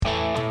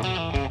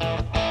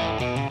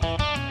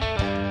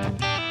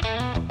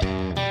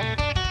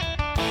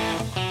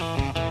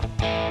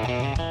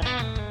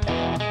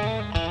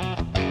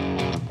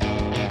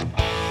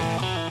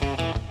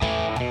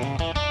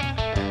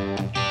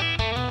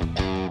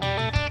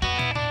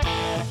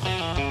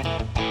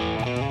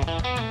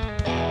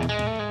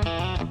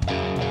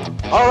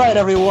All right,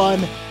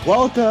 everyone.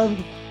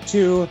 Welcome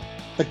to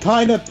the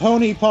Kind of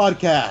Pony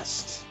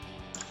podcast.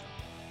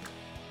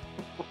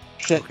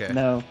 Shit, Okay.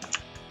 no.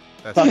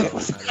 That's Fuck not it.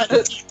 what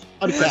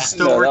We're Podcast.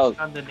 still No, that working was-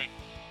 on the name.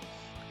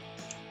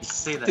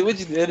 Say that. Do what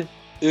you did.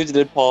 Do what you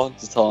did, Paul.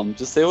 Just tell him.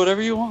 Just say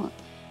whatever you want.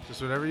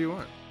 Just whatever you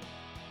want.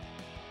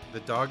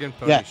 The Dog and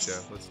Pony Yes.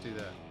 Show. Let's do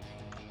that.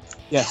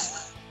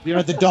 Yes, we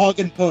are the Dog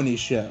and Pony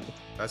Show.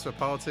 That's what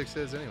politics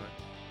is anyway.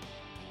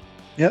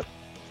 The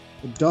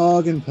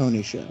Dog and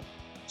Pony Show.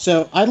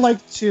 So I'd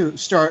like to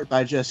start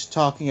by just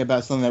talking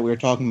about something that we were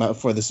talking about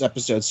before this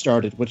episode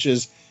started, which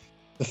is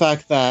the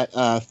fact that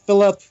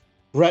Philip,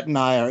 Brett, and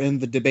I are in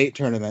the debate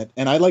tournament,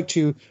 and I'd like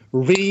to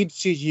read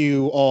to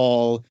you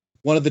all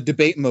one of the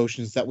debate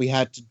motions that we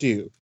had to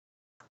do.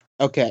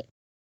 Okay.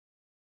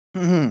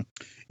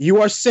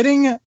 You are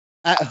sitting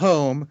at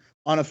home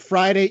on a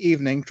Friday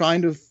evening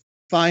trying to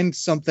find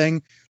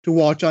something to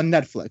watch on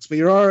Netflix, but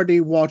you're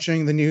already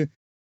watching the new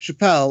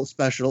Chappelle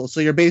special, so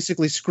you're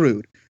basically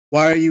screwed.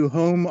 Why are you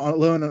home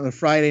alone on a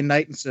Friday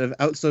night instead of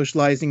out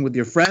socializing with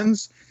your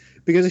friends?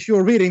 Because if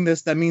you're reading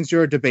this, that means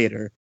you're a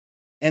debater.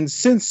 And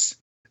since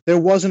there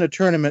wasn't a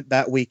tournament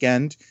that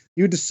weekend,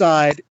 you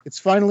decide it's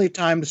finally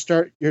time to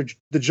start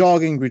the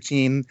jogging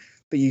routine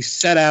that you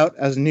set out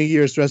as a New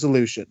Year's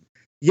resolution.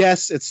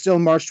 Yes, it's still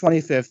March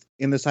 25th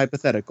in this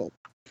hypothetical.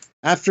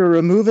 After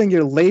removing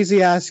your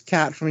lazy-ass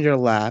cat from your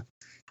lap,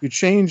 you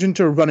change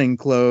into running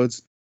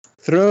clothes,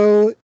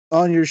 throw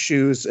on your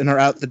shoes, and are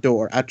out the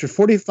door. After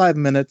 45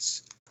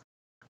 minutes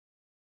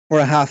or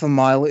a half a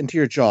mile into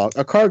your jog,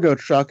 a cargo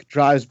truck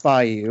drives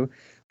by you,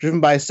 driven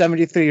by a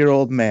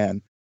 73-year-old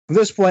man. From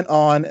this point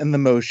on in the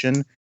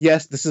motion,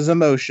 yes, this is a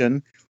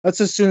motion, let's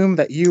assume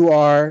that you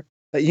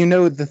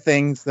know the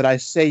things that I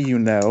say you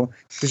know,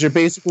 because you're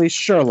basically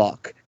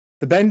Sherlock.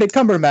 The Benedict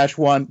Cumberbatch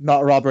one,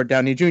 not Robert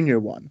Downey Jr.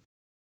 one.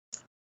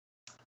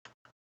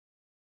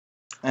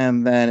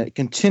 And then it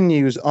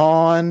continues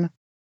on.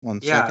 One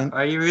second.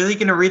 Are you really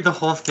gonna read the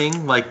whole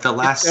thing? Like the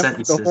last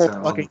sentences? The whole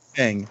fucking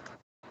thing.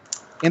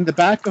 In the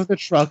back of the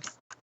truck,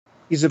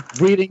 he's a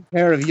breeding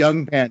pair of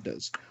young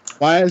pandas.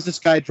 Why is this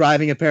guy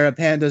driving a pair of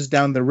pandas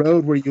down the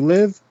road where you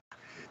live?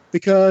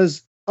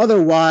 Because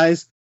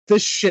otherwise,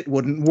 this shit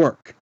wouldn't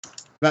work.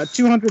 About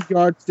 200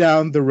 yards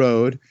down the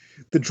road,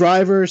 the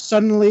driver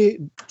suddenly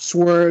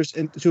swerves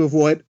to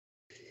avoid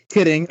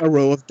hitting a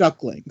row of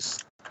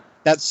ducklings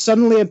that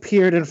suddenly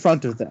appeared in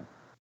front of them.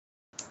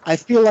 I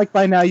feel like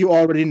by now you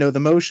already know the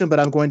motion, but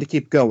I'm going to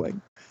keep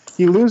going.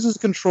 He loses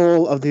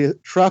control of the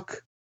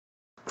truck,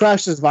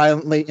 crashes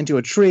violently into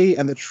a tree,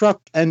 and the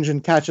truck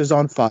engine catches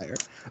on fire.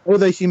 Oh,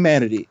 the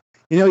humanity.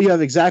 You know you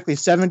have exactly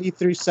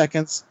 73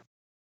 seconds.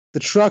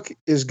 The truck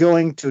is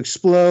going to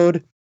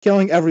explode,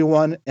 killing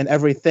everyone and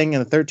everything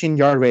in a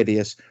 13-yard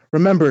radius.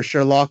 Remember,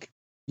 Sherlock,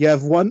 you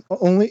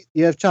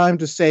have time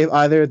to save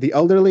either the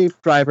elderly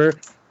driver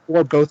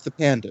or both the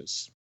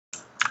pandas.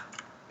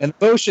 And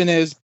the motion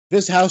is,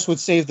 this house would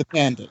save the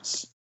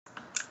pandas.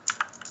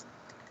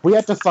 We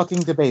have to fucking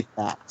debate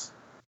that.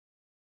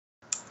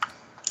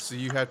 So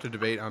you have to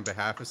debate on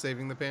behalf of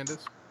saving the pandas?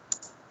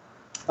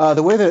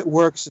 The way that it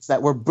works is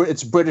that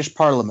it's British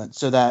Parliament,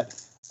 so that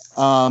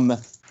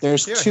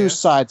there's two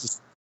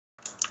sides.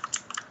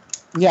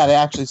 Yeah, they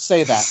actually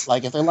say that.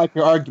 Like, if they like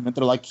your argument,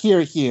 they're like,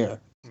 here.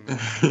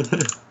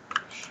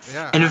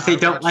 Yeah. And if they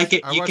don't like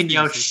it, I you watch can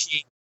yell BBC.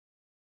 shame.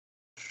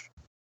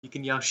 You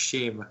can yell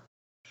shame.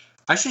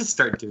 I should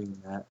start doing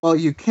that. Well,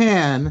 you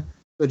can,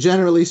 but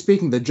generally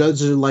speaking, the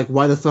judges are like,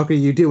 why the fuck are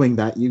you doing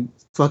that, you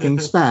fucking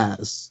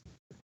spaz?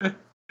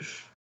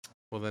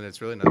 Well, then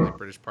it's really not the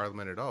British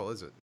Parliament at all,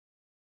 is it?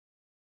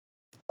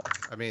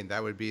 I mean,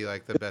 that would be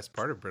like the best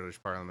part of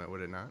British Parliament,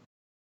 would it not?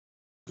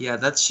 Yeah,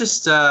 that's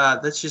just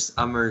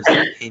Ummer's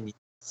opinion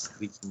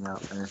leaking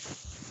out there.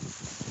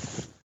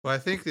 Well, I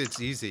think it's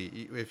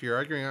easy. If you're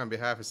arguing on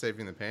behalf of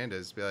saving the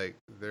pandas, be like,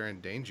 they're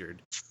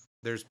endangered.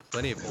 There's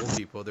plenty of old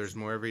people. There's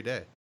more every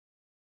day.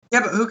 Yeah,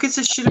 but who gives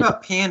a shit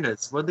about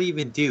pandas? What do they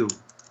even do?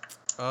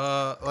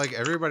 Like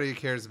everybody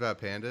cares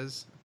about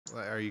pandas.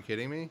 Are you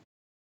kidding me?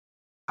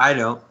 I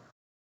don't.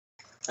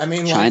 I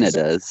mean, China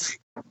does.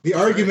 The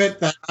argument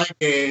that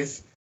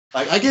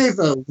I gave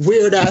a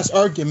weird ass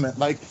argument,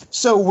 like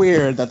so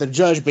weird that the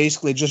judge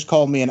basically just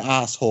called me an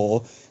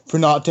asshole for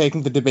not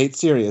taking the debate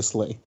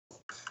seriously.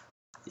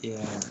 Yeah.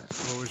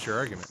 What was your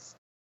argument?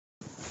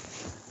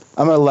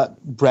 I'm gonna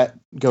let Brett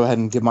go ahead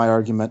and give my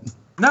argument.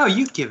 No,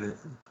 you give it.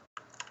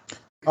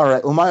 All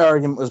right. Well, my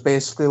argument was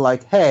basically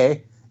like,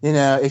 hey,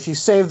 if you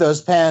save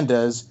those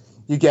pandas,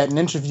 you get an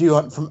interview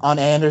on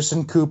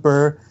Anderson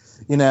Cooper.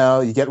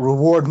 You get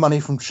reward money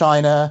from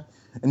China,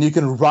 and you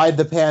can ride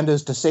the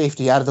pandas to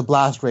safety out of the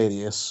blast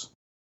radius.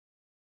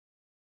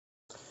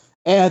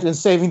 And in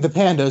saving the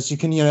pandas, you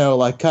can,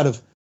 kind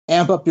of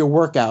amp up your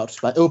workout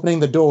by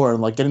opening the door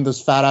and getting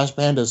those fat ass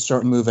pandas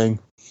start moving.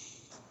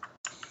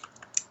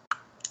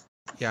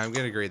 Yeah, I'm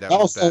gonna agree that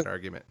was a bad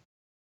argument.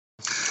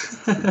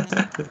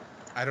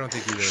 I don't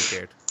think you really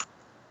cared.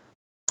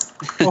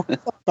 Oh,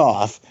 fuck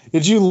off.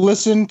 Did you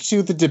listen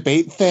to the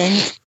debate thing?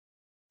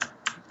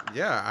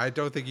 Yeah, I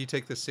don't think you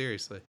take this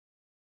seriously.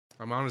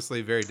 I'm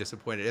honestly very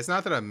disappointed. It's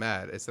not that I'm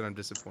mad; it's that I'm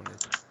disappointed.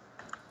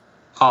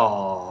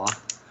 Oh,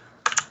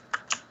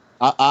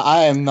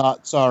 I am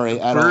not sorry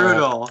at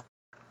all.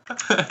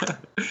 brutal.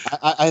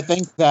 I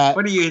think that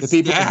What are you, the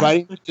people Stan?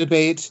 writing the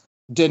debate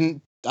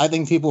didn't. I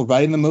think people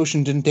writing the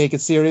motion didn't take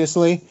it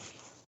seriously.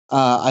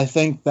 I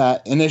think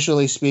that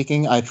initially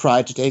speaking, I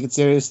tried to take it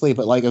seriously,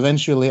 but like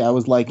eventually, I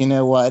was like, you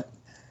know what,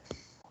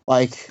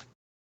 like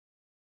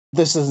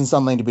this isn't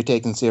something to be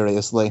taken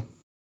seriously.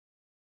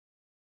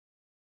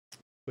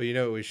 Well, you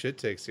know what we should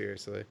take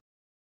seriously,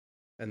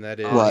 and that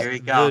is Oh, here we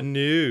go. the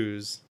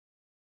news.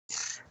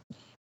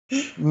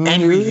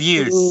 And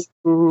reviews.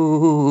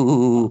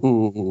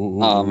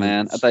 Oh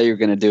man, I thought you were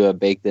gonna do a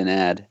baked-in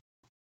ad.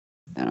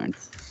 Darn.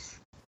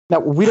 No,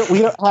 we don't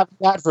have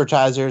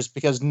advertisers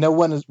because no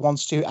one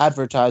wants to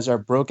advertise our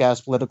broke ass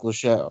political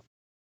show.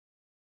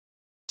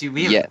 Dude,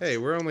 we have Yes. Hey,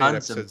 we're only at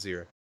Tons of- episode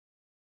 0.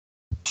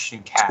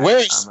 cash.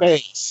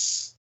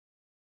 Squarespace,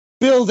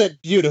 build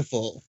it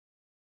beautiful.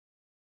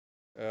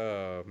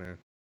 Oh man.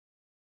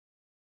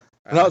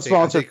 Not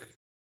sponsored.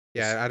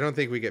 I don't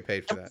think we get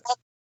paid for that.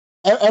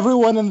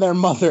 Everyone and their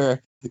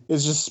mother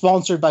is just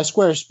sponsored by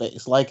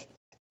Squarespace. Like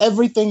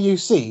everything you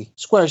see,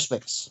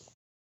 Squarespace.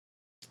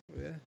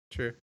 Yeah,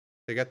 true.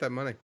 They got that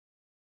money.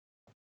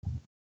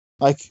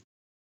 Like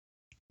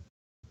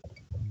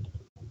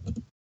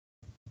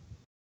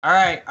All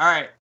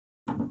right.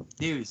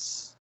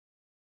 News.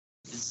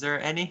 Is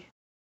there any?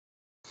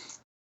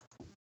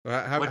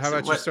 Well, how What's-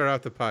 about you what- start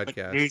off the What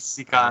podcast? news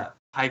you got?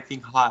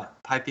 Piping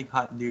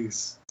hot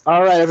news.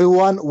 all right,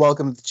 everyone,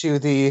 welcome to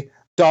the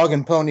Dog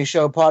and Pony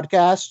Show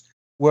podcast,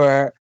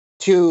 where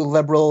two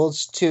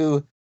liberals,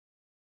 two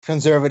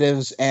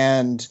conservatives,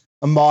 and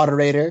a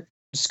moderator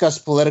discuss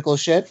political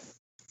shit,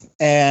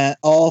 and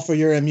all for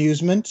your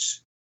amusement,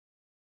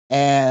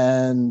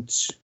 and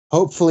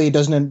hopefully it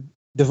doesn't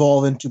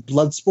devolve into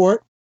blood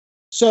sport.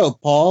 So,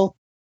 Paul,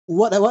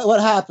 what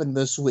happened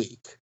this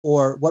week,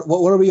 or what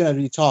are we going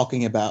to be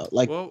talking about?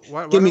 Like, Well,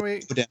 why give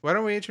me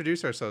don't we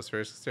introduce ourselves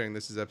first, considering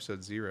this is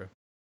episode 0.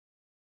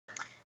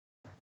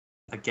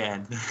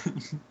 Again.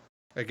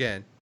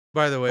 Again,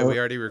 by the way, Oh. we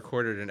already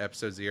recorded an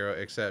episode 0,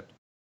 except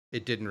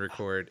it didn't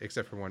record,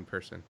 except for one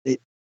person.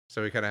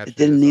 So we kind of have I to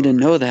do didn't this need to over.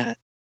 know that.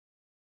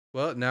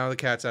 Well, now the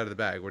cat's out of the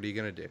bag. What are you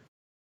gonna do?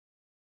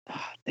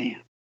 Ah,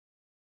 damn.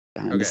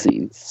 Behind Okay. the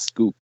scenes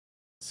scoop.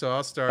 So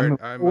I'll start.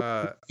 I'm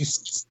my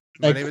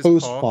name is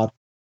host Paul. pod.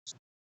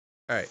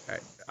 All right.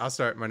 I'll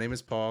start. My name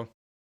is Paul.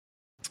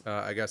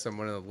 I guess I'm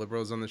one of the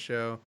liberals on the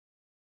show.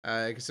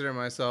 I consider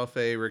myself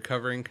a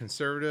recovering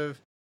conservative.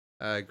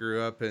 I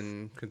grew up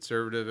in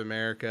conservative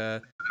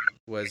America,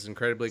 was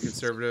incredibly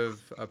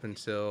conservative up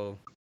until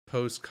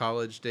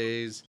post-college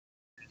days,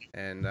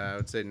 and I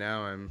would say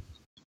now I'm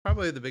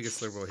probably the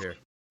biggest liberal here,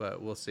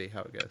 but we'll see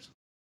how it goes.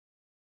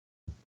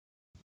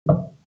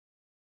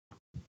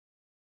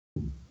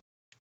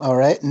 All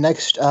right.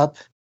 Next up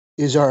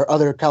is our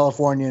other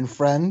Californian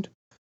friend,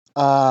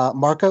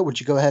 Marco. Would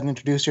you go ahead and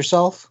introduce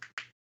yourself?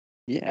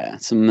 Yeah,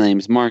 so my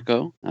name's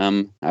Marco.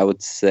 I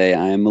would say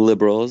I am a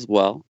liberal as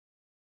well.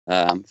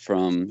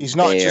 From He's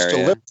not Bay just a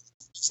Area. liberal;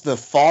 he's the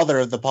father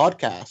of the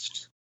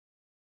podcast.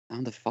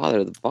 I'm the father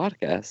of the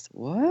podcast.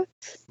 What?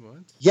 What?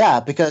 Yeah,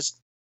 because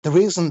the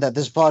reason that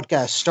this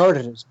podcast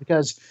started is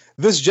because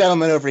this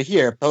gentleman over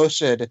here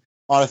posted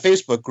on a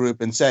Facebook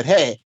group and said,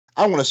 "Hey,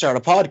 I want to start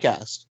a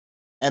podcast,"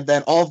 and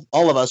then all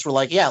of us were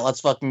like, "Yeah,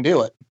 let's fucking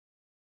do it."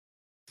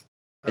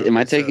 Am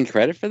I Okay, so- taking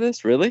credit for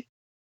this? Really?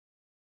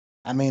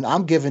 I mean,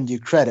 I'm giving you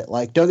credit.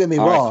 Like, don't get me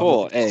All right, wrong.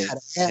 cool. Hey,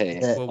 Yeah, hey.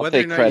 yeah, Well, I'll whether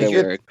or take not credit you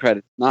get- where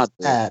credit's not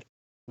due. yeah.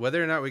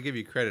 Whether or not we give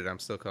you credit, I'm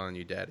still calling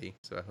you daddy,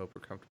 so I hope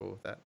we're comfortable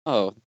with that.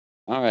 Oh,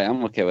 all right.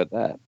 I'm okay with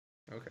that.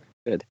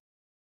 Okay.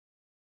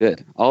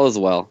 Good. All is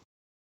well.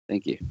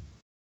 Thank you.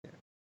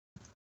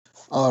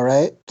 All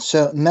right.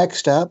 So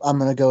next up, I'm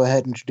going to go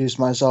ahead and introduce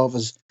myself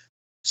as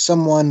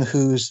someone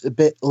who's a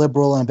bit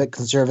liberal and a bit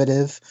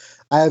conservative.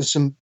 I have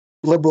some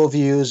liberal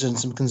views and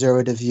some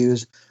conservative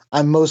views.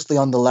 I'm mostly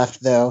on the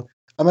left, though.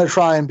 I'm going to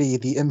try and be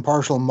the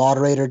impartial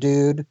moderator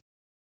dude.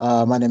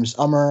 My name is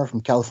Umar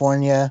from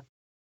California.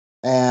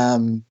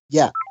 I'm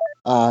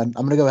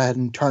going to go ahead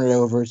and turn it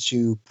over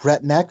to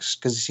Brett next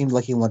because it seemed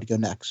like he wanted to go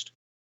next.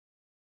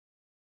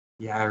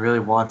 Yeah, I really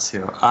want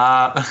to.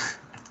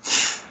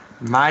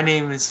 My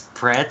name is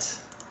Brett.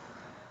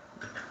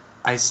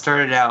 I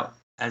started out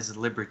as a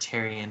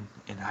libertarian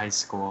in high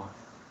school,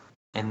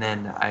 and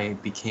then I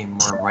became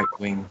more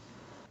right-wing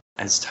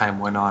as time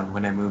went on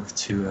when I moved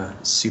to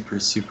a super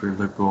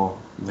liberal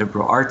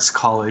arts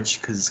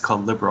college, because it's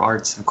called liberal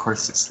arts. Of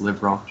course, it's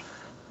liberal.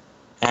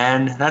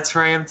 And that's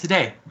where I am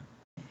today.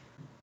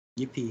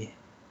 Yippee.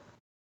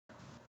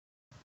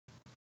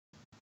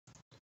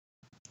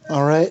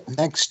 All right.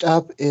 Next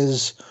up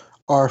is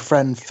our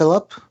friend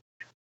Philip.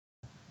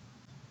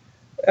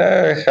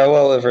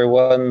 Hello,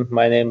 everyone.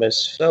 My name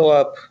is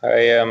Philip. I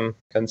am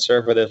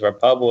conservative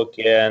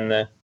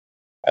Republican.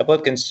 I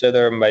would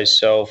consider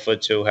myself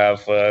to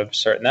have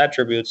certain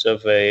attributes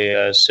of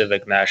a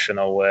civic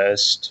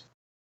nationalist.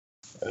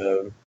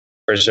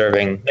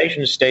 preserving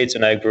nation states,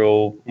 and I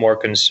grew more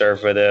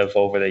conservative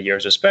over the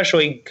years,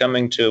 especially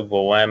coming to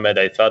Willamette.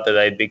 I thought that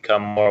I'd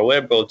become more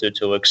liberal due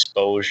to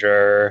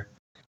exposure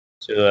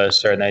to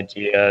certain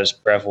ideas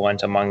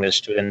prevalent among the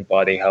student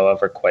body.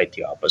 However, quite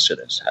the opposite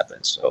has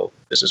happened. So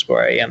this is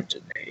where I am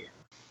today.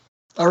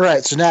 All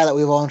right, so now that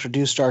we've all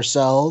introduced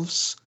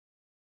ourselves,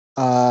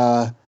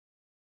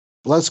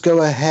 let's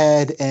go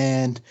ahead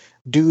and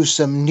do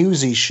some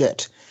newsy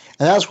shit.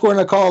 And that's what we're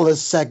going to call this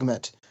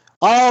segment.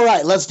 All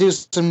right, let's do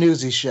some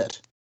newsy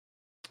shit.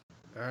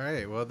 All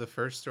right, well, the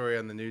first story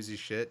on the newsy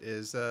shit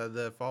is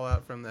the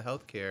fallout from the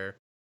healthcare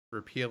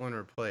repeal and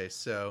replace.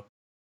 So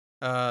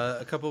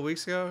a couple of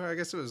weeks ago, I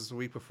guess it was the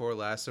week before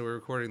last, so we're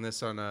recording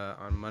this on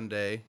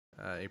Monday,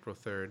 April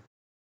 3rd.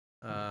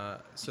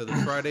 So the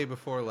Friday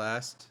before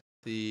last,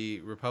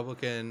 the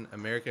Republican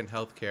American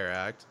Health Care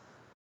Act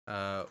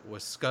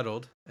was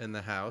scuttled in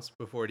the House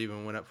before it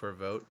even went up for a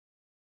vote.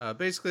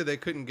 Basically, they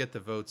couldn't get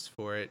the votes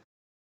for it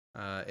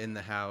in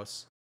the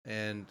House,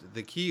 and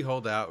the key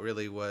holdout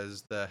really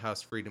was the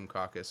House Freedom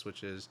Caucus,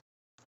 which is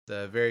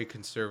the very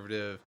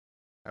conservative,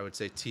 I would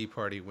say, Tea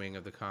Party wing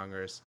of the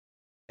Congress.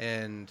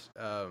 And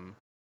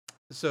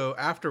so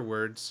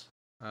afterwards,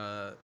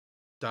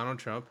 Donald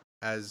Trump,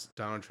 as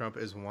Donald Trump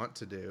is wont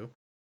to do,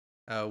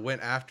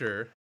 went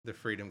after the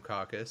Freedom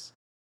Caucus,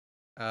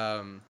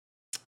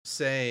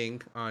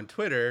 saying on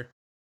Twitter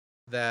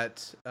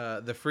that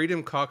the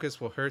Freedom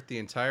Caucus will hurt the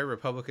entire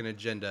Republican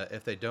agenda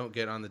if they don't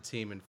get on the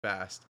team and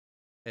fast.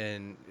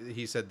 And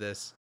he said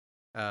this,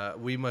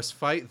 we must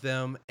fight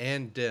them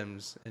and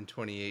Dems in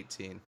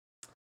 2018.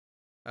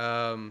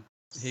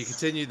 He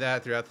continued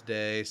that throughout the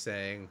day,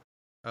 saying,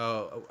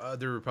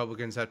 other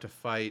Republicans have to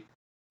fight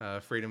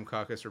Freedom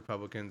Caucus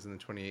Republicans in the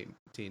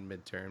 2018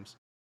 midterms.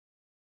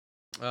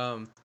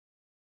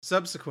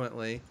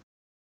 Subsequently,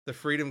 the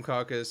Freedom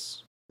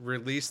Caucus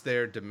released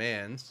their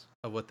demands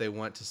of what they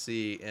want to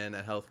see in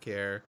a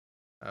healthcare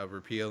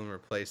repeal and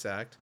replace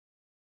act.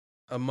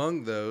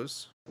 Among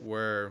those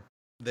were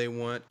they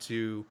want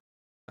to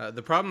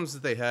the problems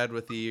that they had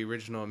with the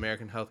original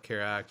American Health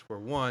Care Act were,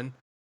 one,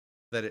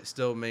 that it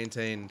still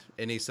maintained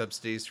any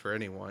subsidies for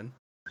anyone,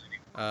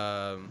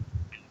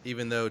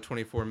 even though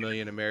 24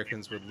 million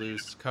Americans would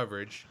lose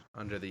coverage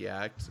under the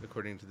act,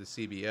 according to the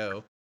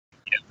CBO.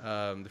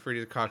 The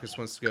Freedom Caucus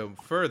wants to go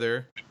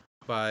further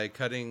by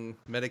cutting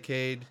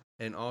Medicaid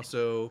and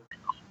also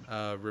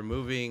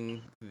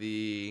removing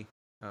the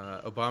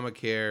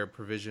Obamacare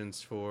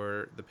provisions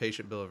for the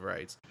Patient Bill of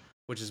Rights,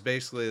 which is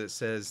basically that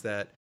says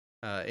that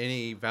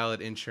any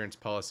valid insurance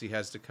policy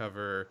has to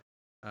cover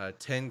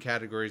 10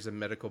 categories of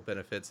medical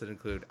benefits that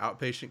include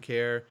outpatient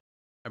care,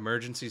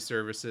 emergency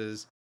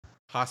services,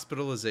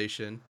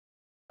 hospitalization,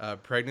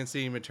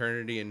 pregnancy,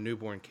 maternity, and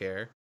newborn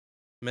care,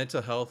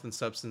 mental health and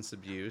substance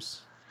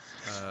abuse,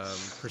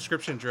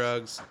 prescription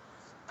drugs,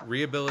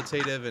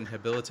 rehabilitative and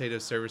habilitative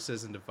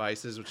services and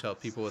devices which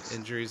help people with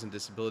injuries and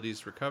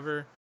disabilities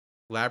recover,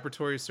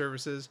 laboratory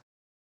services,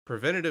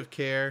 preventative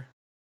care,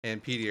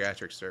 and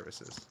pediatric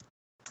services.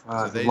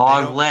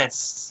 Long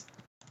list.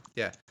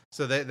 Yeah,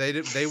 so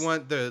they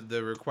want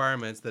the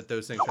requirements that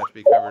those things have to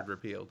be covered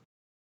repealed.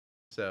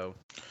 So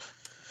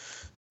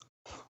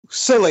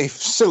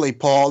silly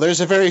Paul.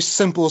 There's a very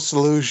simple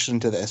solution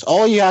to this.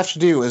 All you have to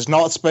do is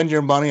not spend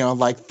your money on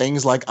like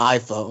things like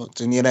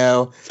iPhones, and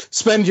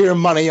spend your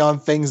money on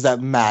things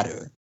that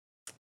matter.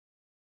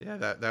 Yeah,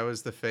 that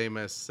was the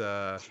famous.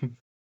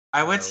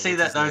 I would say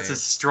that was a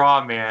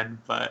straw man,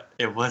 but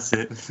it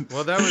wasn't.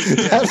 Well, that was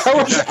yes, that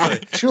was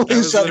exactly. actually that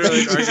was something literally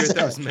an he argument that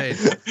said. was made.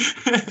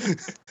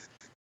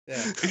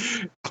 Yeah.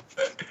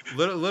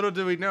 Little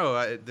do we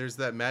know, there's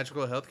that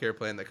magical healthcare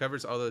plan that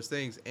covers all those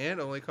things and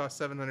only costs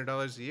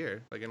 $700 a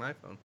year, like an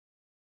iPhone.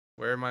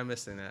 Where am I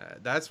missing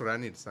that? That's what I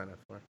need to sign up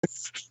for.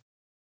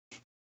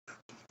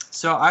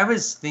 So I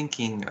was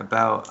thinking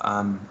about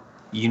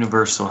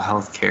universal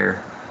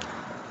healthcare,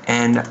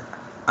 and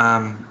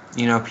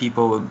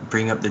people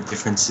bring up the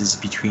differences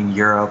between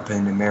Europe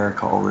and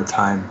America all the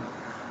time.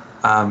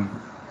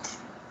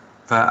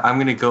 But I'm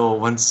going to go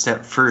one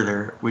step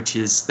further, which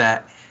is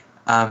that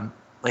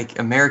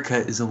America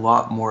is a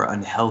lot more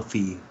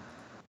unhealthy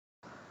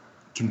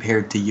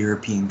compared to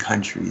European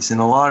countries, and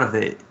a lot of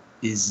it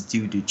is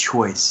due to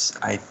choice,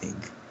 I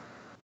think.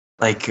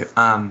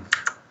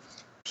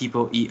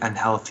 People eat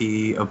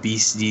unhealthy.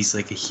 Obesity is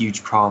a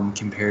huge problem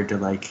compared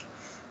to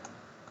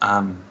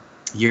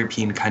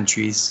European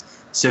countries.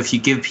 So if you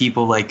give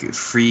people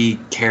free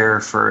care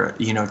for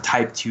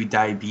type 2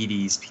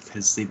 diabetes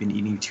because they've been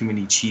eating too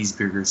many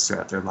cheeseburgers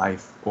throughout their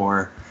life,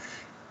 or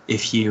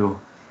if you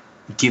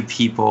give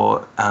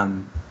people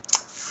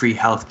free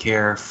health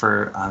care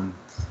for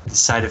the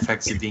side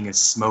effects of being a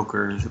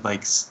smoker,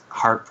 like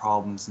heart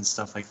problems and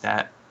stuff like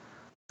that.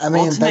 I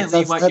mean,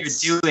 ultimately,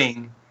 what you're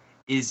doing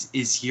is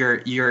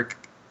you're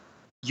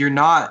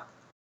not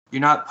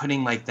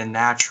putting the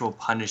natural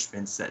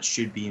punishments that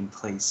should be in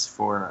place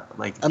for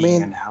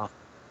being unhealthy.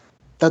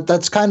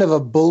 That's kind of a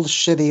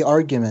bullshitty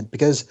argument,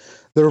 because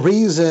the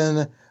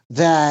reason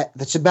that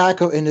the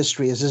tobacco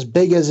industry is as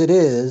big as it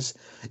is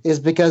is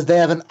because they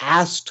have an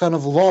ass ton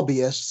of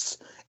lobbyists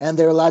and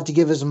they're allowed to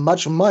give as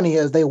much money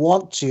as they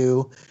want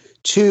to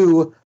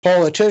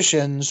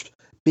politicians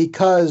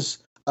because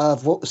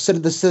of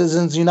the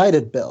Citizens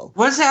United bill.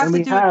 What does it have And to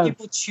we do have- with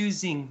people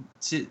choosing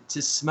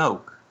to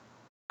smoke?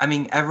 I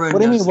mean, everyone What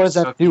do you knows mean, what does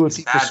that smoking do with is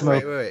people bad for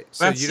smoking? you. Wait.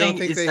 So I'm you don't saying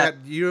think is they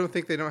that- you don't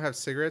think they don't have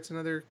cigarettes in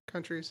other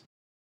countries?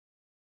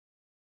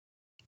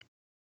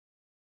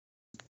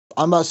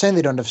 I'm not saying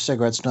they don't have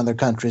cigarettes in other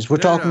countries. We're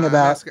No, talking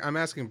about I'm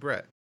asking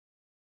Brett.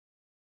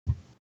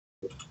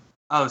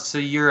 Oh, so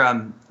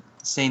you're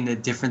saying the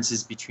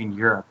differences between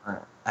Europe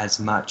aren't as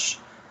much,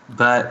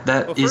 but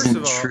that Well, first isn't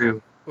of all-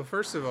 true. Well,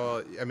 first of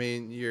all, I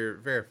mean, you're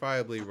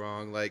verifiably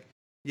wrong. Like,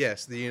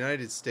 yes, the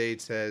United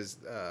States has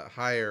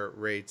higher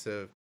rates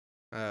of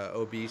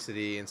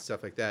obesity and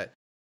stuff like that,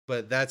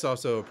 but that's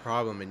also a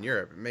problem in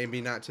Europe.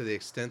 Maybe not to the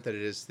extent that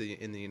it is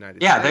in the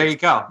United Yeah, States. there you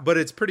go. But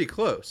it's pretty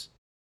close,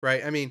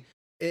 right? I mean,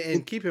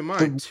 and keep in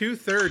mind,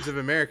 2/3 of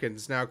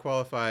Americans now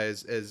qualify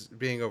as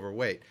being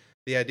overweight.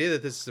 The idea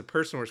that this is a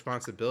personal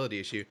responsibility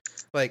issue,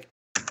 like,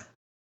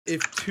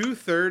 if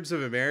 2/3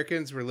 of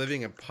Americans were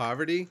living in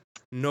poverty,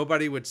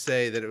 nobody would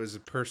say that it was a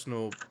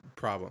personal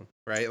problem,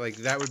 right? Like,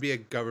 that would be a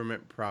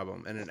government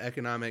problem and an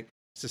economic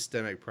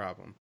systemic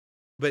problem.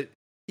 But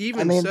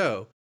even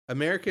so,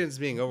 Americans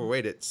being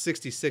overweight at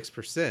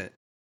 66%.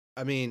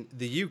 I mean,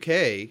 the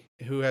UK,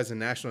 who has a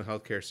national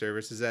healthcare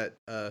service, is at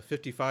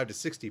 55 to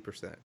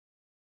 60%.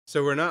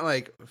 So we're not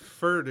like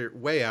further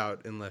way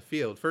out in left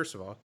field, first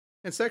of all.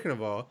 And second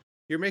of all,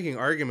 you're making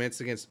arguments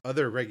against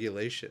other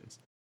regulations,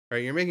 right?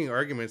 You're making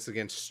arguments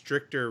against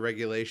stricter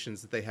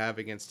regulations that they have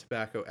against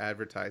tobacco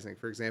advertising.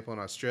 For example, in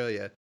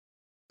Australia,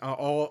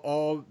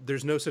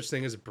 there's no such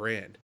thing as a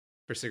brand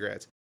for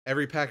cigarettes.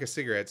 Every pack of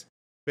cigarettes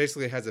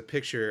basically has a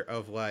picture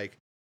of like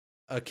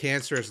a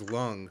cancerous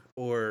lung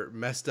or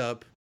messed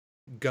up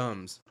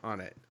gums on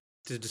it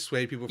to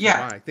dissuade people from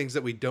buying, things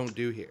that we don't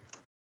do here.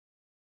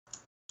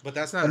 But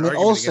that's not an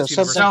argument also against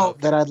universal something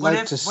health. that I'd What like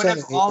if, to what say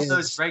if all is,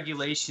 those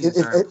regulations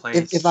are in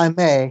place? if I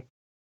may,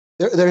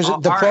 there's Oh,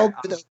 the all problem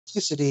right. with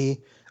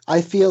obesity.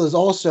 I feel is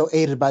also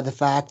aided by the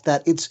fact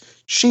that it's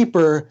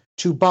cheaper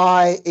to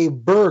buy a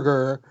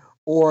burger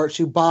or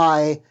to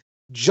buy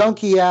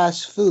junky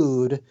ass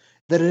food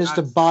than it is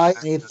to That's buy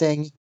exactly-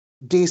 anything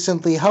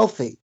decently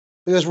healthy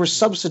because we're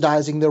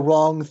subsidizing the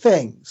wrong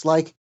things.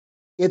 Like,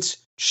 it's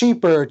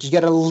cheaper to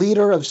get a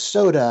liter of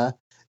soda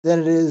than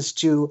it is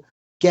to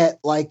get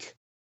like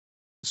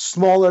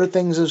smaller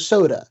things of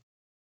soda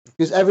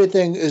because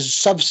everything is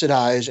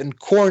subsidized and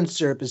corn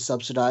syrup is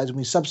subsidized and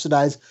we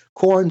subsidize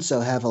corn so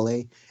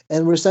heavily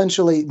and we're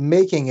essentially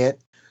making it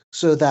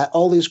so that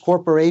all these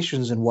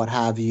corporations and what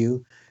have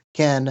you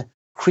can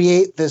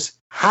create this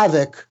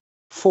havoc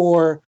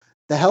for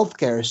the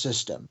healthcare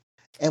system,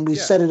 and we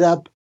set it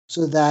up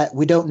so that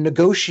we don't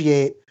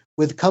negotiate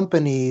with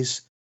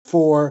companies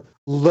for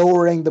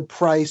lowering the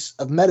price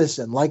of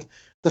medicine. Like,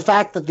 the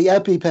fact that the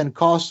EpiPen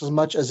costs as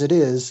much as it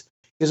is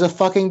a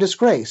fucking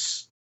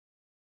disgrace.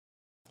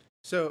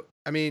 So,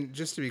 I mean,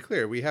 just to be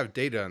clear, we have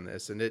data on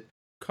this, and it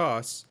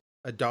costs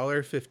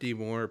 $1.50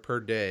 more per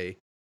day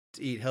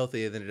to eat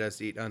healthy than it does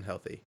to eat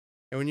unhealthy.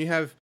 And when you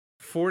have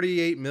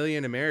 48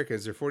 million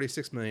Americans, or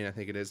 46 million, I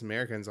think it is,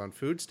 Americans on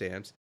food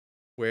stamps,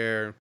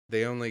 where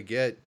they only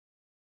get,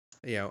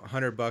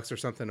 $100 or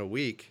something a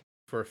week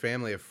for a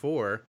family of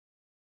 4.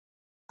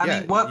 I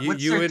mean, what's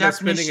you their end up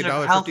spending definition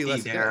of $1.50 healthy less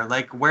a there? day.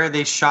 Like, where are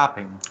they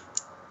shopping?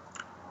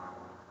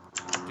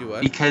 Do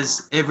what?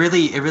 Because it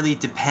really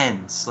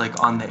depends,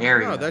 like, on the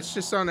area. No, that's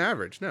just on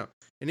average. No,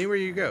 anywhere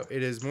you go,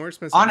 it is more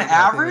expensive. On to eat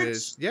healthy than it average?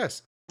 is-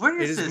 yes, Where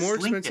it is is this? more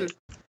Link expensive.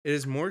 it. It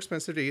is more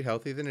expensive to eat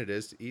healthy than it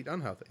is to eat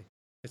unhealthy.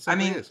 It I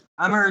simply mean, is.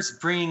 I'm always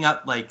bringing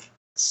up like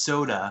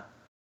soda.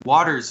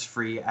 Water's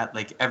free at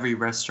like every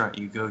restaurant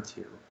you go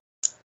to.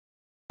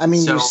 I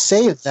mean, you So-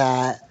 say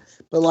that,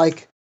 but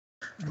like,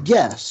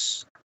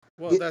 yes,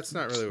 Well, that's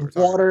not really what we're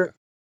talking water.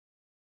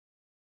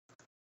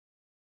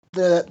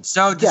 about.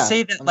 So to Yeah, say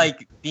I that mean-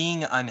 like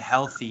being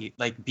unhealthy,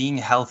 like being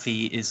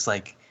healthy is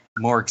like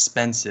more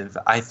expensive,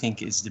 I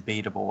think is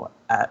debatable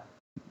at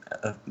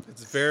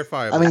It's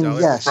verifiable. I mean,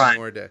 $1.50 yes.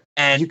 more a day.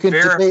 and You can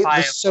debate the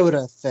verifiable.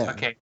 soda thing.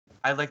 Okay,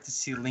 I'd like to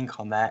see a link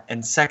on that.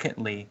 And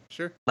secondly,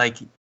 Sure. like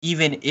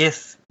even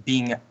if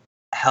being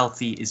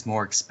healthy is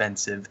more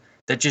expensive,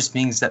 that just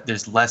means that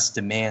there's less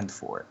demand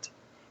for it.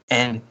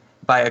 And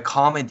by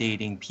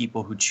accommodating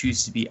people who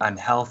choose to be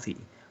unhealthy,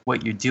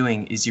 what you're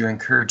doing is you're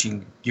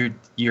encouraging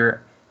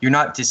you're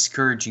not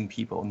discouraging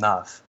people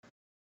enough.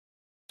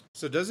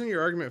 So doesn't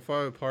your argument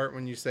fall apart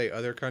when you say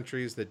other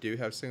countries that do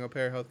have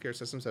single-payer healthcare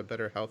systems have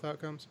better health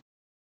outcomes?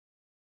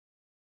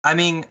 I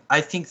mean,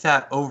 I think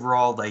that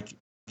overall, like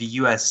the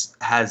U.S.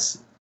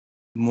 has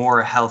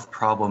more health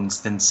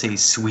problems than say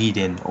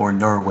Sweden or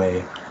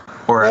Norway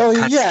or Oh,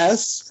 countries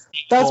yes.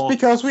 That's stable-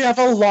 because we have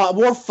a lot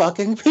more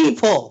fucking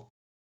people.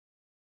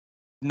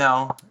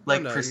 no,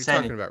 like no, you're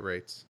percentage. talking about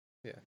rates.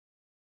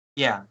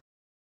 Yeah.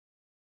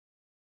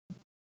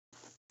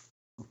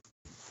 But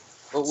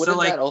So, wouldn't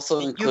like, that also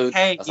the include?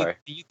 UK, Oh, sorry.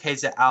 the UK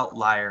is an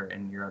outlier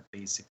in Europe,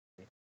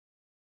 basically.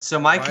 So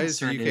my Why is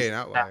the concern UK is an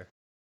outlier?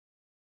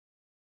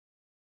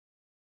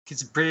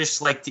 because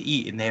British like to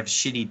eat and they have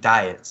shitty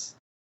diets.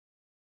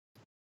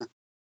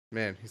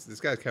 Man, this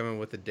guy's coming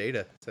with the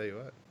data. Tell you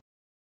what.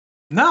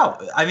 No,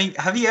 I mean,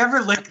 have you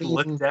ever looked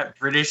at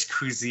British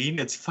cuisine?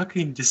 It's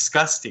fucking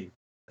disgusting,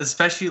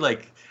 especially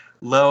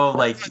low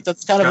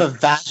That's kind of a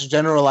vast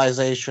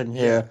generalization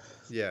here.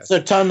 Yeah. There's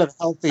a ton of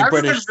healthy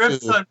Everyone British rips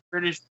food. on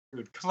British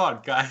food. Come on,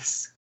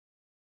 guys.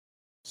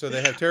 So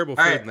they have terrible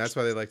All food, right. and that's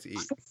why they like to eat.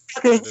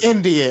 Fucking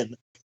Indian.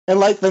 And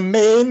like the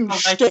main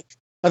shtick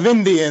of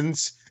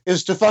Indians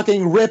is to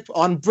fucking rip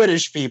on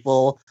British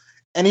people.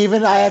 And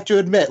even I have to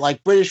admit,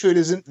 like, British food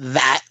isn't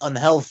that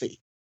unhealthy.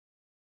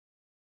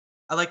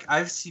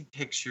 I've seen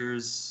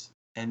pictures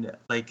and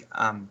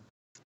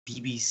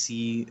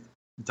BBC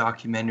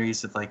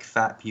documentaries of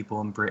fat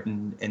people in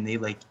Britain, and they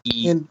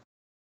eat And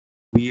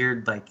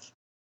weird,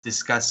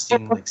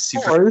 disgusting, Of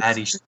super course.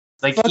 fatty shit.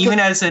 Fucking Even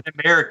as an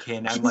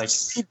American, I'm like,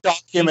 BBC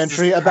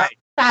documentary Jesus about Christ.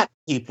 fat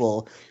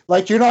people.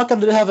 Like, you're not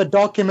going to have a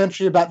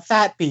documentary about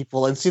fat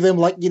people and see them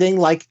eating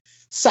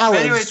salads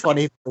Anyways,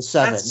 24/7.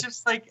 That's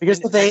just Because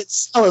if they ate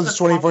salads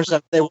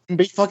 24/7, they wouldn't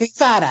be fucking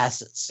fat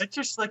asses. That's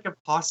just a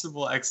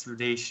possible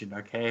explanation,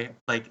 okay?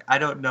 I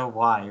don't know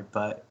why,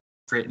 but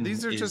Britain.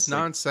 These are is, just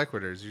non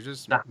sequiturs. You're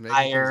just the making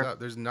higher- things up.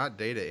 There's not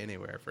data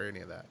anywhere for any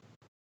of that.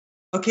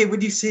 Okay,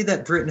 would you say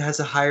that Britain has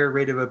a higher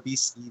rate of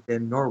obesity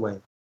than Norway?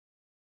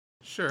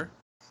 Sure.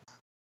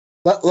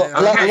 Let, And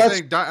I'm let, not let's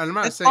saying I'm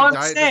not That's saying all I'm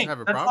diet saying. doesn't have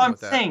a That's problem all I'm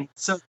with that. saying.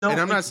 So don't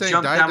And I'm not saying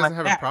jump diet down my doesn't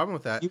have a neck. problem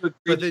with that. You agree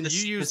But to then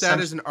this you use that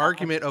as an assumption.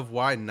 argument of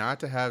why not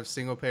to have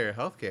single payer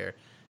healthcare.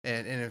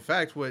 And in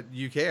fact, what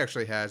UK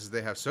actually has is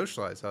they have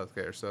socialized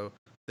healthcare. So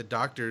the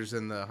doctors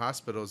and the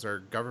hospitals are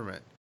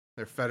government.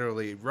 They're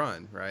federally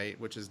run, right?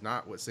 Which is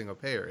not what single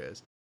payer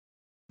is.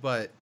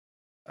 But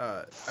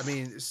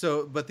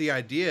but the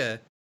idea,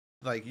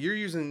 you're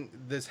using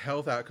this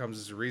health outcomes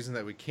as a reason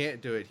that we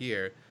can't do it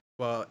here.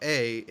 Well,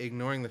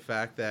 ignoring the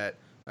fact that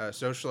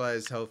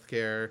socialized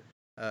healthcare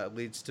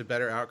leads to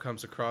better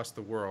outcomes across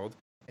the world,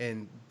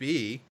 and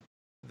B,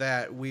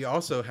 that we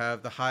also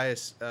have the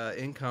highest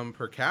income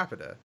per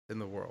capita in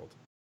the world.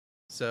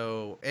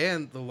 So,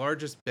 and the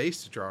largest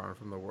base to draw on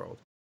from the world.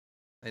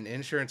 And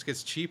insurance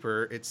gets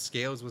cheaper, it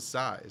scales with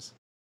size.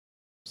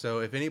 So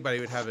if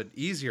anybody would have an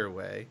easier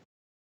way,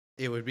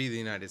 it would be the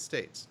United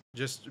States,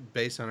 just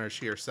based on our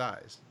sheer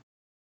size.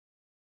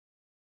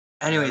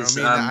 Anyways,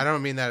 I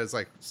don't mean that as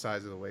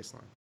size of the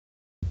waistline.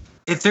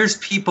 if there's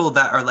people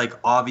that are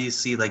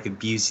obviously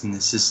abusing the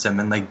system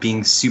and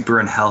being super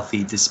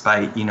unhealthy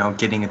despite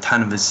getting a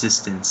ton of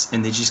assistance,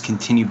 and they just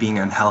continue being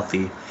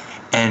unhealthy,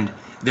 and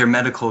their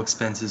medical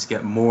expenses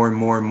get more and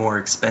more and more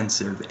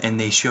expensive, and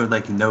they show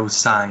no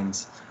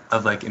signs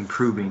of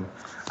improving,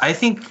 I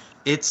think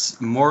it's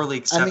morally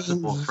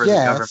acceptable for the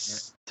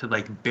government to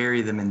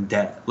bury them in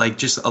debt,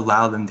 just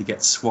allow them to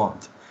get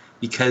swamped,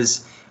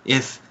 because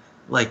if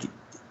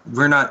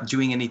we're not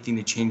doing anything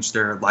to change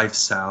their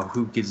lifestyle,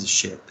 who gives a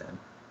shit then?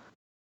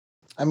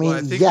 I mean, Well,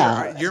 I think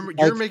yeah,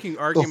 you're making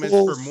arguments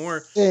whole for more.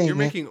 thing You're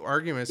making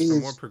arguments for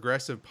more is-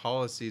 progressive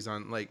policies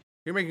on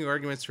you're making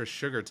arguments for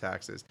sugar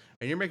taxes,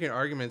 and you're making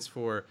arguments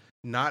for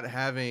not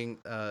having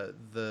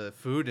the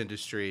food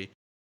industry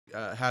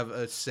have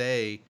a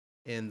say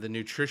in the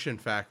nutrition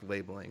fact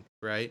labeling,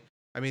 right?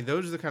 I mean,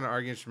 those are the kind of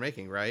arguments you're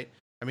making, right?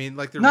 I mean,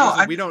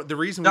 the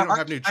reason we don't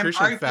have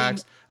nutrition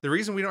facts. The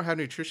reason we don't have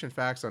nutrition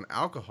facts on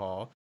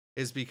alcohol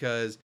is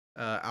because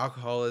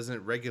alcohol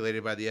isn't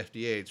regulated by the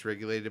FDA. It's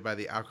regulated by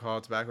the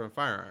Alcohol, Tobacco, and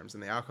Firearms,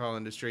 and the alcohol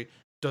industry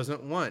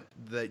doesn't want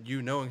that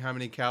knowing how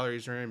many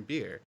calories are in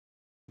beer.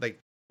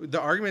 The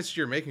arguments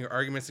you're making are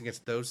arguments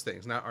against those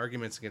things, not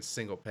arguments against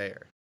single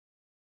payer.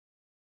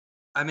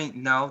 I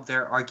mean, no,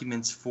 there are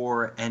arguments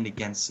for and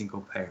against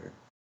single payer.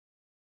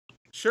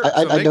 Sure,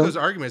 I so make don't- those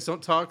arguments.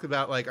 Don't talk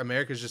about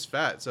America's just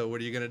fat. So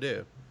what are you gonna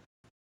do?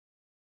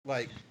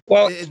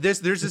 Well, There's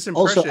this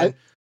Also, impression.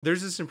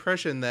 There's this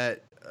impression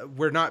that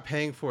we're not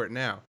paying for it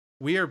now.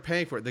 We are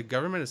paying for it. The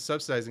government is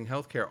subsidizing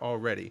healthcare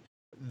already.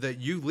 That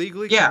you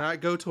legally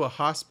cannot go to a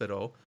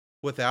hospital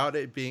without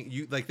it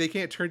being they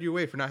can't turn you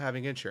away for not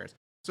having insurance.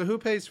 So who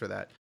pays for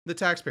that? The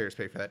taxpayers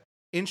pay for that.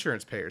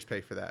 Insurance payers pay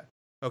for that.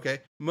 Okay?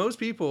 Most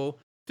people,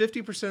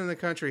 50% of the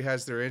country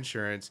has their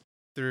insurance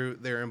through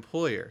their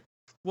employer.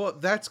 Well,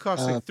 that's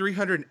costing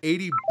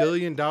 $380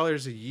 billion a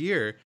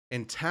year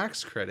in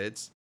tax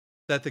credits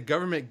that the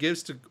government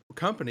gives to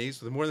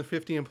companies with more than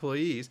 50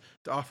 employees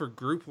to offer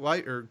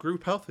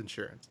group health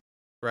insurance,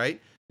 right?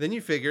 Then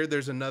you figure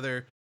there's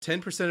another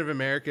 10% of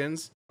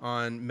Americans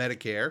on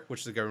Medicare,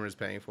 which the government is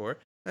paying for. And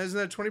there's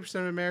another 20%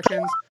 of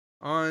Americans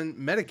on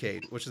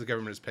Medicaid, which the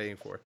government is paying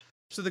for.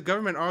 So the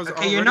government is Okay,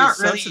 already you're not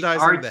really subsidizing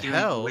the arguing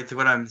hell. with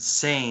what I'm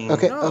saying.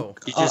 Okay, No.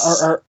 You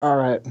just- all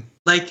right.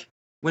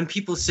 When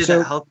people say So-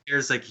 that healthcare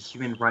is a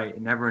human right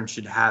and everyone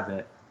should have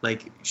it,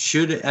 Like,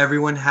 should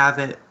everyone have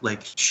it?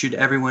 Like, should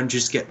everyone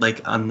just get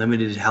like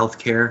unlimited health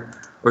care,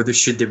 or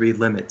should there be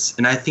limits?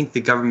 And I think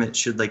the government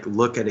should like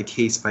look at a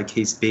case by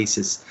case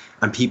basis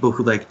on people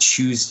who like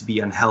choose to be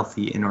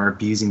unhealthy and are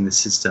abusing the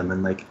system.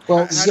 And like,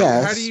 Well,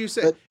 how do you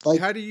say? but, like,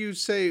 How do you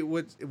say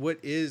what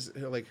is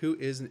like who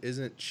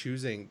isn't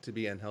choosing to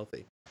be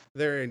unhealthy?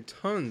 There are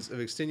tons of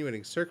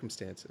extenuating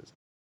circumstances,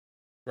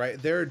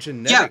 right? There are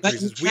genetic but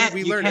reasons. you can't-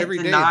 We you learn can't every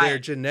day deny- there are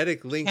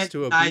genetic links can't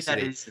to deny that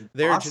obesity. it's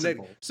There are genetic.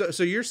 impossible.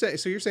 So you're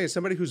saying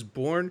somebody who's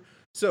born.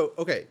 So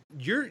okay,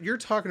 you're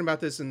talking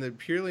about this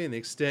purely in the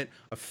extent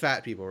of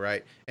fat people,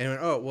 right? And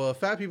if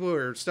fat people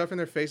are stuffing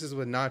their faces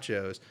with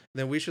nachos,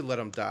 then we should let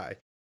them die.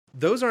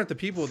 Those aren't the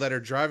people that are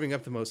driving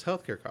up the most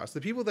healthcare costs.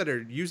 The people that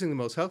are using the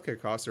most healthcare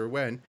costs are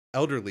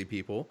elderly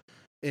people,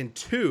 and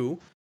two,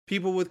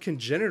 people with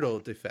congenital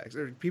defects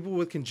or people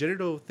with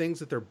congenital things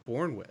that they're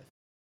born with.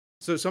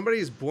 So somebody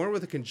is born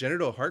with a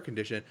congenital heart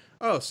condition.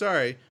 Oh,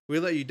 sorry, we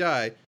let you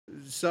die.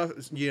 So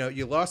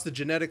you lost the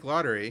genetic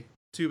lottery.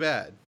 Too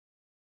bad.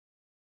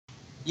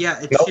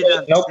 Yeah, it Nope,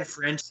 should nope.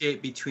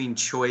 differentiate between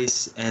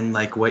choice and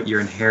like what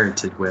you're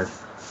inherited with.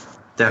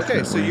 Definitely.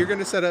 Okay, so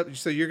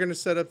you're gonna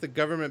set up the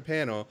government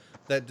panel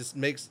that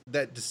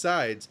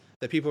decides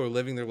that people are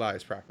living their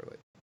lives properly.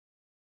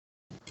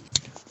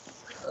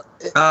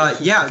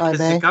 Yeah, if I because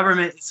may. the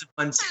government is the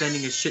one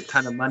spending a shit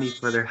ton of money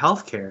for their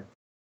health care.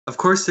 Of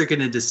course, they're going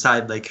to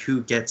decide like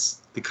who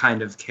gets the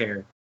kind of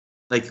care,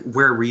 like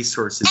where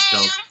resources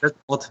go. That's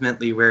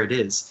ultimately where it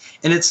is.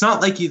 And it's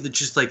not like you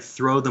just like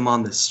throw them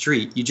on the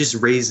street. You just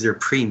raise their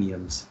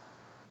premiums.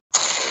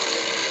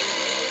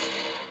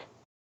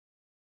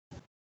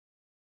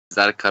 Is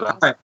that a cutoff?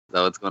 Alright. Is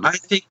that what's going I on?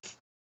 think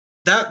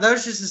that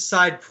was just a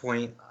side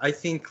point. I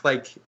think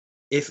like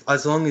if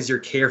as long as you're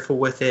careful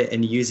with it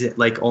and use it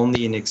like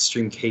only in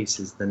extreme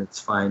cases, then it's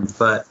fine.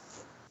 But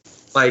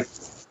like,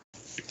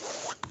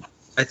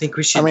 I think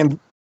we should I mean,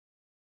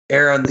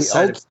 err on the the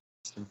side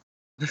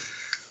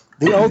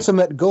the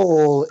ultimate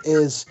goal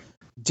is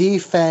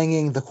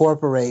defanging the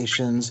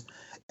corporations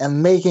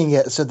and making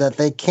it so that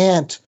they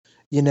can't,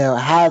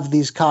 have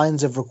these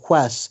kinds of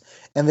requests,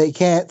 and they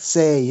can't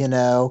say,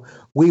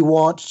 we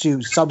want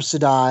to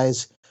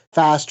subsidize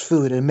fast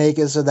food and make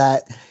it so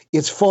that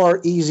it's far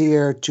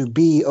easier to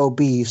be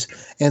obese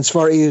and it's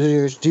far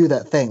easier to do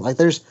that thing. Like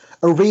there's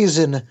a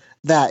reason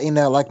that,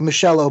 like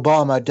Michelle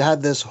Obama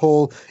had this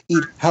whole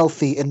eat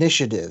healthy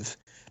initiative,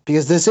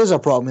 because this is a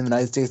problem in the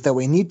United States that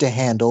we need to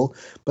handle.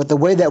 But the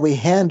way that we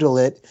handle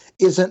it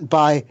isn't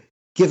by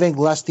giving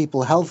less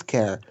people health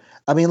care.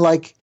 I mean,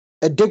 like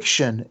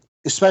addiction,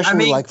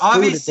 especially like food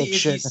obviously, if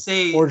addiction you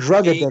say or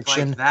drug vague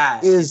addiction, like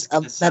that, is it's a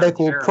gonna sound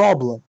medical terrible.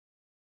 problem.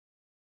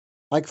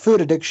 Like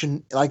food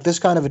addiction, like this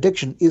kind of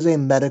addiction is a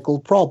medical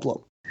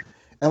problem.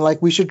 And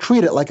like we should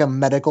treat it like a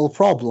medical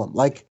problem.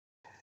 Like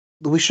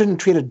we shouldn't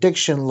treat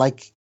addiction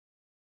like,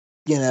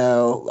 I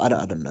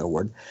don't know a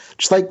word.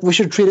 Just like we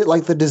should treat it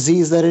like the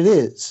disease that it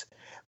is.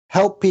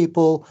 Help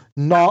people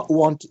not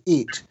want to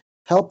eat.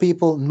 Help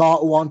people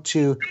not want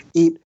to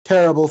eat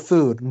terrible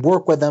food.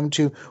 Work with them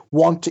to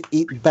want to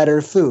eat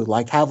better food.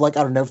 Like have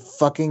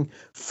fucking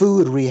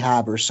food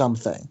rehab or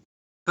something.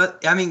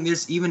 But I mean,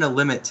 there's even a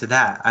limit to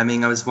that. I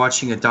mean, I was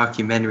watching a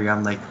documentary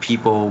on like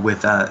people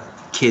with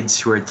kids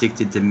who are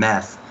addicted to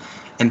meth,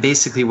 and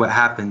basically what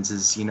happens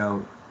is,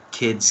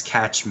 kids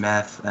catch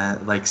meth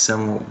at like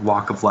some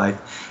walk of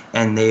life,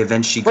 and they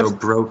eventually go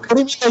broke. What do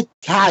you mean they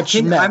catch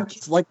I'm meth?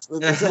 kidding. Like,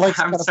 is it like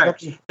some I'm kind of sorry.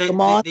 fucking- They,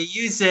 come on. they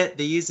use it.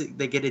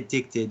 They get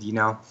addicted,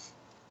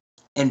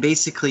 and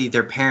basically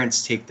their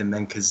parents take them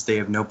in because they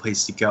have no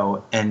place to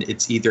go, and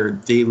it's either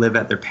they live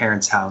at their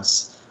parents'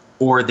 house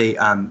or they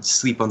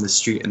sleep on the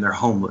street and they're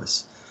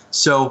homeless.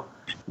 So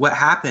what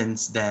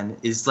happens then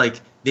is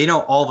like they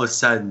don't all of a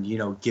sudden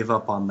give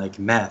up on like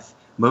meth.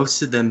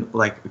 Most of them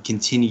like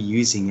continue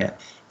using it,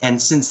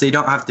 and since they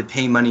don't have to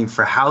pay money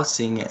for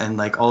housing and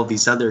like all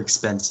these other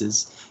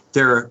expenses,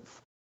 they're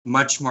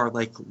much more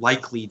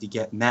likely to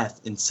get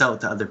meth and sell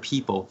it to other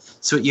people.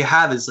 So what you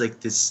have is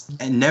like this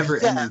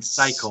never-ending Yes.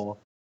 cycle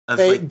of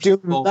They like do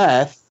people.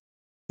 meth.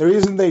 The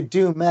reason they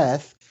do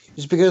meth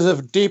is because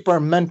of deeper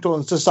mental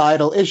and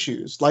societal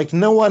issues. Like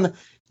no one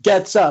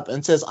gets up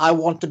and says, "I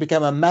want to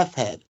become a meth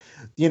head."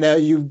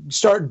 You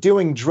start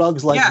doing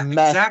drugs like Yeah,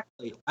 meth,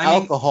 exactly.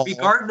 alcohol,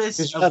 regardless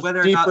because you of have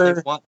whether or not they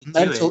deeper want to do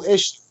mental it.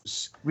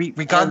 issues.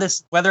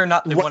 Regardless whether or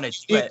not they What want to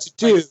you do need it,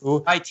 to like, do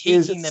by taking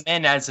is- them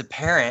in as a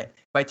parent,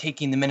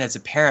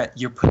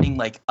 you're putting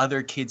like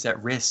other kids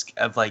at risk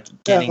of like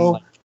getting No.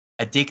 like,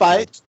 addicted.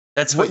 But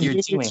That's what what you're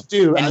you doing. need to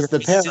do And as you're the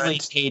parent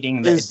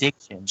facilitating the is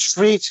addiction.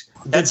 treat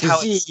the That's how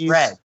it's disease,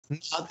 spread.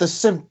 not the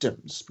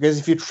symptoms. Because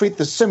if you treat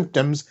the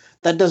symptoms,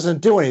 that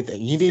doesn't do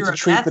anything. You need You're to a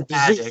treat the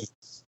meth disease. addict.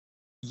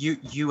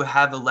 You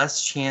have a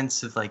less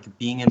chance of like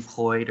being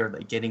employed or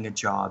like getting a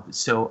job.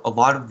 So a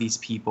lot of these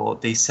people,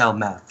 they sell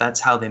meth. That's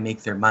how they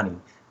make their money.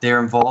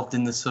 They're involved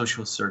in the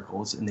social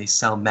circles and they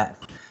sell meth.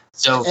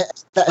 So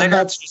And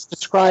that's just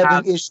describing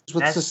have issues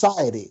with meth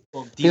society.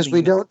 people Because dealing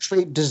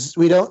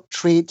we don't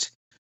treat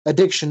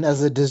addiction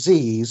as a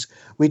disease.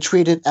 We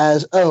treat it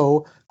as,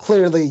 oh,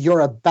 clearly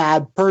you're a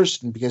bad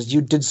person because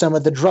you did some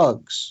of the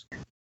drugs. Well,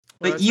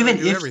 But that's how we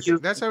even do if everything. you-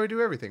 That's how we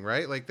do everything,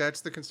 right? Like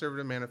that's the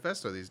conservative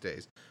manifesto these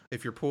days.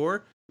 If you're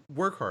poor,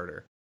 work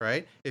harder,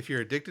 right? If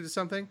you're addicted to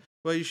something,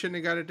 well, you shouldn't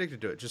have got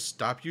addicted to it. Just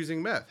stop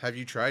using meth. Have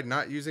you tried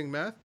not using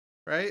meth?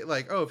 Right?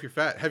 Like, oh, if you're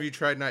fat, have you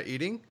tried not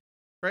eating?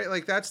 Right?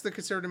 Like that's the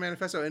conservative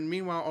manifesto. And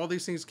meanwhile, all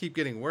these things keep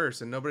getting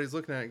worse, and nobody's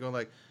looking at it and going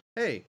like,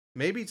 hey,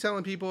 maybe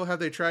telling people have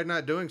they tried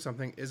not doing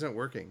something isn't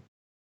working.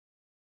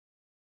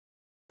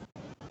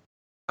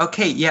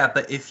 Okay, yeah,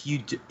 but if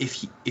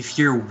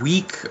you're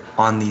weak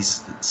on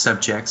these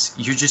subjects,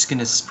 you're just going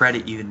to spread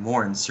it even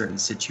more in certain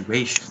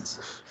situations.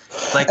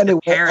 Like Anyway,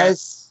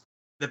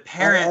 the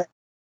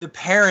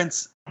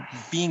parents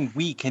being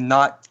weak and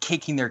not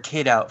kicking their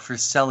kid out for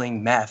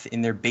selling meth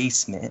in their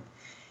basement,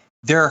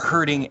 they're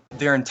hurting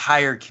their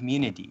entire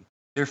community.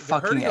 They're They're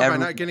fucking hurting them by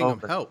everyone not getting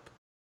over. them help.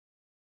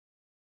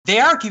 They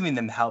are giving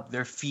them help.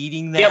 They're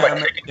feeding them. Yeah,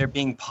 but- They're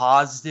being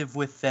positive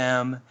with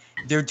them.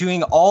 They're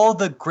doing all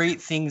the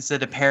great things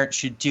that a parent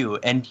should do.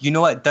 And you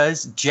know what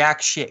does?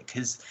 Jack shit,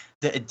 because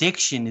the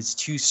addiction is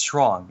too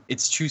strong.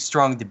 It's too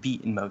strong to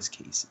beat in most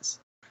cases.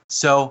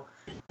 So,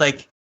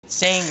 like,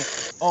 saying,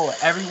 oh,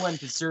 everyone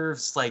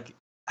deserves, like,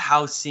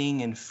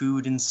 housing and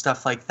food and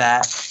stuff like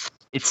that,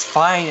 it's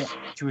fine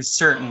to a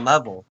certain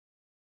level.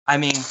 I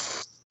mean,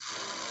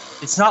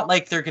 it's not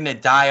like they're going to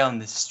die on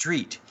the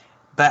street,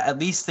 but at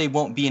least they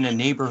won't be in a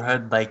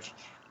neighborhood, like,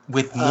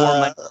 with more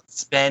money to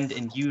spend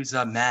and use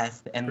on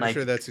meth and, Pretty like,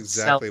 sure that's sell-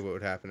 exactly what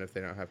would happen if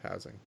they don't have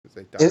housing, because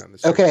they die on the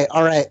street. Okay,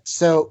 all right.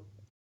 So,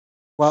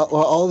 well,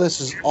 all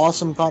this is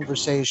awesome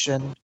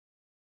conversation.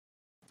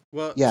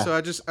 Well, Yeah. so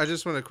I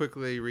just want to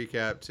quickly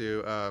recap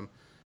to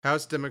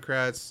House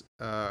Democrats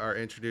are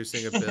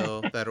introducing a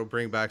bill that'll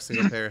bring back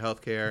single payer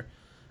healthcare.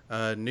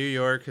 New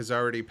York has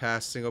already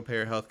passed single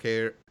payer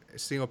healthcare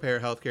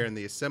in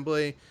the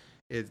Assembly.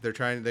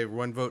 They're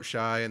one vote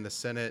shy in the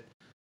Senate,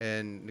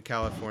 and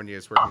California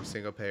is working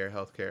single payer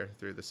healthcare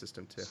through the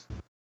system too.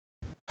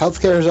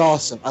 Healthcare is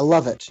awesome. I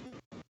love it.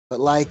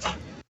 But like,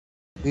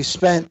 we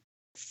spent,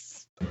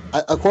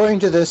 according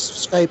to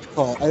this Skype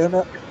call, I don't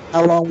know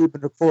how long we've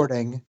been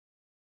recording,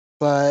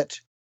 but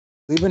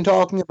we've been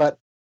talking about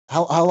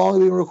how long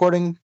have we been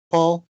recording,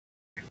 Paul?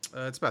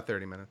 It's about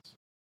 30 minutes.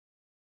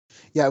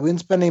 Yeah, we've been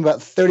spending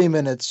about 30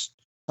 minutes,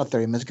 not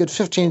 30 minutes, good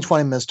 15,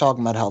 20 minutes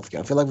talking about healthcare.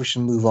 I feel like we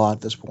should move on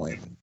at this point.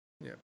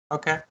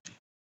 Okay.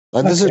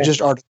 Like, this is Okay.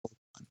 just article.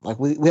 Like,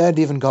 we hadn't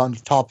even gotten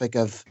to topic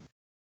of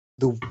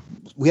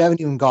we haven't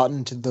even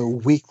gotten to the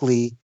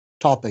weekly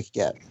topic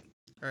yet.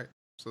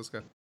 So let's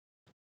go.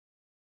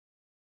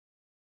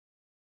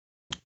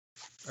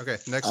 Okay,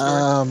 next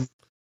story.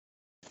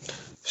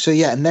 So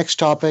yeah, next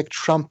topic,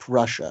 Trump,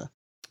 Russia.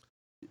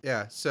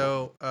 Yeah,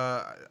 so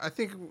I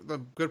think the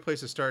good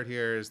place to start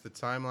here is the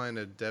timeline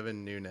of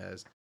Devin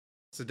Nunes.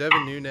 So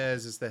Devin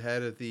Nunes is the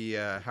head of the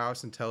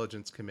House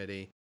Intelligence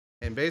Committee,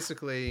 and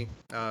basically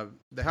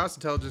the House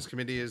Intelligence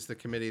Committee is the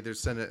committee. The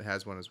Senate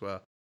has one as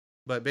well,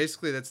 but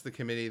basically that's the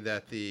committee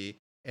that the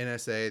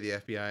NSA, the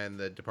FBI, and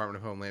the Department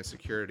of Homeland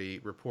Security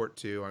report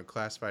to on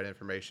classified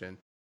information,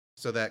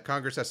 so that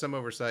Congress has some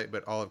oversight,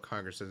 but all of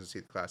Congress doesn't see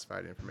the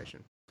classified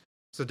information.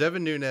 So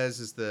Devin Nunes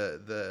is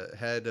the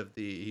head of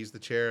he's the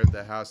chair of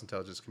the House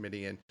Intelligence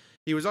Committee, and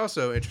he was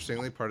also,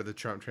 interestingly, part of the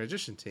Trump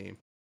transition team.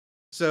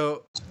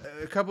 So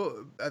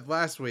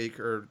last week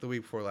or the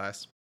week before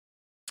last,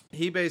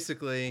 he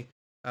basically,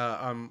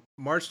 on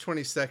March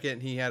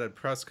 22nd, he had a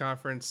press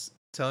conference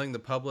telling the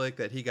public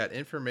that he got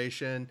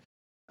information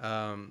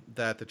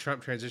that the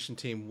Trump transition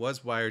team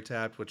was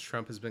wiretapped, which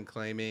Trump has been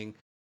claiming.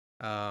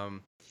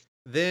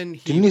 Then he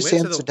Didn't he went say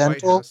to the White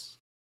incidental? House.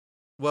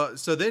 Well,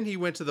 so then he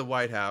went to the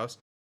White House,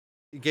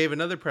 gave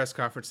another press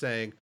conference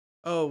saying,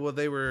 oh, well,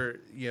 they were,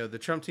 the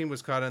Trump team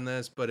was caught on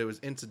this, but it was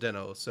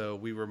incidental. So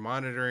we were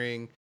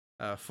monitoring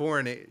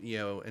foreign,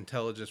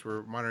 intelligence.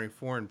 We're monitoring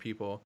foreign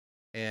people,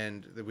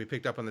 and we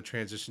picked up on the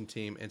transition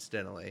team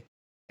incidentally,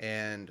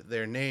 and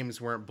their names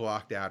weren't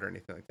blocked out or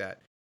anything like that.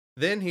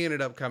 Then he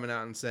ended up coming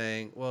out and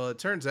saying, well, it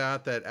turns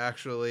out that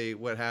actually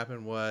what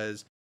happened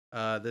was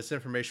this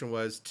information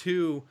was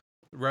two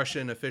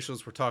Russian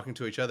officials were talking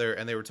to each other,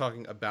 and they were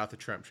talking about the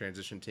Trump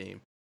transition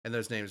team, and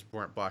those names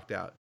weren't blocked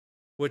out,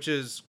 which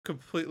is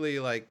completely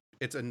like,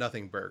 it's a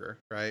nothing burger,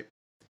 right?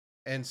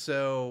 And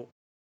so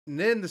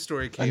then the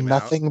story A came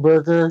nothing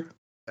burger.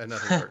 out. A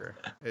nothing burger.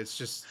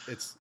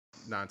 It's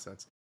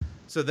nonsense.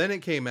 So then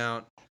it came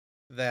out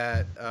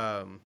that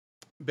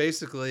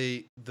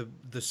basically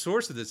the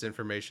source of this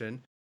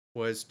information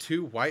was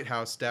two White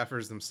House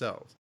staffers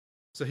themselves.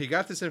 So he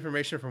got this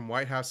information from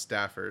White House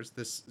staffers,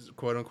 this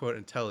quote unquote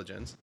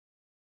intelligence,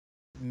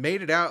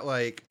 made it out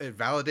like it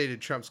validated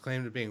Trump's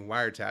claim to being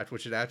wiretapped,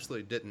 which it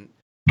absolutely didn't.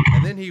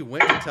 And then he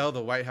went to tell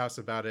the White House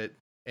about it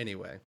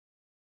anyway.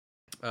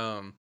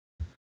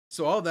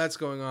 So all that's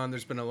going on.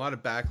 There's been a lot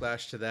of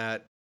backlash to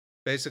that.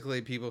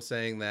 Basically, people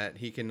saying that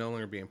he can no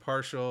longer be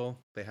impartial.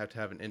 They have to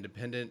have an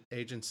independent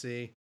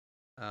agency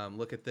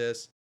look at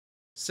this.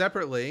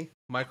 Separately,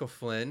 Michael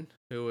Flynn,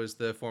 who was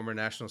the former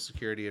national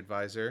security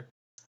advisor,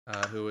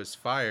 who was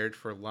fired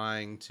for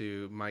lying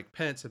to Mike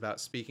Pence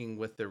about speaking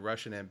with the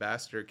Russian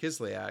ambassador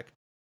Kislyak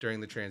during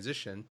the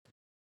transition,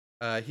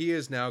 he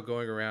is now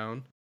going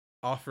around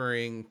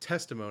offering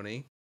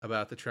testimony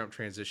about the Trump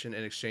transition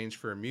in exchange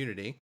for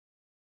immunity.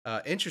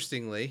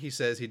 Interestingly, he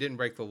says he didn't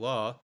break the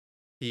law.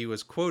 He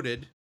was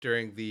quoted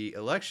during the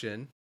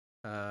election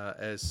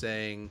as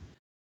saying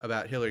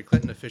about Hillary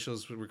Clinton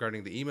officials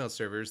regarding the email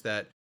servers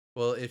that,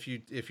 well, if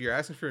you're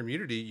asking for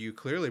immunity, you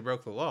clearly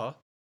broke the law.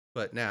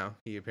 But now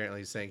he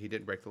apparently is saying he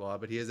didn't break the law,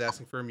 but he is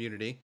asking for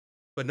immunity.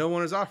 But no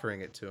one is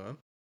offering it to him.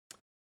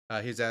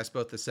 He's asked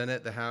both the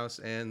Senate, the House,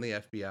 and the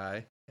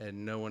FBI,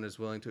 and no one is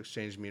willing to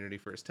exchange immunity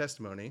for his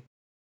testimony.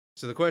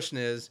 So the question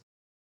is,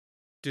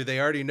 do they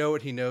already know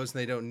what he knows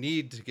and they don't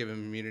need to give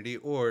him immunity,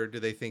 or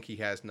do they think he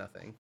has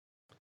nothing?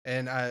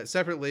 And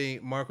separately,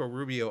 Marco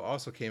Rubio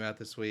also came out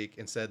this week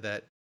and said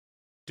that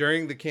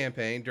during the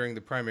campaign, during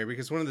the primary,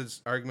 because one of the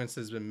arguments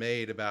that's been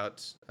made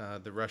about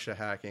the Russia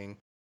hacking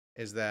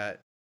is that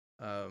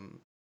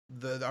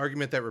the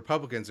argument that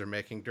Republicans are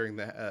making during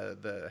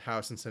the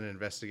House and Senate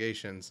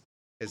investigations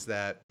is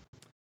that,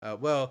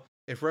 well,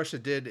 if Russia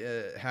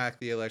did hack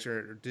the election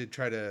or did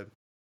try to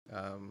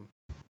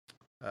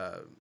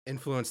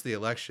influence the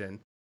election,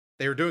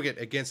 they were doing it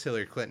against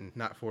Hillary Clinton,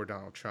 not for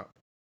Donald Trump.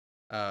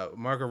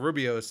 Marco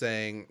Rubio is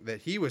saying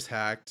that he was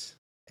hacked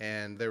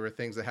and there were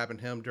things that happened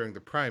to him during the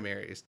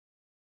primaries,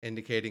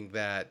 indicating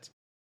that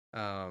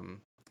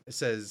it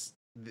says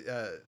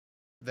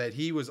that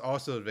he was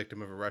also a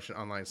victim of a Russian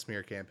online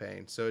smear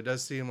campaign. So it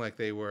does seem like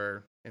they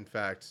were, in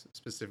fact,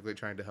 specifically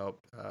trying to help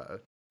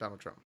Donald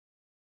Trump.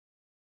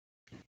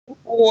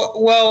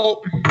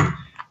 Well,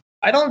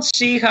 I don't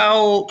see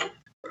how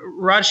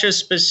Russia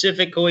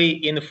specifically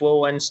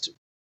influenced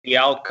the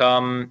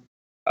outcome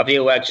of the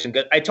election.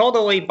 I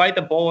totally bite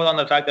the bullet on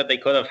the fact that they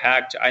could have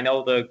hacked. I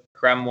know the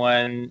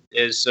Kremlin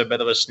is a bit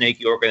of a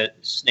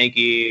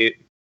snaky.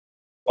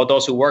 Well,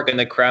 those who work in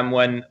the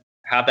Kremlin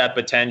have that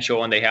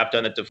potential, and they have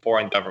done it to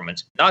foreign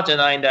governments. Not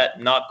denying that,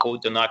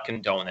 do not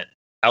condone it.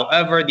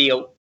 However,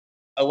 the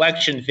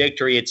election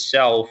victory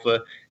itself,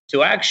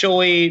 to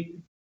actually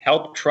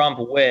help Trump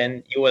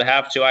win, you would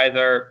have to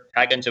either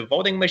hack into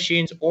voting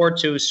machines or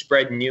to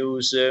spread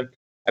news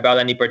about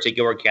any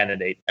particular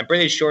candidate. I'm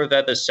pretty sure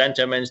that the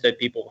sentiments that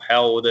people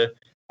held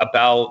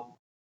about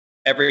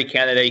every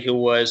candidate who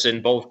was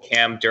in both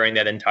camps during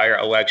that entire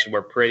election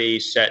were pretty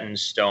set in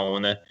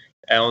stone.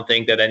 I don't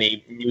think that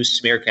any new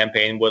smear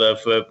campaign would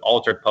have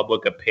altered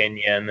public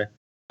opinion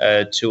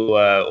to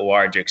a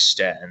large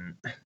extent.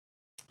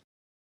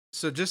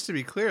 So just to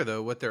be clear,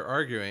 though, what they're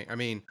arguing, I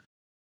mean,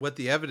 what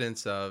the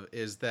evidence of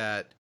is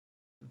that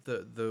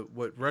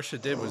what Russia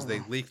did was they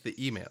leaked the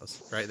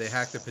emails, right? They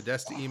hacked the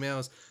Podesta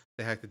emails,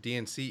 they hacked the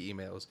DNC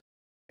emails.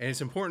 And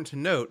it's important to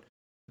note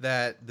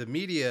that the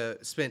media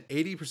spent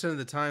 80% of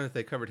the time that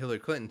they covered Hillary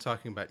Clinton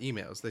talking about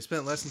emails. They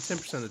spent less than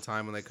 10% of the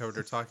time when they covered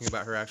her talking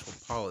about her actual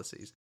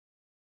policies.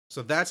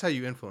 So that's how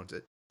you influence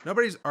it.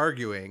 Nobody's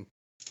arguing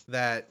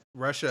that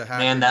Russia hacked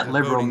Man, that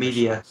liberal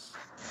media.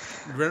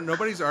 Machines.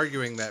 Nobody's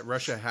arguing that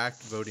Russia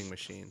hacked voting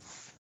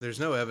machines. There's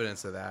no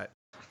evidence of that.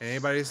 And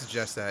anybody who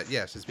suggests that,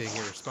 yes, is being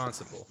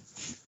irresponsible.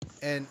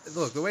 And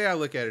look, the way I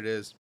look at it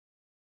is,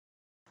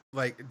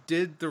 like,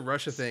 did the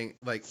Russia thing,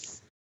 like,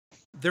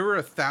 there were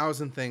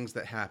 1,000 things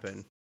that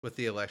happened with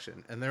the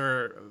election. And there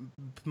are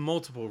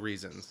multiple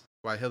reasons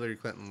why Hillary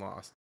Clinton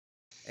lost.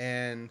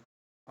 And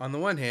on the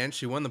one hand,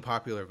 she won the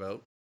popular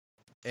vote.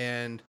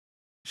 And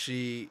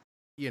she,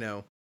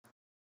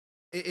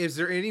 is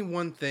there any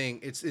one thing?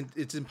 It's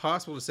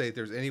impossible to say if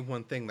there's any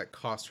one thing that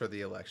cost her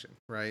the election,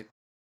 right?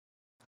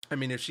 I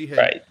mean, if she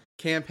had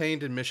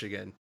campaigned in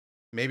Michigan,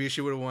 maybe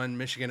she would have won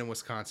Michigan and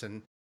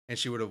Wisconsin, and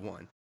she would have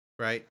won,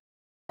 right?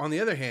 On the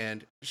other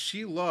hand,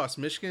 she lost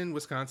Michigan,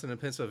 Wisconsin,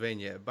 and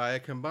Pennsylvania by a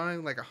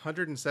combined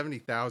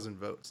 170,000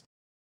 votes.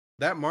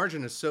 That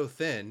margin is so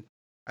thin,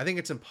 I think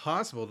it's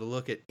impossible to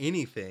look at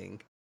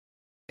anything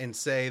and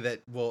say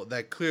that, well,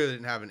 that clearly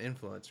didn't have an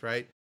influence,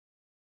 right?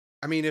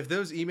 I mean, if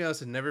those emails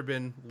had never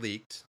been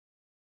leaked,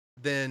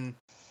 then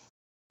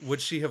would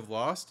she have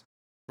lost,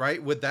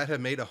 right? Would that have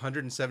made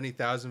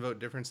 170,000 vote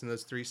difference in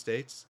those 3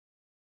 states?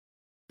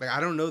 I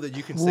don't know that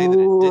you can say that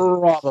it didn't.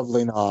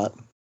 Probably not.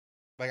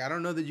 I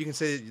don't know that you can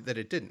say that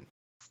it didn't.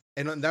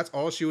 And that's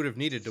all she would have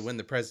needed to win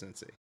the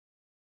presidency.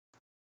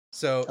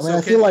 So,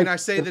 can I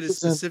say that it's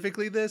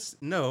specifically this?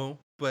 No,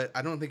 but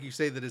I don't think you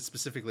say that it's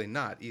specifically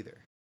not either.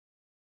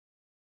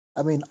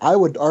 I mean, I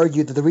would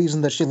argue that the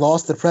reason that she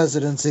lost the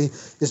presidency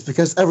is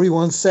because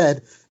everyone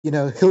said,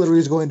 Hillary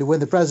is going to win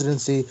the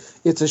presidency.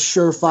 It's a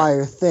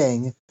surefire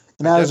thing.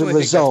 And as a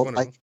result,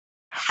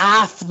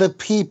 half the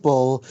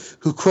people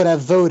who could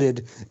have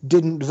voted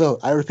didn't vote.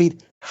 I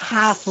repeat,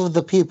 half of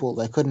the people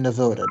that couldn't have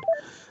voted.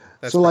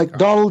 So,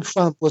 Donald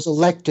Trump was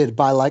elected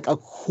by, a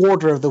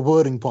quarter of the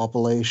voting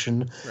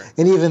population. Right.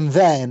 And even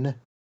then,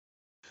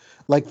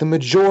 the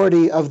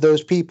majority of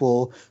those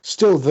people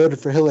still voted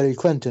for Hillary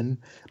Clinton.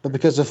 But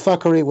because of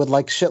fuckery with,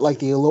 shit like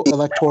the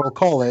Electoral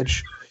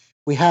College,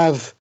 we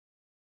have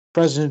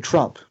President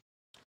Trump.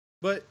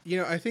 But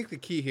I think the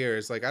key here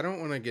is like I don't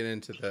want to get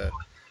into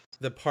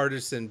the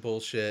partisan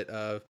bullshit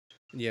of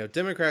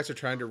Democrats are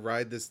trying to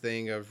ride this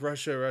thing of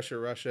Russia, Russia,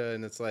 Russia,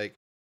 and it's like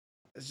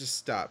let's just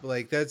stop.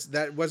 Like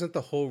that wasn't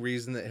the whole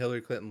reason that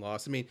Hillary Clinton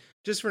lost. I mean,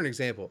 just for an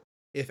example,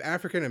 if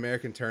African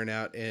American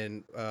turnout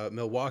in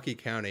Milwaukee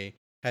County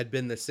had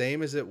been the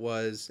same as it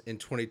was in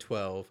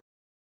 2012,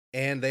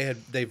 and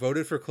they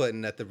voted for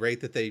Clinton at the rate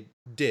that they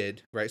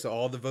did, right? So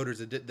all the voters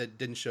that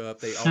didn't show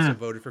up, they also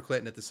voted for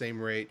Clinton at the same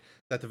rate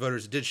that the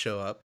voters did show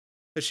up,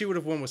 that she would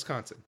have won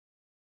Wisconsin,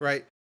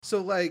 right?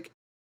 So like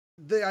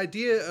the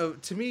idea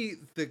of, to me,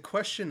 the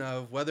question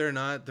of whether or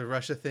not the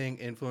Russia thing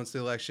influenced the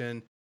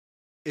election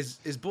is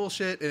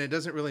bullshit, and it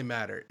doesn't really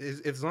matter.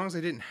 As long as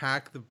they didn't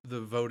hack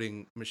the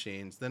voting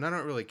machines, then I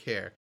don't really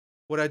care.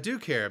 What I do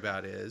care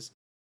about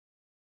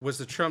was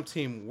the Trump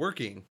team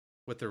working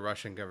with the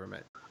Russian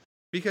government.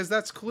 Because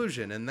that's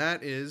collusion, and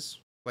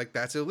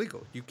that's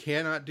illegal. You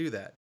cannot do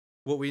that.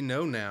 What we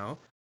know now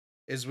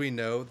is we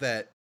know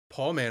that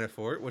Paul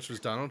Manafort, which was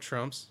Donald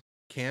Trump's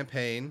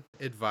campaign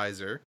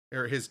advisor,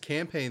 or his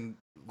campaign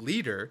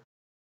leader,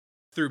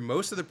 through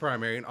most of the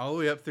primary and all the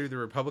way up through the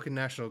Republican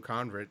National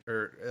Convention,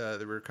 or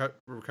the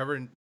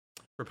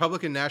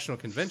Republican National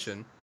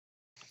Convention,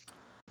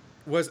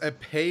 was a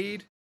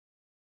paid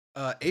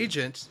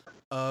agent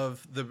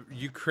of the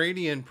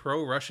Ukrainian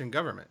pro-Russian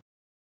government,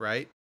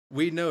 right?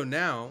 We know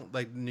now,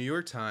 like the New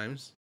York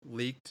Times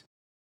leaked,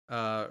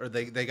 or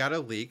they got a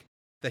leak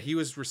that he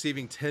was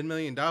receiving $10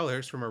 million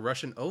from a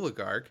Russian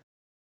oligarch.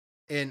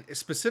 And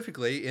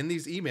specifically in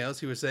these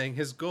emails, he was saying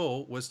his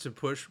goal was to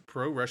push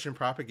pro-Russian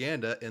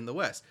propaganda in the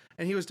West.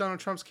 And he was Donald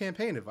Trump's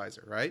campaign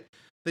advisor, right?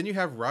 Then you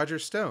have Roger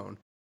Stone,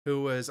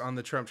 who was on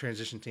the Trump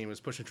transition team, was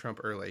pushing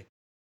Trump early.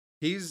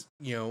 He's,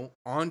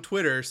 on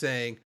Twitter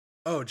saying,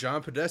 oh,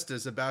 John Podesta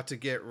is about to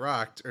get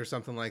rocked or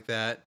something like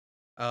that.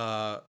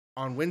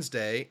 On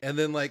Wednesday, and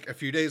then like a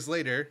few days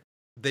later,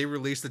 they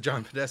released the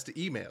John Podesta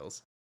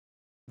emails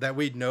that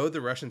we know the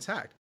Russians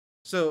hacked.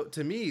 So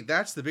to me,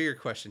 that's the bigger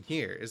question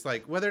here. Is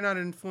like whether or not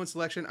it influenced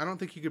election. I don't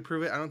think you could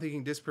prove it. I don't think you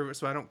can disprove it.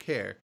 So I don't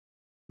care.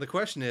 The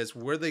question is,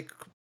 were they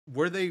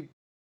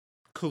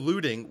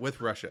colluding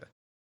with Russia?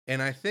 And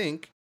I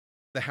think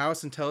the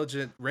House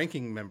Intelligence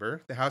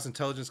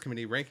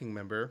Committee ranking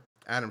member,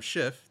 Adam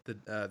Schiff,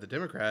 the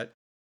Democrat,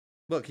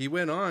 look, he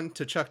went on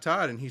to Chuck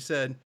Todd and he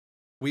said,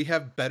 we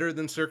have better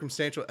than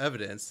circumstantial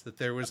evidence that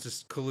there was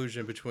this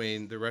collusion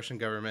between the Russian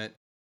government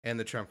and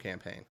the Trump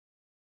campaign.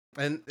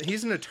 And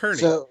he's an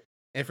attorney.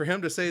 And for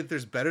him to say that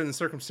there's better than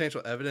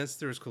circumstantial evidence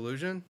there was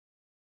collusion,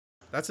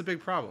 that's a big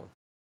problem.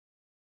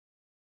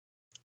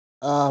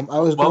 I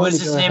was What going was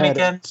to his go name ahead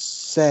again? and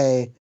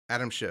say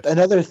Adam Schiff.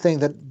 another thing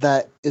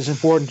that is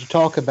important to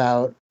talk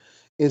about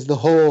is the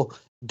whole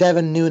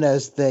Devin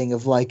Nunes thing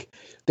of like,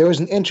 there was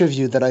an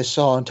interview that I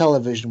saw on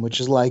television, which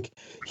is like,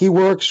 he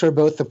works for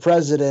both the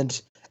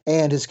president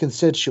and his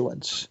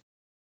constituents.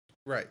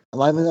 Right.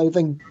 And I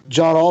think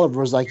John Oliver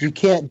was like, you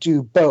can't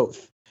do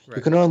both. Right.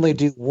 You can only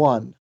do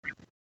one.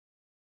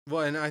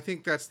 Well, and I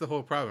think that's the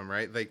whole problem,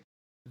 right? Like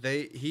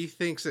he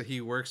thinks that he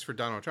works for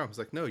Donald Trump. It's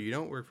like, no, you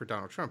don't work for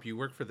Donald Trump. You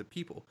work for the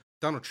people.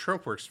 Donald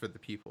Trump works for the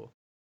people.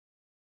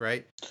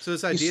 Right? So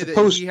this idea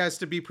that he has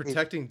to be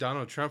protecting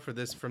Donald Trump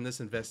from this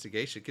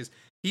investigation, because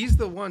he's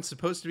the one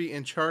supposed to be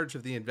in charge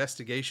of the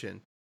investigation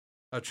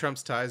of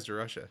Trump's ties to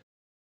Russia.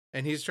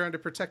 And he's trying to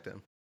protect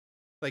him.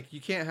 Like,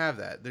 you can't have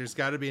that. There's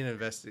got to be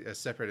a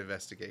separate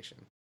investigation.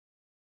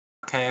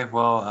 Okay,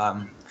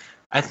 well,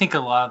 I think a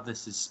lot of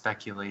this is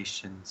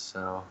speculation,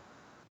 so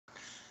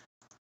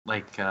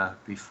like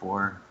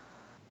before.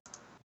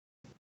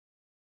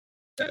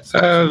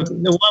 One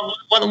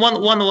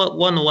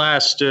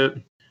last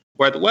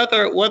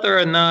whether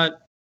or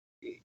not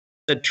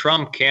the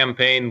Trump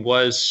campaign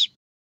was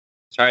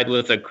tied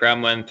with the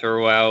Kremlin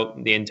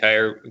throughout the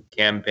entire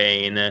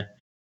campaign,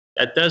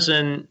 that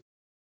doesn't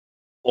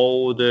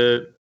hold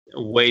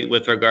weight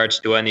with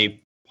regards to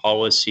any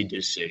policy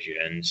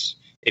decisions.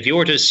 If you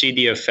were to see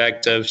the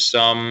effect of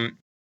some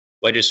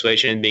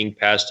legislation being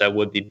passed that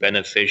would be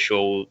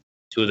beneficial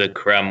to the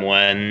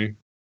Kremlin,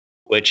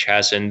 which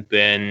hasn't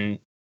been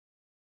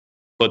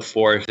put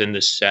forth in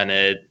the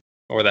Senate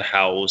or the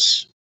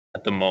House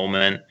at the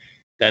moment,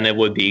 then it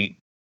would be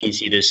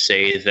easy to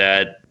say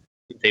that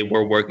they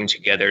were working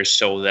together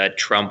so that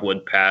Trump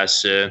would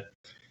pass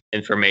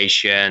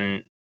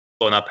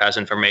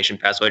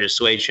pass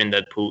legislation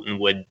that Putin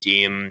would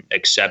deem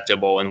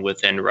acceptable and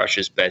within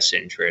Russia's best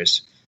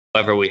interest.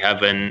 However, we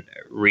haven't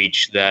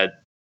reached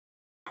that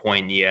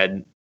point yet.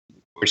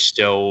 We're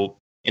still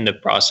in the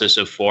process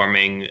of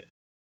forming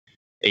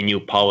a new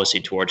policy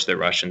towards the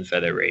Russian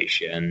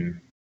Federation.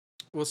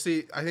 Well,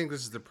 see, I think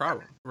this is the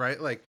problem,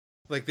 right? Like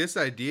this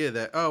idea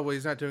that, oh, well,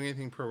 he's not doing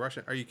anything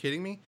pro-Russian. Are you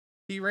kidding me?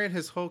 He ran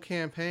his whole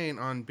campaign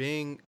on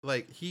being,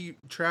 like, he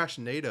trashed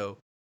NATO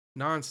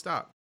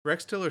nonstop.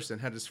 Rex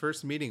Tillerson had his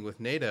first meeting with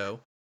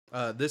NATO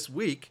this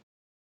week,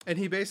 and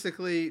he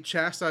basically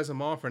chastised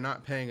them all for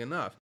not paying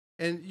enough.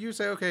 And you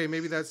say, okay,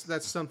 maybe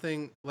that's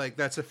something like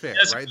that's a fair,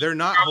 Yes. right? They're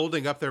not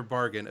holding up their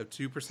bargain of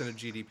 2% of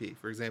GDP.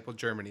 For example,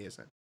 Germany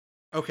isn't.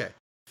 Okay,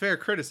 fair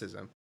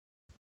criticism.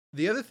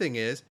 The other thing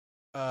is,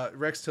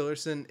 Rex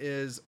Tillerson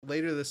is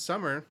later this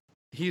summer,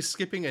 he's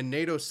skipping a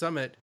NATO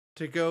summit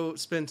to go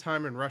spend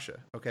time in Russia.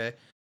 Okay.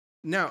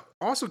 Now,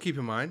 also keep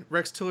in mind,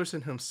 Rex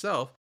Tillerson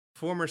himself,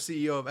 former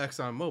CEO of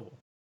ExxonMobil.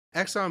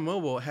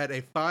 ExxonMobil had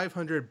a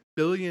 $500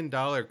 billion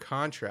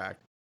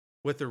contract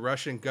with the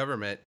Russian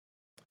government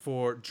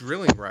for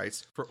drilling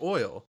rights for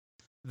oil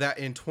that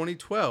in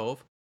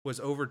 2012 was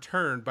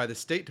overturned by the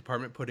State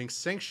Department putting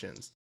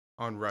sanctions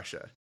on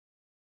Russia.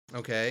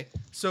 Okay,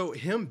 so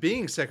him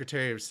being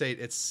Secretary of State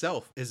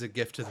itself is a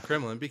gift to the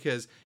Kremlin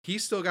because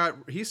he's still got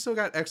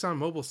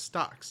ExxonMobil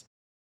stocks,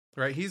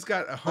 right? He's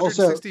got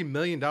 $160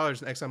 million in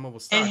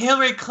ExxonMobil stocks. And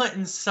Hillary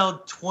Clinton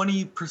sold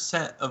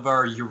 20% of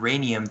our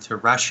uranium to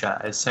Russia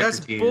as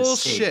Secretary That's of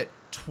State. bullshit.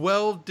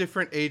 12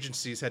 different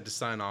agencies had to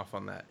sign off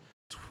on that.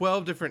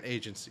 12 different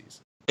agencies.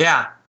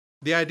 Yeah,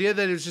 The idea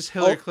that it was just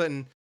Hillary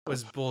Clinton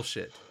was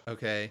bullshit.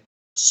 Okay.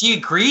 she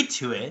agreed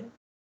to it.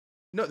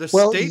 No, the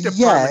Well, State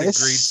Department yes.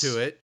 agreed to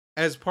it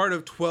as part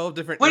of 12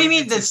 different. What do you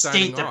mean the agencies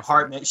signing State off on it.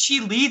 Department? She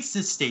leads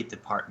the State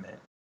Department.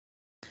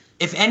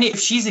 If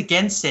she's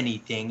against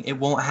anything, it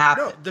won't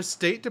happen. No, the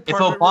State If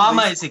Department.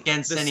 Obama released- is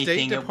against the anything,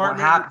 State it won't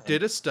Department happen.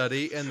 did a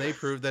study and they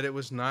proved that it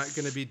was not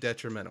going to be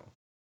detrimental.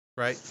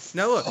 Right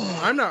now, look,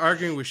 I'm not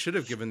arguing we should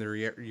have given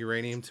the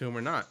uranium to him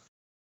or not.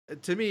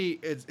 To me,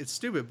 it's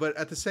stupid, but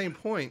at the same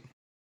point,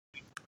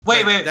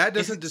 Wait, that if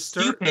doesn't it's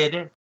disturb.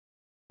 Stupid.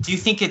 Do you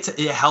think it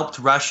helped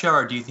Russia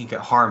or do you think it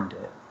harmed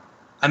it?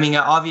 I mean, it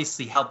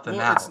obviously helped them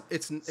Well, out.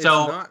 it's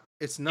So, not.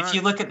 It's not. If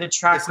you look at the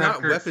track It's not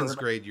record weapons for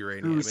grade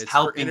uranium. who's It's for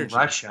helping energy.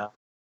 Russia,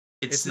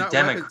 it's It's the not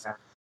weapons- Democrats.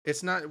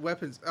 It's not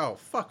weapons. Oh,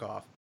 fuck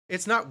off.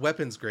 It's not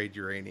weapons grade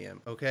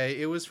uranium,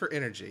 okay? It was for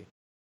energy.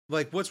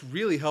 Like, what's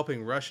really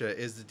helping Russia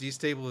is the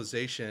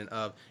destabilization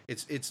of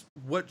it's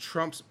what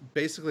Trump's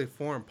basically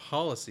foreign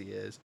policy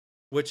is,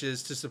 which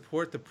is to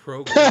support the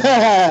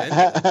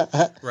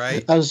pro-agenda,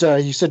 right? I'm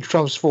sorry, you said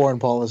Trump's foreign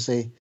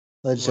policy.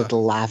 I just have What? to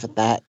laugh at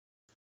that.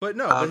 But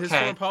no, but his Okay.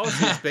 foreign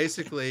policy is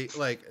basically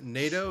like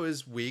NATO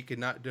is weak and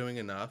not doing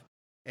enough,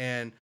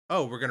 and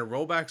we're gonna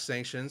roll back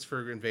sanctions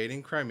for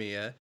invading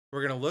Crimea.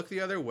 We're gonna look the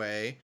other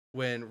way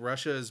when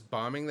Russia is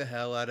bombing the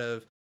hell out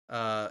of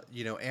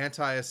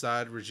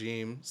anti-Assad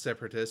regime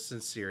separatists in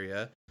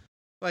Syria.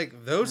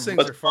 Like those things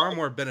But- are far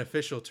more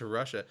beneficial to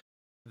Russia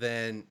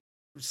than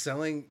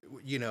selling,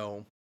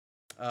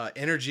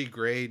 energy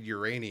grade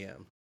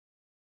uranium.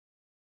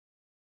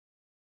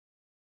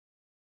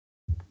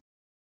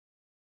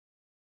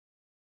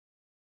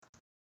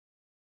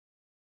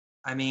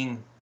 I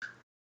mean,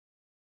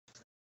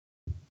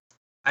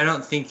 I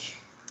don't think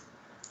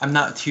I'm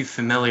not too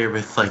familiar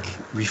with like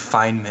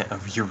refinement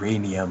of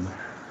uranium,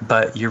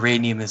 but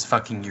uranium is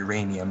fucking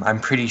uranium. I'm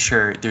pretty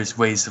sure there's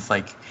ways of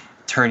like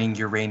turning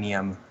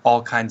uranium,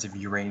 all kinds of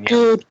uranium,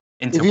 Dude,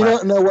 into if you weapons.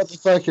 don't know what the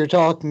fuck you're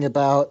talking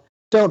about,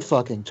 don't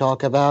fucking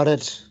talk about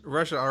it.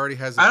 Russia already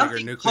has I a don't bigger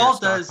think nuclear Paul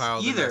does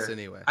stockpile than us either.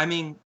 anyway. I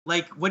mean,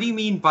 like, what do you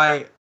mean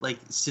by like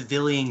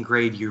civilian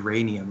grade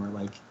uranium or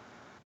like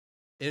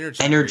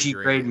energy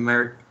grade?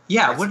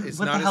 Yeah, what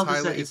the not hell as does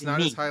highly, that it's even not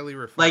mean? as highly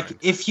refined. Like,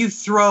 if you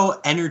throw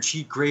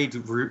energy grade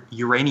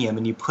uranium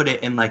and you put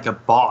it in like a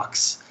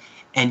box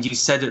and you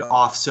set it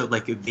off so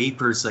like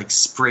vapors like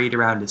sprayed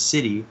around a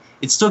city,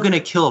 it's still gonna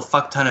kill a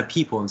fuck ton of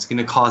people and it's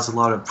gonna cause a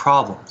lot of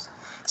problems.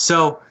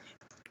 So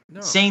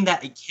no, saying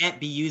that it can't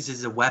be used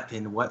as a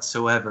weapon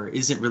whatsoever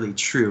isn't really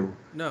true.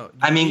 no.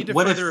 I you mean, need to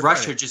what if further refine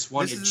Russia it. just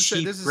wanted is the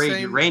cheap this is the grade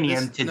same-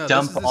 uranium this- to no, this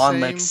dump is the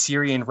on like same-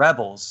 Syrian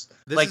rebels?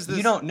 this Like, is you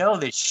this- don't know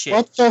this shit.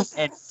 What the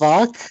And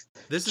fuck?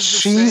 This is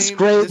cheese the same,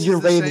 grade this is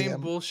the same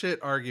uranium. bullshit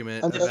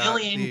argument Okay. about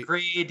Civilian the,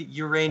 grade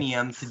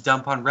uranium to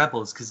dump on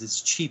rebels because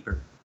it's cheaper.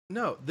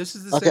 no. This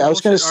is the Okay, same I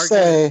was gonna bullshit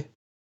argument. say,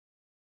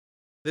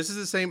 This is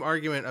the same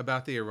argument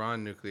about the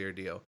Iran nuclear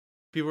deal.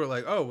 People are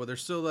like, "Oh, well, they're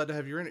still allowed to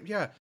have uranium."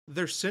 Yeah,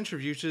 their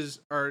centrifuges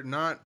are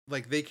not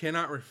like they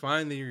cannot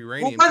refine the Well,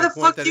 uranium. why to the the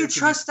point fuck that do you it can be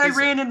trust fissile.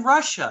 Iran and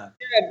Russia?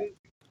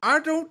 I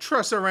don't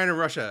trust Iran and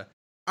Russia.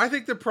 I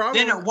think the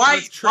problem. Then why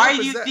with Trump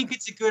do is you that- think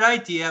it's a good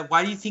idea?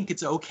 Why do you think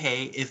it's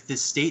okay if the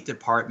State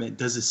Department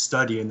does a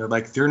study and they're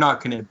like they're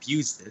not going to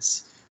abuse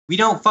this? We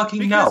don't fucking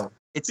Because- know.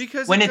 It's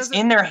because when it it's doesn't-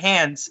 in their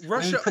hands. when you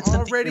Russia put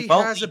something already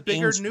remotely has a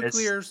bigger dangerous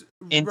nuclear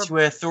into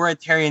an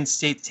authoritarian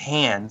state's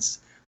hands.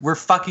 We're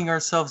fucking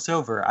ourselves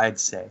over, I'd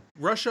say.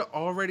 Russia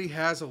already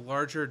has a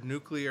larger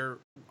nuclear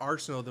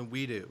arsenal than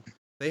we do.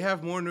 They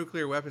have more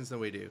nuclear weapons than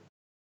we do.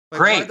 Like,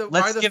 Great, why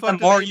let's the give fuck them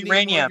do more they need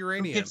uranium. Who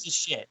uranium? gives a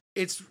shit?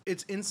 It's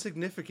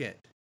insignificant.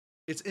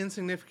 It's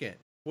insignificant.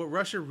 What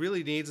Russia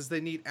really needs is they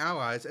need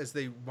allies as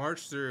they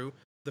march through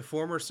the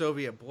former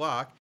Soviet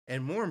bloc,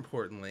 and more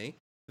importantly,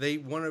 they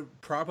want to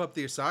prop up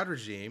the Assad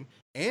regime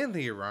and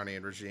the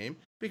Iranian regime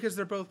because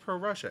they're both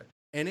pro-Russia,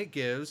 and it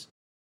gives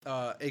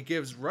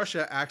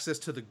Russia access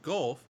to the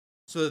Gulf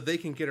so that they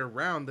can get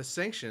around the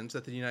sanctions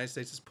that the United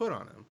States has put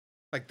on them.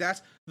 Like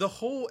that's the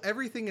whole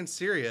everything in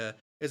Syria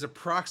is a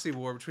proxy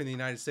war between the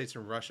United States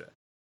and Russia.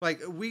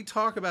 Like we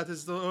talk about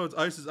this, oh, it's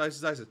ISIS,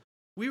 ISIS, ISIS.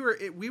 We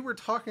were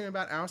talking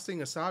about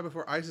ousting Assad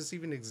before ISIS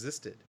even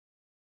existed.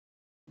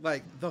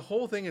 Like the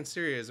whole thing in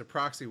Syria is a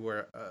proxy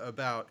war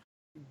about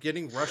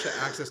getting Russia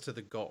access to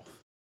the Gulf.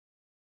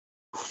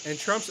 And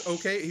Trump's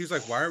okay. He's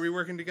like, why are we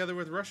working together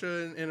with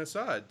Russia and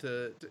Assad?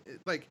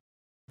 Like,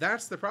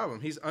 that's the problem.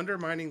 He's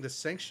undermining the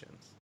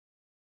sanctions.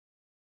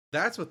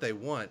 That's what they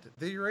want.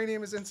 The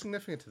uranium is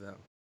insignificant to them.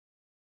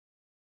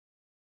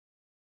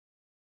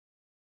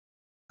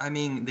 I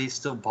mean, they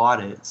still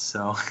bought it,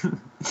 so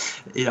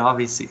it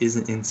obviously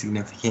isn't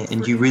insignificant,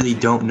 and you really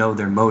don't know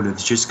their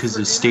motives. Just because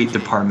the State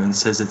Department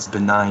says it's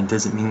benign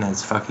doesn't mean that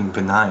it's fucking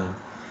benign.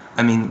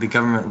 I mean, the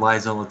government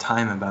lies all the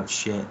time about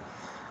shit.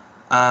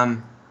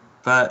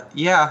 But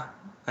yeah,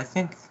 I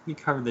think we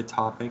covered the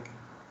topic.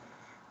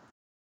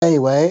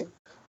 Anyway,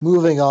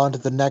 moving on to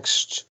the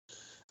next.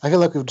 I feel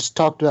like we've just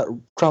talked about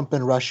Trump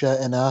and Russia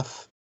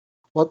enough.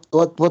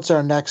 What's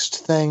our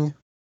next thing?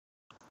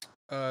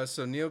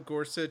 So Neil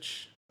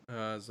Gorsuch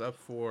is up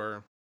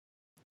for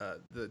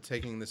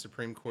taking the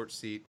Supreme Court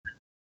seat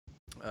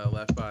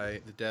left by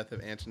the death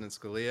of Antonin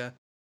Scalia.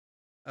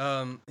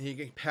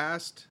 He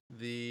passed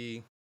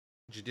the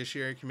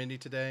Judiciary Committee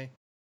today.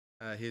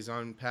 He's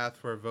on path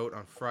for a vote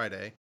on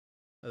Friday.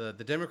 The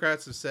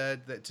Democrats have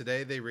said that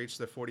today they reached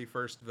the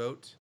 41st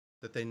vote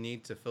that they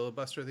need to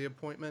filibuster the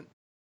appointment.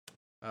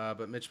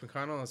 But Mitch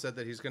McConnell has said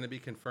that he's going to be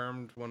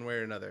confirmed one way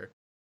or another,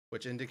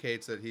 which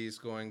indicates that he's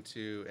going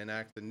to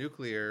enact the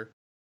nuclear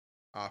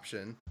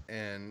option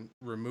and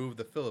remove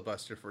the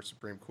filibuster for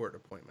Supreme Court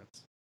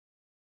appointments.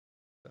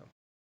 So,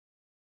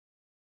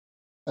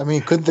 I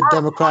mean, couldn't the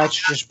Democrats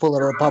just pull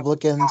the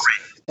Republicans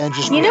and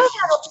just refuse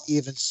to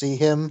even see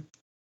him?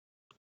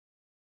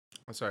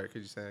 I'm sorry,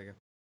 could you say that again?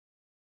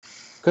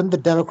 Couldn't the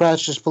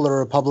Democrats just pull the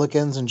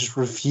Republicans and just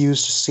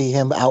refuse to see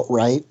him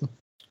outright?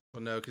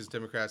 Well, no, because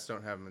Democrats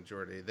don't have a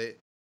majority.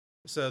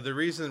 So the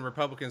reason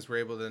Republicans were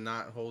able to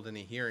not hold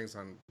any hearings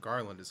on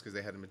Garland is because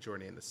they had a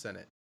majority in the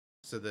Senate.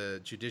 So the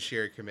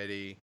Judiciary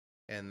Committee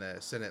and the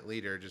Senate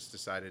leader just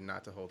decided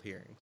not to hold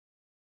hearings.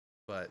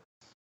 But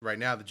right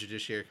now, the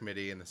Judiciary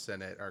Committee and the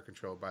Senate are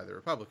controlled by the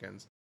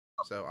Republicans.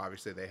 So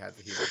obviously they had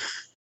the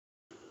hearings.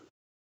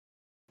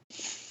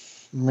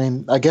 I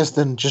mean, I guess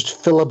then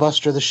just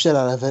filibuster the shit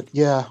out of it.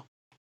 Yeah.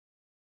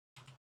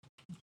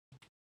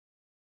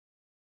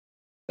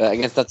 I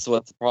guess that's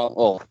what's the problem.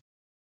 Well,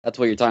 that's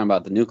what you're talking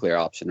about, the nuclear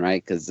option,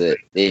 right? Because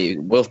they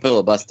will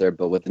filibuster,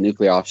 but with the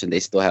nuclear option, they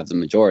still have the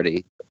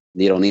majority.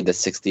 You don't need the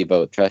 60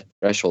 vote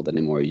threshold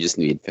anymore. You just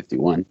need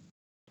 51.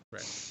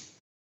 Right.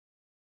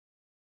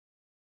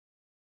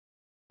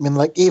 I mean,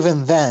 like,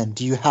 even then,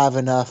 do you have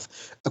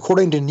enough?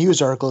 According to news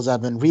articles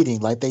I've been reading,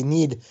 like, they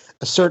need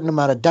a certain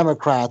amount of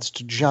Democrats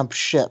to jump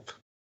ship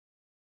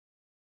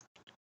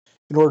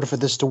in order for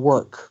this to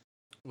work.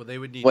 Well, they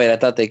would need. Wait, I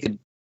thought they could.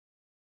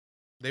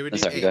 They would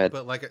need 8,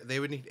 but like they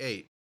would need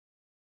 8.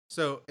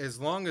 So as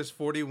long as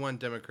 41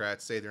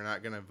 Democrats say they're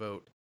not going to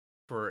vote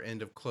for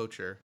end of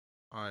cloture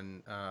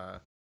on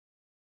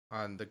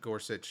the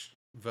Gorsuch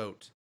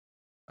vote,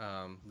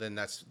 then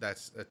that's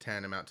a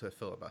tantamount to a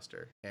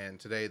filibuster. And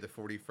today, the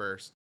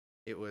 41st,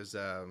 it was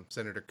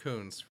Senator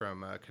Coons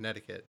from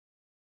Connecticut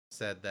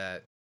said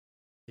that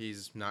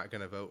he's not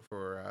going to vote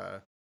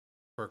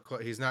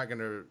he's not going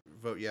to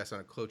vote yes on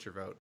a cloture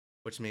vote,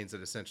 which means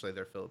that essentially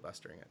they're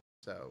filibustering it.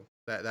 So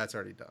that's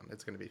already done.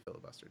 It's going to be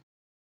filibustered.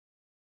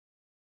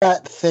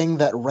 That thing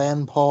that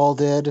Rand Paul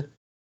did.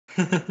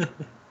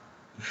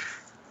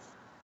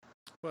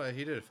 Well,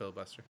 he did a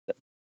filibuster. I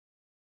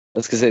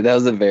was going to say, that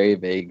was a very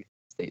vague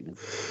statement.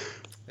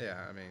 Yeah,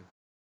 I mean.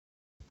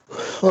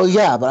 Well,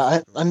 yeah,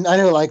 but I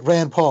know, like,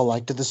 Rand Paul,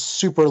 like, did this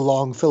super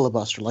long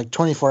filibuster, like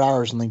 24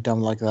 hours, something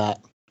dumb like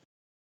that.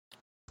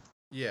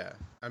 Yeah,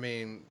 I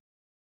mean,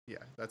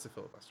 yeah, that's a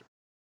filibuster.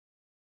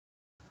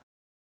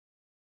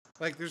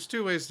 Like, there's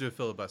 2 ways to do a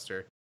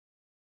filibuster.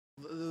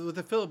 What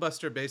the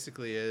filibuster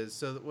basically is,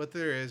 so what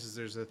there is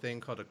there's a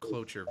thing called a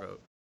cloture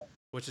vote,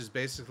 which is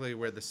basically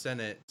where the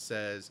Senate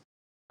says,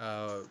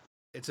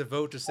 it's a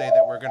vote to say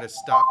that we're going to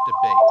stop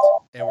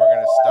debate and we're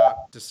going to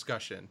stop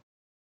discussion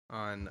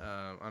on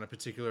a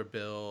particular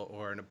bill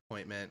or an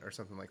appointment or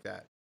something like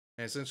that.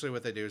 And essentially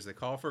what they do is they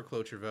call for a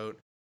cloture vote.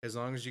 As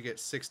long as you get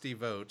 60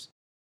 votes,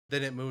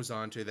 then it moves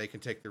on to they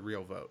can take the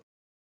real vote.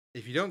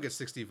 If you don't get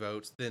 60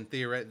 votes, then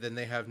then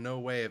they have no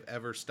way of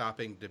ever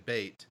stopping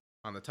debate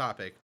on the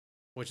topic,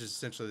 which is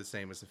essentially the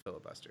same as a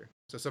filibuster.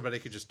 So somebody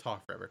could just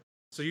talk forever.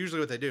 So usually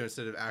what they do,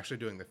 instead of actually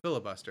doing the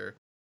filibuster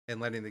and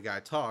letting the guy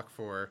talk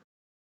for,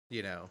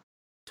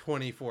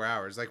 24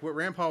 hours, like what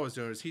Rand Paul was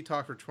doing is he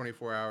talked for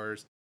 24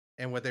 hours,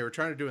 and what they were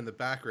trying to do in the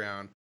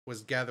background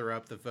was gather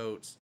up the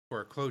votes for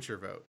a cloture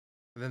vote.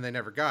 And then they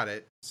never got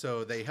it,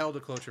 so they held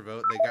a cloture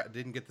vote. They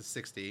didn't get the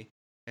 60,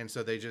 and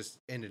so they just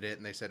ended it,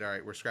 and they said, all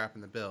right, we're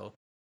scrapping the bill,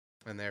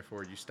 and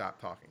therefore you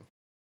stop talking.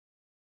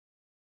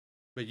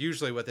 But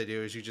usually what they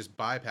do is you just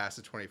bypass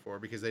the 24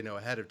 because they know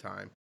ahead of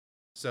time.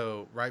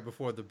 So right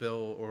before the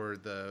bill or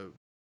the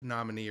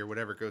nominee or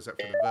whatever goes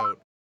up for the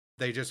vote,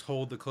 they just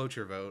hold the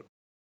cloture vote,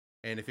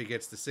 And if it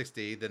gets to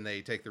 60, then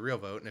they take the real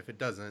vote. And if it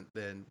doesn't,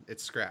 then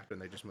it's scrapped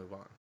and they just move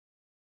on.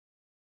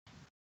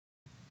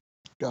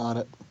 Got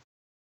it.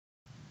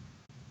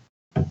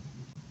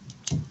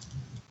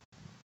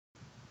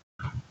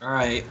 All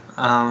right.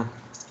 I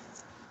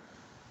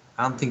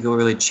don't think it'll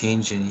really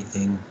change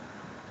anything.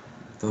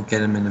 They'll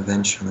get him in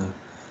eventually.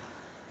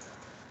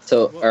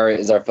 So,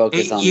 is our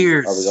focus 8 on?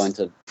 years. Are we going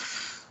to?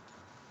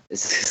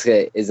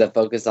 Is the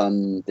focus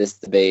on this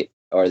debate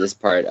or this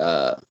part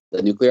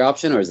the nuclear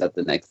option, or is that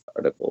the next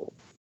article?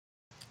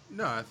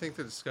 No, I think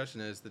the discussion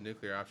is the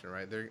nuclear option,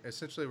 right?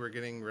 We're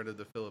getting rid of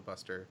the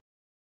filibuster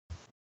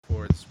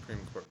for the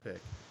Supreme Court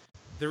pick.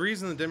 The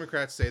reason the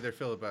Democrats say they're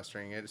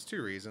filibustering it is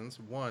two reasons.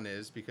 One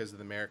is because of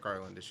the Merrick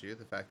Garland issue,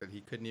 the fact that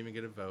he couldn't even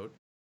get a vote.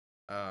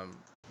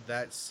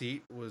 That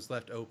seat was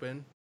left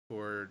open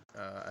for,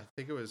 I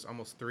think it was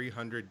almost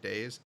 300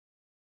 days,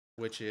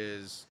 which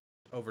is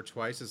over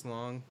twice as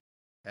long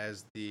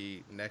as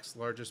the next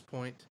largest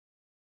point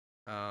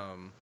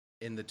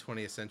in the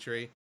 20th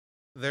century.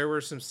 There were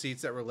some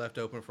seats that were left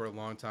open for a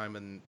long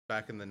time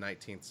back in the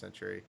 19th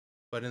century.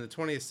 But in the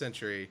 20th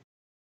century,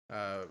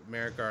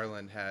 Merrick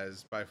Garland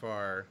has by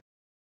far,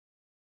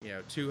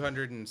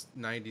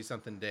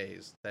 290-something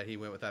days that he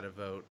went without a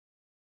vote.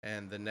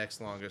 And the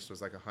next longest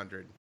was like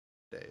 100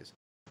 days.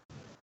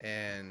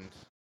 And,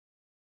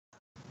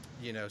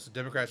 so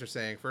Democrats are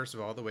saying, first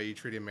of all, the way you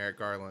treated Merrick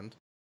Garland,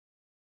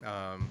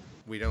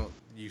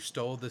 you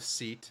stole the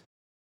seat,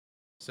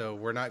 so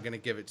we're not going to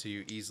give it to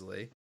you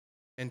easily.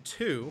 And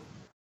two,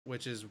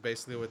 which is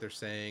basically what they're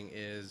saying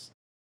is,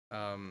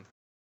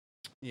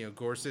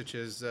 Gorsuch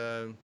is,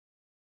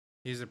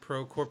 he's a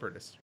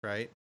pro-corporatist,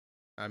 right?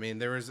 I mean,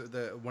 there was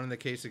one of the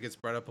cases that gets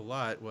brought up a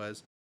lot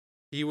was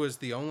he was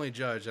the only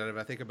judge out of,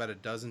 I think, about a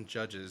dozen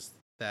judges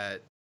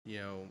that,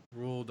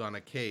 ruled on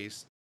a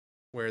case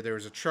where there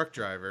was a truck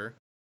driver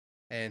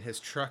and his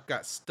truck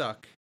got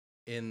stuck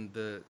in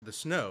the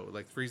snow,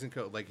 like freezing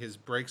cold, like his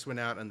brakes went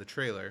out on the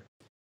trailer.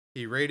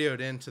 He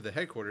radioed into the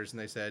headquarters and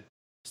they said,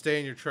 "Stay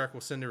in your truck,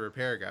 we'll send a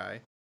repair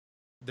guy."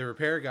 The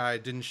repair guy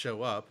didn't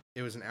show up.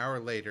 It was an hour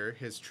later.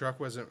 His truck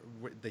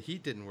the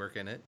heat didn't work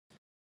in it.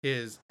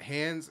 His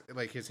hands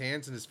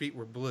and his feet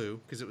were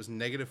blue because it was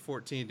negative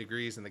 14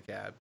 degrees in the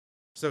cab.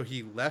 So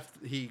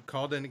he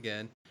called in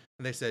again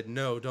and they said,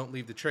 "No, don't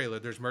leave the trailer.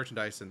 There's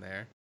merchandise in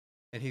there."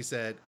 And he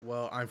said,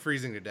 "Well, I'm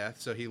freezing to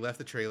death." So he left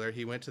the trailer.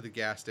 He went to the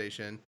gas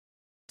station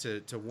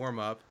to warm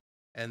up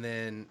and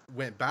then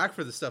went back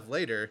for the stuff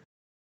later.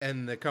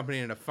 And the company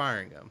ended up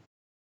firing him.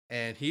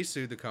 And he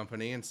sued the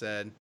company and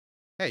said,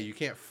 "Hey, you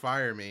can't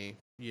fire me,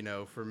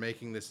 for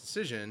making this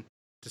decision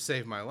to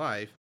save my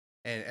life."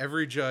 And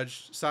every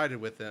judge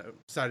sided with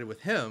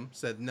him,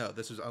 said, "No,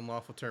 this was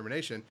unlawful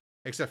termination,"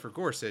 except for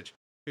Gorsuch,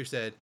 who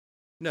said,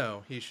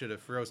 "No, he should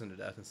have frozen to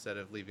death instead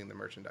of leaving the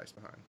merchandise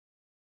behind."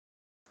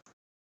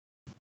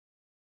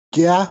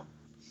 Yeah.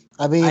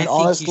 I mean, I think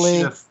honestly, he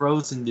should have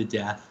frozen to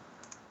death.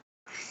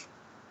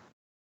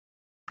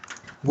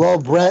 well,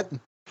 Brett,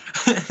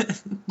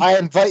 I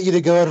invite you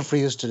to go and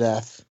freeze to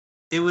death.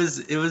 It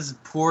was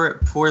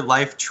poor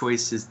life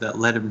choices that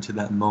led him to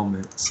that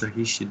moment, so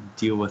he should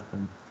deal with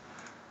them.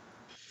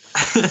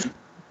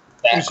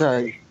 I'm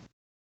sorry.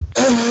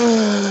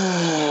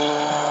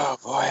 Oh,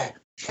 boy.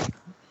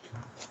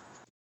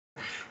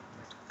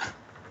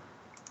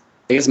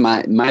 I guess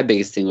my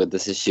biggest thing with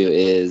this issue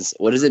is,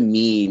 what does it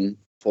mean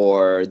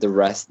for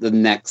the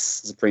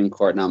next Supreme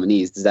Court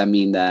nominees? Does that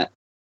mean that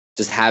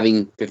just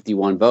having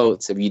 51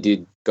 votes, if you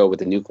do go with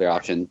the nuclear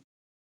option,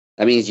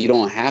 that means you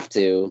don't have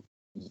to,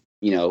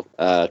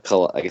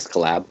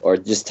 collab or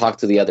just talk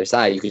to the other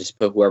side? You could just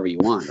put whoever you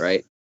want,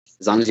 right?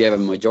 As long as you have a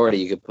majority,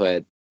 you could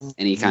put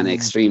any kind of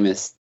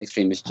extremist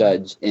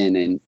judge in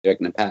and they're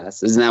going to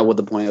pass. Isn't that what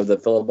the point of the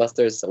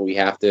filibuster is? So we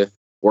have to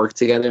work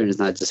together and it's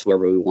not just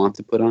whoever we want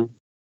to put on?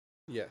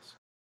 Yes.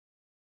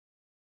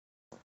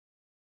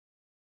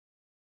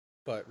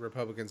 But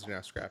Republicans are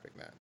now scrapping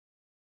that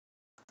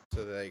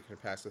so that they can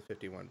pass with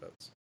 51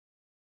 votes.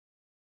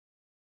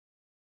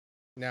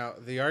 Now,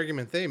 the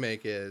argument they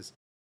make is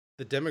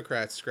the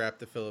Democrats scrapped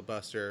the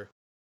filibuster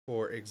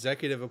for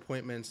executive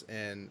appointments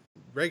and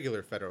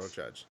regular federal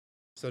judge.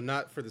 So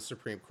not for the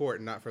Supreme Court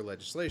and not for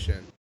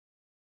legislation,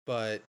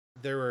 but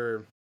there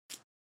were, I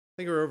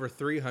think there were over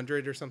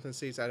 300 or something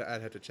seats. I'd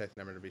have to check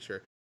the number to be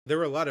sure. There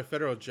were a lot of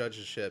federal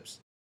judgeships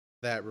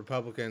that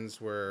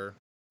Republicans were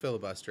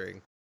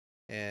filibustering.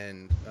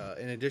 And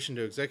in addition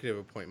to executive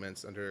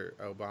appointments under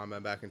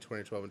Obama back in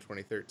 2012 and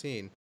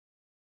 2013,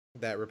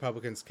 that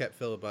Republicans kept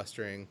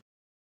filibustering.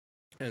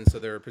 And so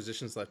there were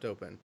positions left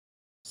open.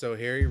 So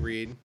Harry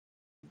Reid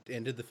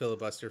ended the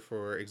filibuster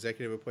for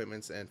executive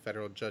appointments and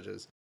federal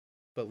judges,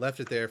 but left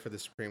it there for the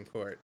Supreme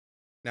Court.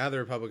 Now the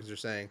Republicans are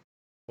saying,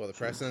 well, the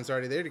precedent's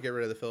already there to get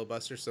rid of the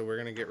filibuster, so we're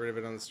going to get rid of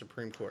it on the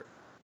Supreme Court.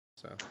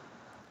 So,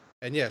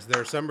 and yes, there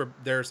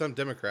are some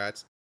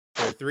Democrats.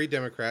 There are 3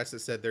 Democrats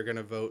that said they're going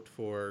to vote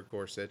for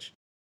Gorsuch.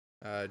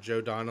 Joe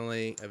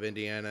Donnelly of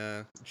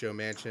Indiana, Joe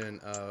Manchin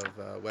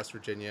of West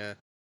Virginia,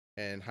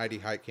 and Heidi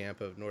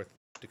Heitkamp of North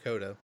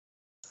Dakota.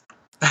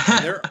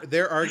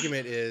 Their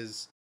argument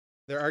is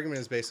their argument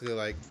is basically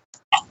like,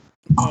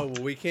 oh,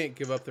 well, we can't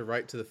give up the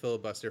right to the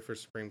filibuster for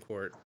Supreme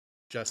Court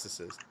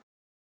justices.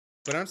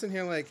 But I'm sitting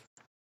here like,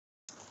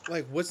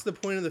 what's the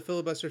point of the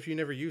filibuster if you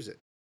never use it,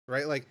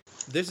 right? Like,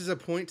 this is a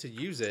point to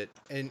use it,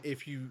 and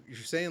if you're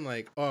saying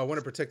like, oh, I want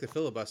to protect the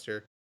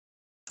filibuster,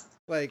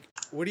 like,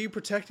 what are you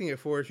protecting it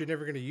for if you're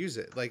never going to use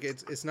it? Like,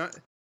 it's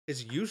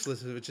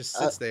useless if it just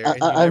sits there. And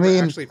you I never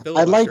mean, actually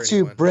filibuster I'd like to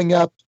anyone. bring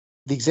up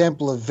the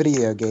example of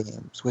video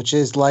games, which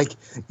is like,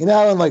 you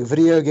know, in like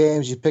video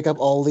games, you pick up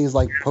all these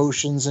like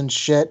potions and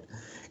shit.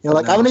 You're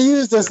like, I'm gonna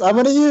use this,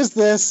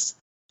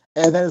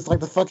 and then it's like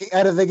the fucking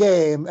end of the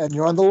game, and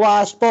you're on the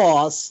last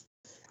boss,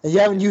 and you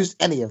haven't used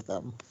any of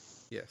them.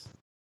 Yes.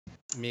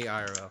 Me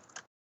IRL.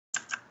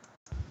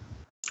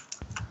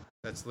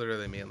 That's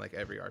literally me in like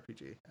every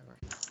RPG ever.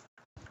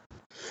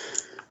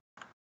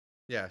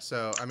 Yeah,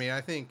 so I mean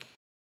I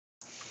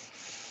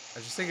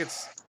just think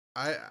it's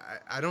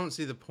I don't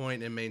see the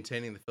point in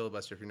maintaining the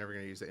filibuster if you're never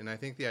gonna use it. And I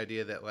think the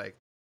idea that like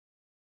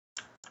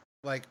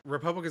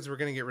Republicans were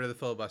gonna get rid of the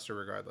filibuster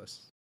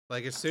regardless.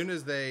 Like as soon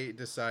as they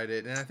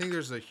decided, and I think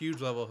there's a huge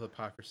level of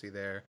hypocrisy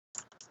there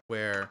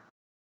where,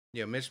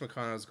 you know, Mitch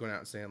McConnell's going out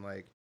and saying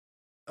like,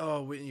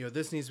 oh,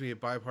 this needs to be a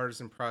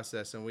bipartisan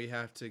process, and we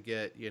have to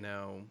get, it's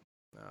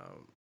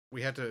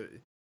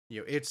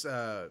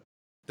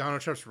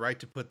Donald Trump's right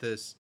to put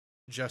this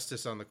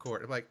justice on the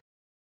court. I'm like,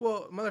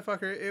 well,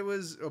 motherfucker, it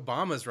was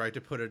Obama's right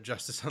to put a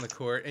justice on the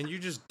court, and you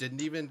just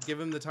didn't even give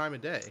him the time of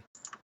day.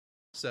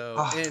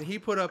 So, and he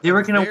put up. They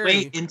were going to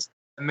wait until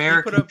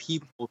American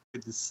people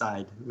could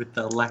decide with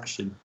the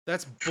election.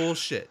 That's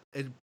bullshit.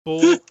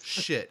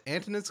 Bullshit.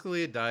 Antonin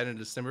Scalia died in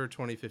December of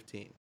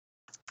 2015.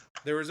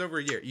 There was over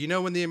a year. You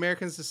know when the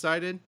Americans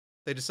decided?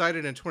 They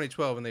decided in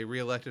 2012 when they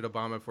reelected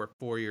Obama for a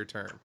 4-year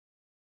term.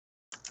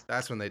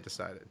 That's when they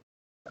decided.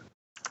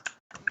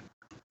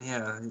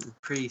 Yeah,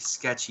 pretty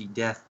sketchy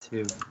death,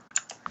 too.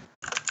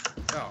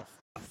 Oh,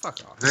 fuck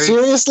off.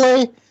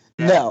 Seriously?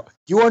 No.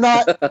 You are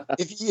not...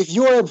 if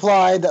you are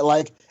implied that,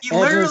 like,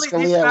 Antonin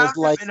Scalia was,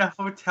 like, in a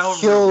hotel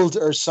killed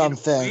or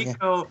something... In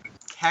Waco,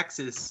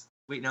 Texas.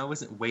 Wait, no, it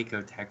wasn't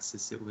Waco,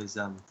 Texas. It was,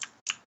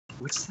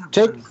 What's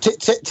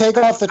that take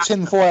off the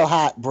tinfoil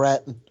hat,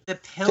 Brett. The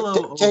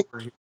pillow over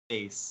his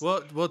face.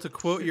 Well, to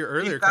quote your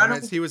earlier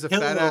comments, he was a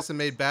fat ass and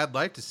made bad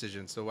life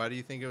decisions. So why do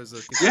you think it was a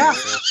He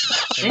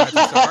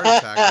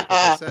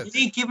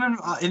didn't give him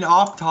an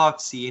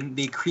autopsy, and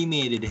they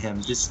cremated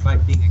him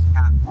despite being a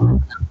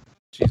Catholic.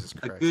 Jesus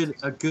Christ.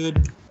 A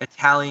good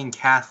Italian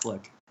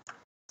Catholic.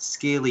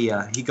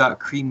 Scalia, he got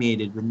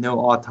cremated with no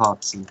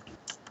autopsy.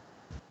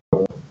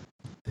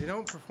 They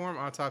don't perform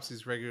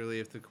autopsies regularly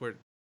if the court...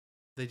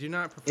 They do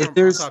not perform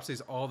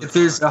autopsies all the time. If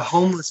there's a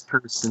homeless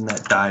person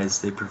that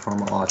dies, they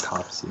perform an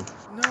autopsy.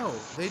 No,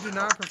 they do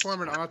not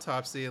perform an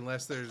autopsy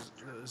unless there's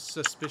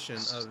suspicion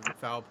of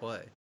foul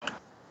play.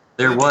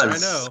 There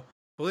was. I know.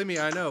 Believe me,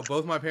 I know.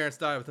 Both my parents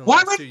died within the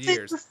last 2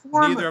 years.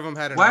 Neither of them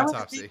had an autopsy. Why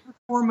would they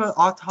perform an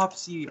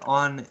autopsy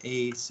on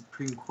a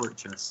Supreme Court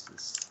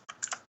justice?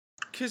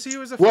 Because he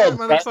was a fat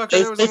motherfucker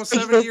that was almost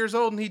 70 years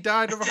old and he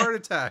died of a heart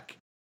attack.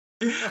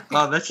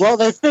 Well,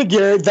 they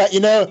figured that,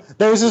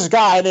 there was this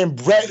guy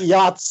named Brett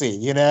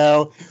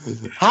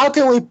Yahtzee, How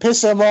can we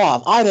piss him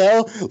off? I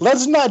know.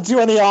 Let's not do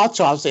any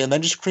autopsy and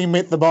then just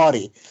cremate the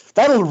body.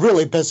 That'll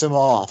really piss him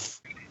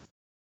off.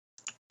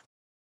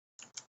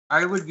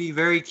 I would be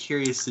very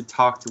curious to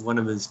talk to one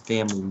of his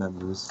family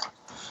members.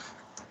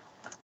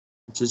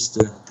 Just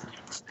to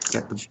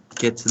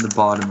get to the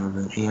bottom of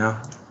it,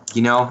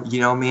 You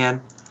know, man.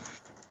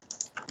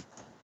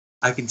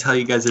 I can tell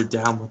you guys are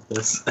down with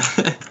this.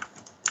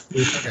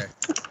 Okay.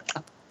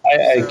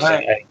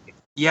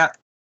 Yeah,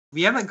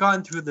 we haven't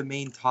gotten through the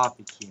main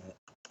topic yet.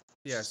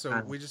 Yeah, so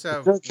we just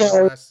have one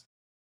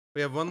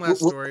last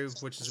story,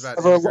 which is about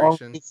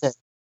immigration.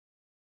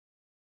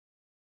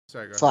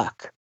 Sorry, go ahead.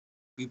 Fuck.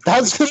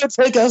 That's going to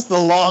take us the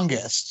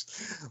longest.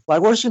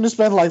 Like, we're just going to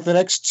spend, like, the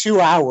next 2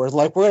 hours.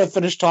 Like, we're going to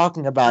finish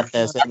talking about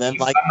this, and then,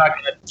 like... I'm not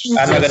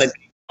going to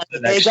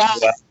the next 2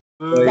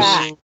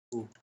 hours.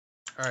 All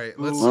right,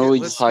 we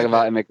just talk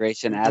about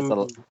immigration as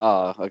a...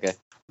 Oh, okay.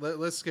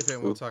 Let's skip it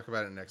and we'll talk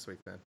about it next week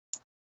then.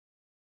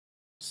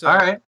 So, all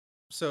right.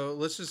 So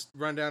let's just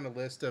run down a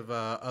list of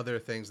other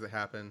things that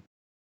happened.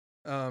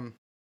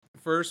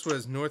 First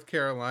was North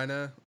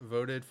Carolina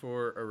voted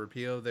for a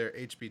repeal of their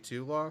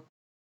HB2 law,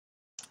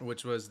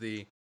 which was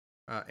the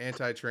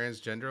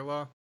anti-transgender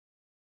law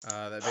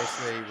that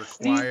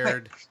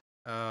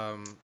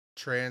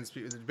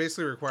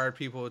basically required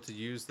people to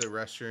use the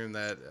restroom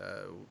that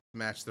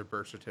matched their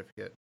birth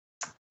certificate.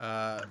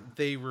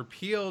 They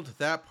repealed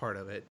that part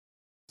of it.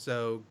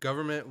 So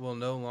government will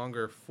no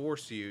longer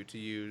force you to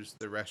use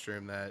the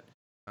restroom that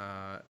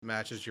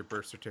matches your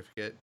birth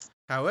certificate.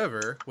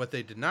 However, what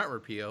they did not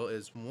repeal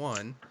is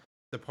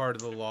the part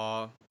of the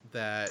law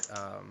that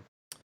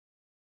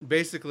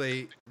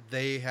basically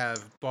they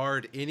have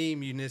barred any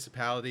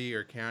municipality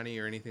or county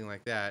or anything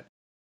like that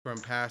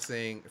from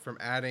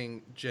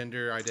adding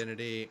gender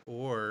identity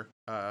or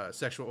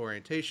sexual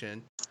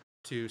orientation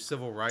to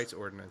civil rights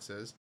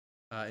ordinances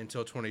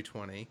until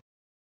 2020.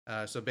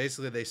 So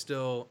basically, they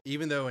still,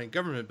 even though in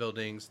government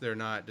buildings they're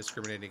not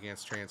discriminating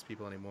against trans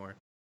people anymore,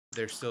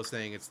 they're still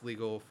saying it's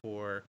legal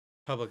for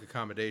public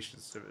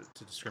accommodations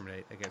to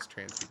discriminate against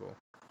trans people.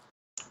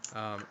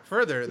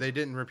 Further, they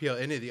didn't repeal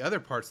any of the other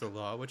parts of the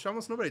law, which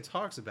almost nobody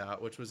talks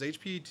about, which was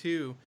HB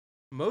 2.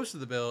 Most of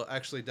the bill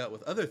actually dealt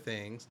with other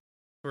things.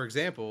 For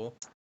example,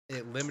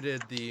 it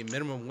limited the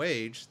minimum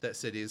wage that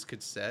cities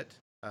could set,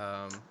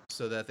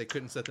 so that they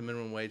couldn't set the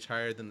minimum wage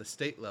higher than the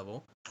state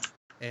level.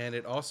 And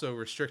it also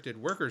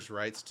restricted workers'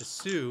 rights to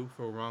sue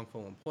for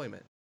wrongful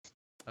employment.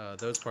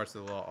 Those parts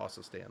of the law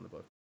also stay on the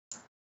book.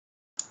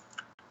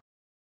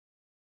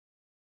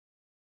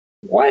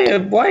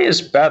 Why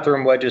is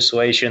bathroom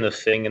legislation a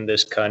thing in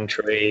this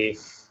country?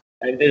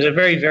 And there's a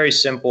very, very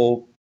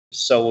simple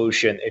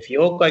solution. If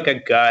you look like a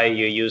guy,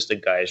 you use the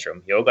guy's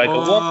room. You look like a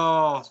woman.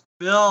 Oh,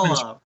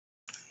 Philip.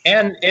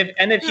 And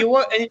if you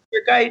look, and if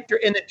your guy you're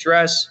in a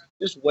dress,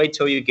 just wait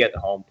till you get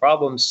home.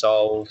 Problem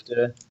solved.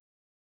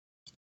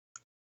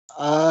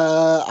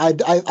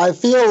 I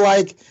feel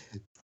like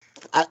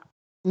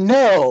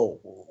no.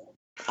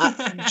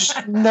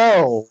 Just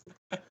no.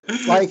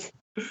 Like,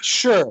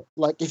 sure.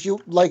 Like, if you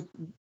like,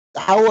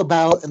 how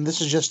about? And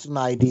this is just an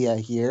idea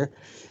here.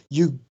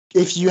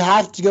 If you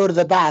have to go to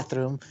the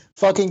bathroom,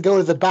 fucking go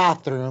to the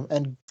bathroom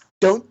and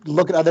don't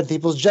look at other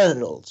people's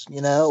genitals. You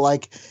know,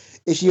 like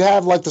if you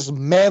have like this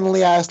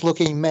manly ass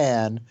looking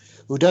man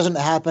who doesn't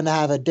happen to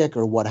have a dick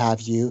or what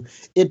have you,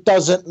 it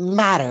doesn't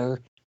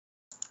matter.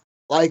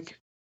 Like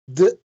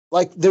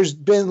there's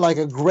been like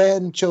a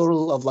grand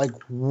total of like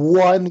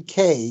one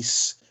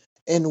case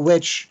in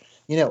which,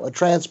 you know, a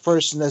trans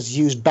person has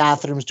used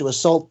bathrooms to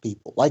assault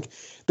people. Like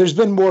there's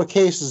been more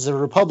cases of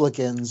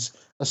Republicans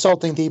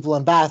assaulting people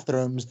in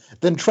bathrooms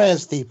than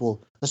trans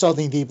people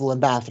assaulting people in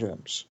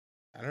bathrooms.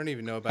 I don't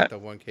even know about the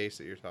one case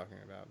that you're talking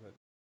about, but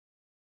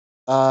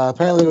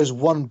apparently there was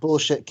one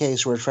bullshit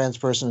case where a trans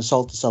person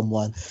assaulted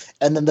someone,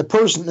 and then the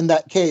person in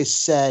that case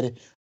said,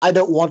 I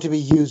don't want to be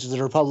used as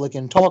a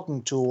Republican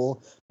talking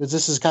tool because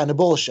this is kind of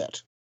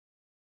bullshit.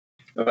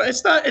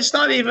 It's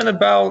not even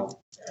about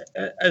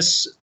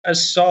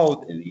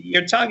assault.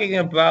 You're talking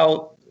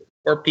about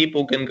where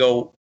people can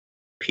go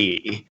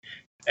pee.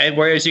 And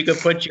whereas you could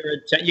put your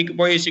you could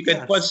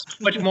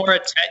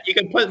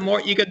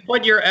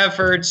put your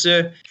efforts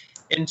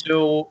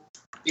into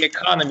the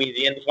economy,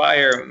 the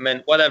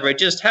environment, whatever.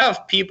 Just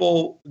have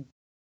people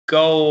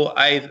go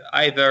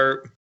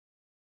either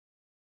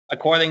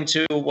according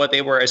to what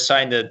they were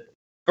assigned at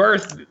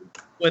birth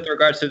with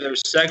regards to their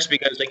sex,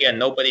 because again,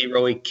 nobody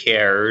really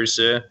cares.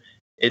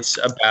 It's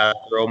a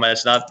bathroom, and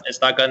it's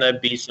not going to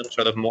be some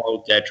sort of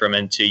moral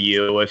detriment to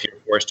you if you're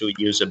forced to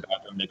use a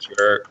bathroom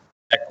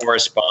that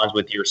corresponds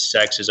with your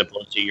sex as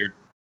opposed to your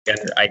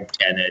gender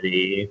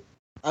identity.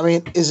 I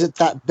mean, is it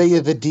that big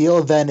of a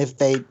deal then if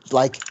they,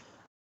 like,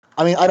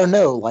 I mean, I don't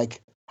know,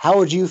 like, how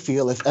would you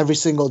feel if every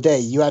single day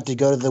you had to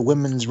go to the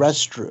women's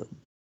restroom?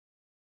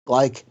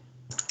 Like,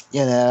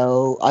 you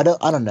know, I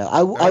don't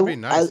know. That'd be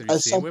nice. Have you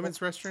seen women's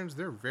restrooms?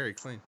 They're very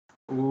clean.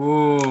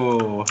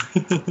 Ooh.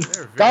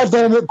 God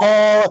damn it,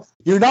 Paul!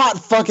 You're not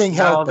fucking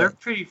helping. No, they're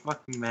pretty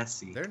fucking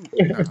messy. No.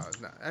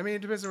 I mean,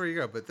 it depends on where you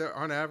go, but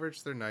on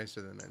average, they're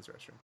nicer than men's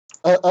restroom.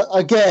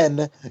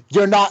 Again,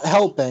 you're not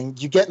helping.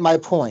 You get my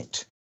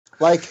point.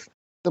 Like,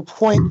 the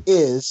point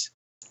is,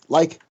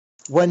 like,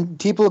 when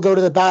people go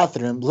to the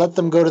bathroom, let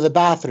them go to the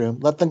bathroom.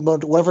 Let them go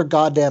to whatever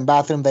goddamn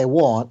bathroom they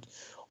want.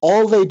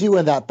 All they do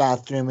in that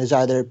bathroom is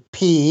either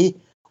pee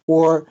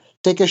or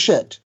take a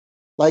shit.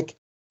 Like,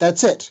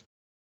 that's it.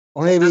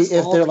 Or maybe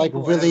if they're like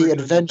really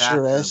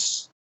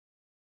adventurous,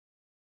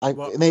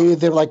 maybe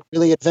they're like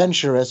really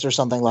adventurous or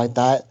something like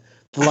that,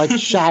 to like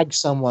shag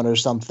someone or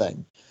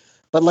something.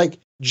 But like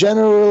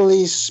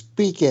generally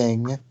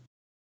speaking,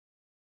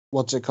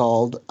 what's it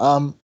called?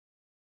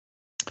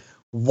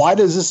 Why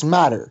does this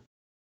matter?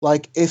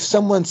 Like if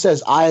someone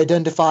says I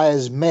identify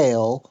as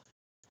male,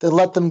 then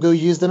let them go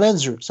use the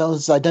men's room. Someone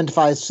says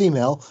identify as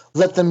female,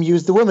 let them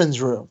use the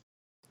women's room.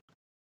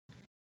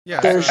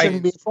 Yeah, there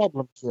shouldn't be a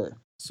problem here.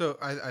 So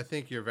I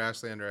think you're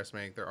vastly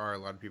underestimating. There are a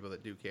lot of people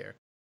that do care.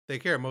 They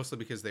care mostly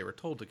because they were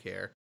told to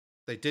care.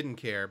 They didn't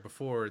care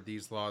before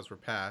these laws were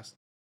passed.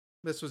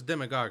 This was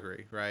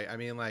demagoguery, right? I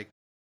mean, like,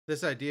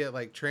 this idea,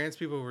 like, trans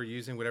people were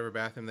using whatever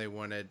bathroom they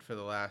wanted for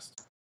the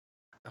last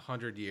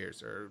 100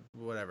 years or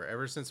whatever,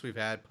 ever since we've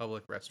had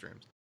public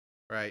restrooms,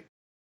 right?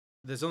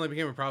 This only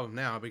became a problem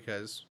now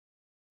because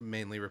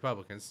mainly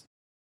Republicans,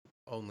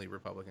 only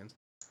Republicans,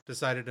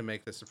 decided to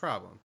make this a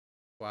problem.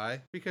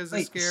 Why? Because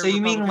they scare. So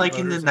you mean like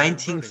in the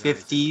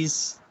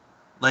 1950s,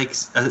 like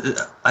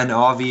an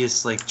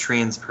obvious like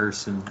trans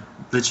person?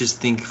 Let's just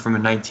think from a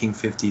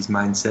 1950s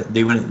mindset.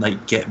 They wouldn't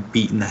like get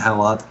beaten the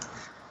hell up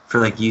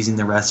for like using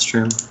the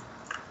restroom.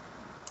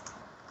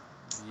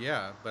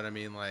 Yeah, but I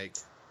mean like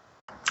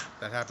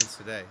that happens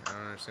today. I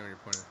don't understand what your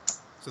point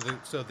is.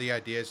 So the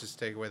idea is just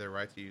take away their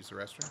right to use the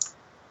restroom.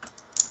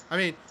 I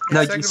mean,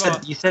 no, you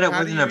said it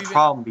wasn't a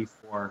problem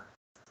before.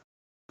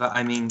 But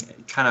I mean,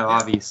 kind of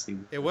obviously.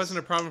 It wasn't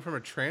a problem from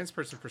a trans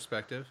person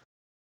perspective.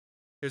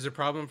 It was a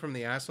problem from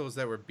the assholes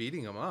that were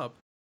beating them up.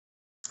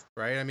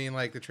 right? I mean,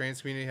 like the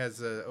trans community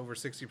has a over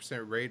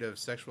 60% rate of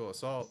sexual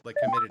assault like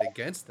committed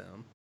against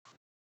them,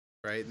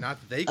 right? Not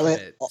that they I mean,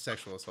 commit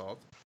sexual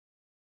assault;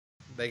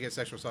 they get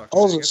sexual assault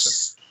committed also,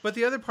 against them. But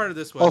the other part of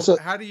this was, also,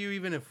 how do you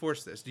even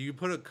enforce this? Do you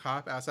put a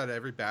cop outside of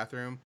every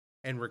bathroom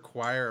and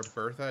require a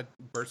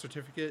birth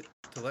certificate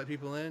to let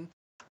people in?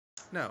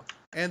 No.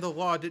 And the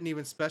law didn't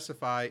even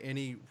specify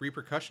any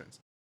repercussions.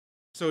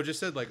 So it just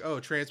said like, oh,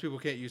 trans people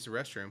can't use the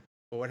restroom.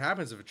 But what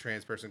happens if a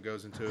trans person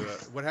goes into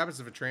what happens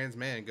if a trans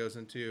man goes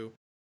into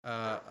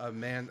a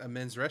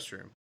men's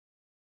restroom?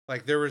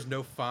 Like there was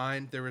no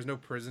fine, there was no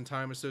prison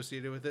time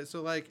associated with it.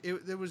 So like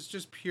it was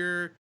just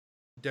pure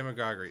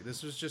demagoguery.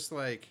 This was just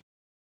like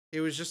it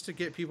was just to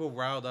get people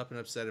riled up and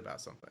upset about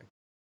something.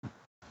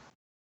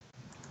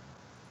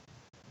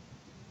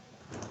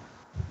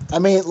 I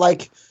mean,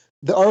 like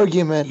the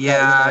argument. Yeah,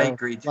 that, I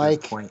agree to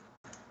like, a point.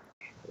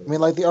 I mean,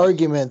 like the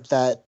argument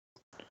that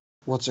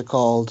what's it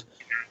called?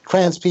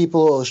 Trans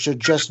people should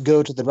just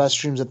go to the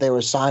restrooms that they were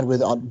assigned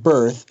with on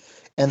birth,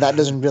 and that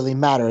doesn't really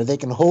matter. They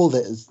can hold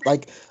it.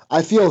 Like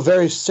I feel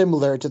very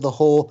similar to the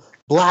whole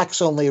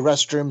blacks only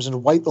restrooms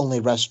and white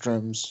only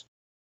restrooms.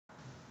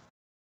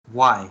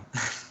 Why?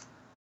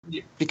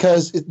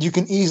 Because you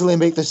can easily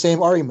make the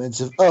same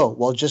arguments of, oh,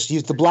 well, just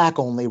use the black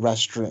only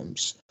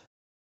restrooms.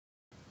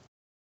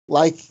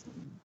 Like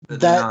But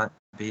that. they're not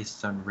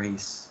based on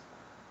race.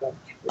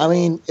 I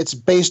mean, it's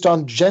based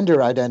on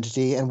gender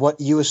identity and what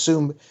you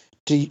assume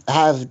to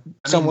have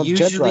someone's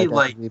gender usually,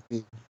 like, identity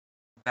be.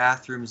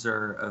 Bathrooms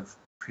are of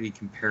pretty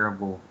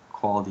comparable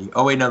quality.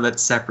 Oh wait, no,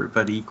 that's separate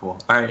but equal.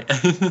 All right.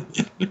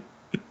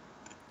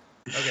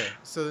 Okay,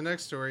 so the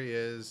next story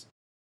is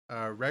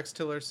Rex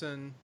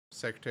Tillerson,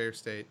 Secretary of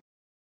State,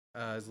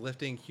 is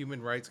lifting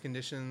human rights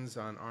conditions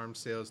on arms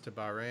sales to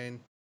Bahrain.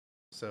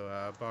 So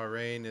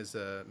Bahrain is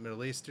a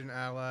Middle Eastern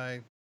ally,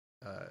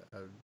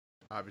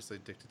 obviously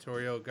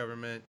dictatorial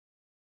government,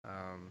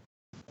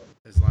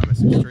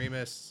 Islamist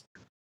extremists,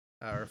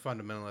 or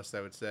fundamentalists,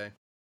 I would say.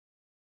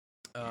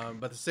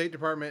 But the State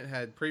Department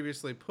had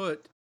previously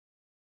put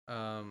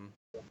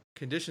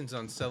conditions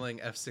on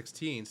selling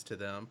F-16s to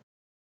them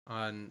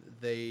on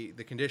the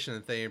condition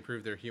that they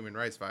improve their human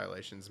rights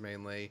violations,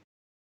 mainly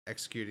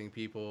executing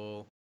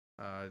people,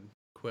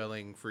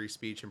 quelling free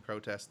speech and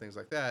protest, things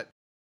like that.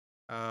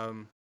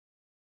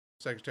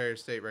 Secretary of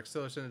State Rex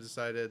Tillerson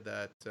decided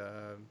that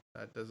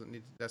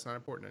that's not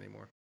important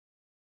anymore.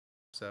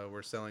 So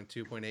we're selling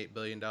 $2.8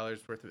 billion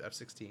worth of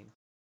F-16,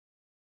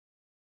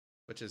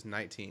 which is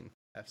 19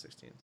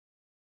 F-16s.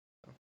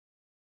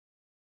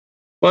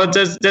 Well,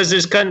 does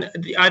this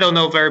I don't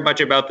know very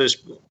much about this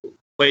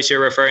place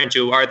you're referring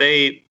to. Are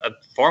they a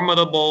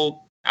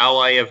formidable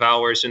ally of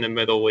ours in the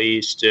Middle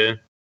East?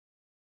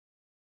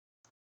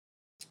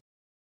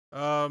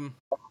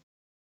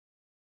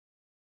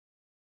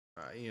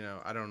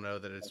 I don't know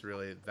that it's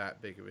really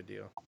that big of a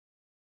deal.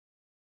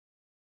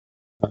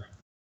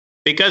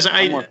 Because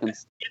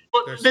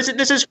this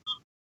is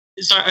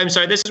sorry, I'm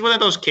sorry. This is one of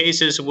those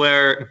cases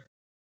where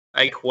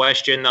I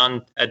question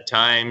at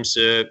times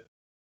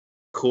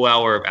who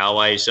our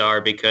allies are,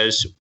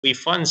 because we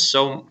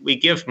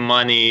give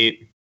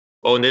money.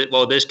 Well, in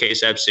this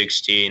case,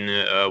 F-16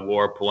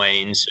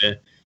 warplanes.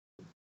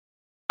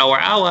 Our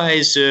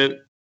allies,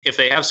 if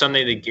they have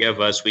something to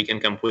give us, we can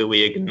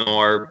completely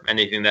ignore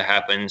anything that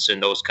happens in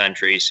those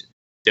countries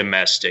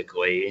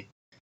domestically.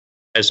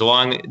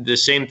 The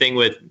same thing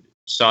with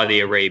Saudi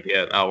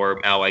Arabia,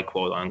 our ally,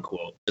 quote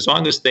unquote. As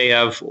long as they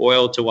have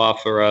oil to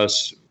offer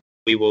us,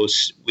 we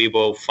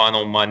will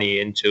funnel money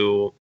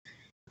into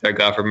their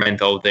government,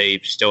 though they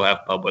still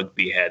have public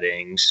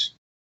beheadings.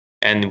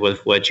 And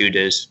with what you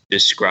just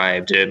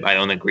described, I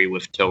don't agree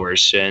with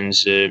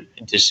Tillerson's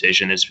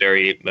decision. It's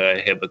very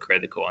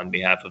hypocritical on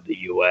behalf of the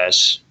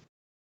U.S.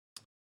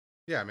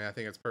 Yeah, I mean, I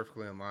think it's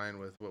perfectly in line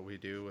with what we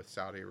do with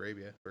Saudi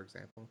Arabia, for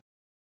example.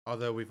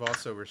 Although we've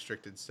also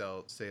restricted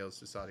sales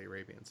to Saudi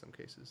Arabia in some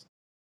cases.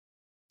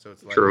 So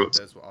it's likely that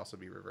those will also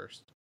be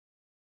reversed.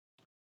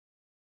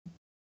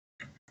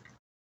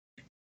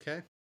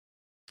 Okay.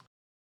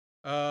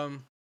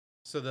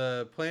 So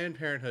the Planned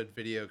Parenthood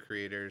video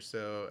creators,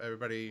 so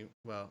everybody,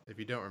 well, if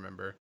you don't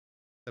remember,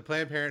 the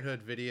Planned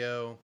Parenthood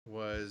video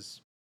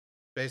was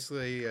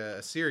basically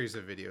a series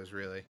of videos,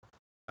 really.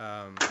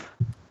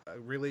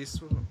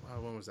 Released,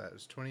 when was that? It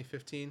was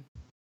 2015?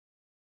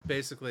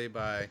 Basically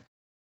by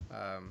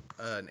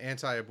an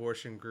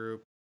anti-abortion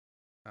group.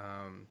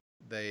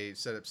 They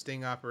set up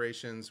sting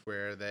operations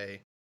where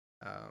they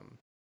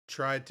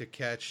tried to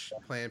catch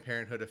Planned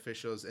Parenthood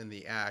officials in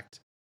the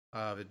act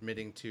of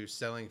admitting to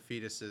selling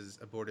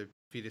aborted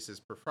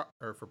fetuses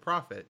for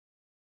profit.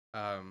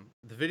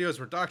 The videos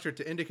were doctored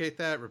to indicate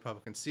that.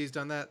 Republicans seized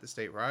on that. The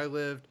state where I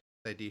lived,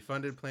 they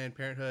defunded Planned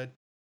Parenthood.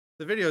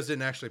 The videos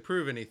didn't actually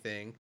prove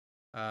anything.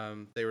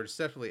 They were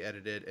deceptively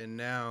edited, and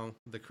now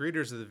the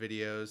creators of the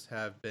videos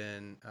have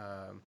been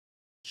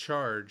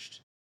charged,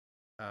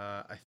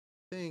 I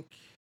think,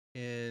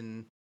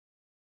 in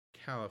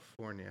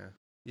California.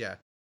 Yeah,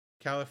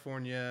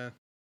 California.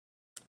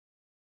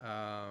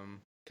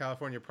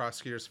 California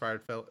prosecutors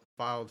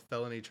filed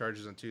felony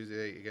charges on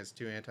Tuesday against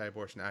 2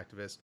 anti-abortion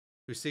activists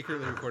who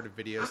secretly recorded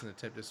videos in an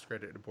attempt to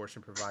discredit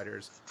abortion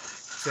providers,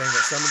 saying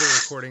that some of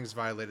the recordings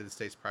violated the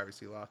state's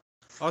privacy law.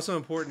 Also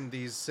important,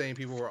 these same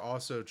people were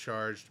also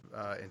charged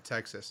in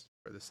Texas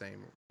for the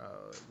same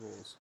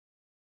rules,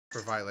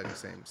 for violating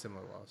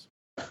similar laws.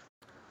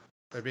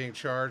 They're being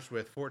charged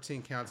with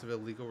 14 counts of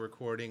illegal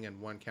recording and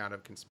 1 count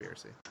of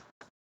conspiracy.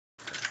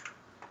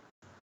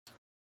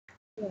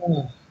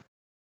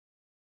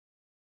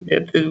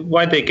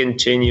 Why they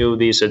continue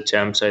these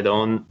attempts, I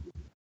don't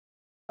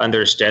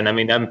understand. I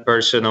mean, I'm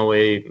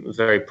personally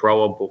very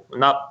pro-abortion,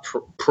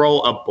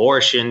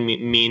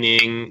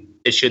 meaning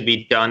it should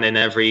be done in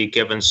every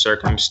given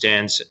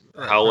circumstance.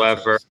 Right,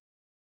 However, process.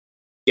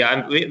 yeah,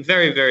 I'm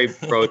very, very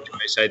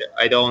pro-choice.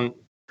 I don't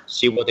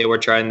see what they were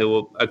trying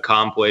to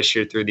accomplish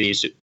through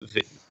this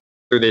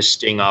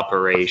sting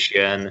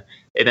operation,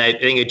 and I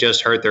think it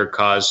just hurt their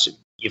cause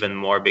even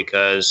more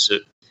because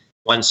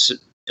once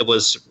it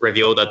was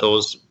revealed that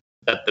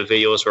the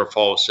videos were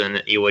false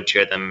and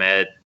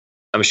illegitimate,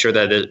 I'm sure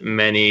that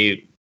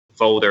many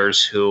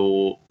voters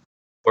who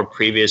were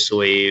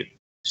previously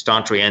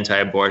staunchly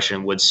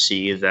anti-abortion would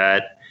see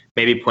that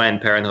maybe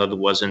Planned Parenthood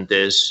wasn't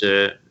this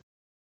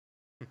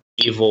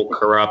evil,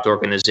 corrupt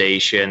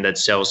organization that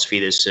sells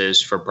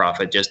fetuses for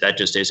profit. That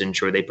just isn't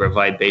true. They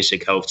provide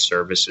basic health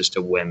services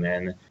to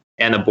women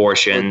and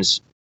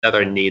abortions that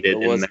are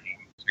needed in many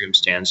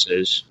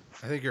circumstances.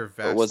 I think you're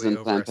vastly wasn't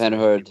Planned overestimating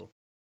Parenthood? people.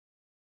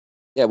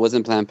 Yeah,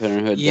 wasn't Planned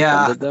Parenthood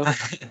Yeah. defunded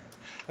though?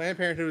 Planned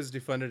Parenthood was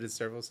defunded in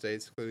several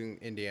states, including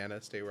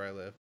Indiana, state where I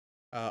live.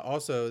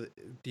 Also,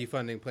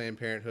 defunding Planned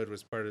Parenthood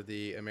was part of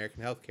the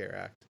American Health Care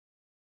Act,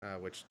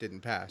 which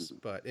didn't pass.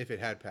 But if it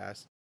had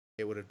passed,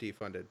 it would have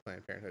defunded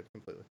Planned Parenthood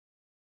completely.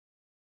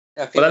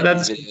 Yeah, I feel Well, like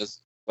that's- these videos,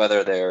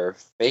 whether they're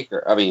fake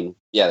or, I mean,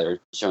 yeah, they're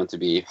shown to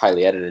be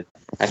highly edited.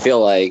 I feel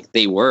like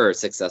they were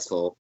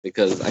successful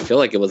because I feel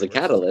like it was a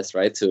catalyst,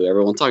 right, to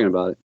everyone talking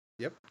about it.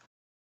 Yep.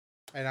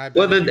 And I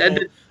Well,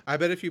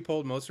 bet, if you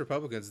polled most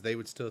Republicans, they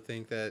would still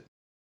think that.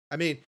 I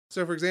mean,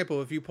 so for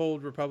example, if you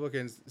polled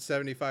Republicans,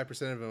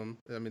 75% of them,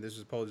 I mean,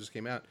 this poll just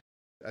came out,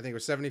 I think it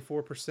was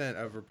 74%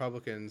 of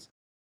Republicans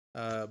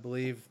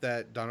believe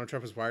that Donald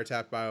Trump was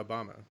wiretapped by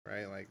Obama,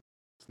 right? Like,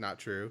 it's not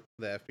true.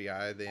 The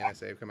FBI, the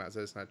NSA have come out and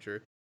said it's not true.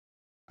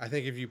 I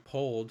think if you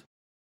polled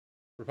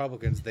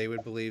Republicans, they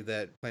would believe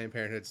that Planned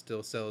Parenthood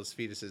still sells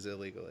fetuses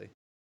illegally.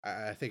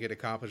 I think it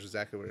accomplished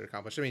exactly what it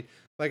accomplished. I mean,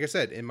 like I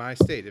said, in my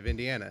state of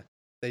Indiana,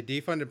 they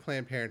defunded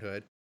Planned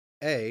Parenthood.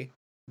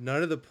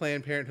 None of the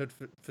Planned Parenthood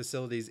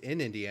facilities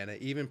in Indiana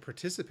even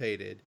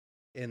participated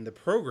in the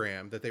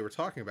program that they were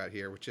talking about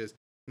here, which is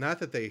not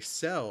that they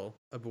sell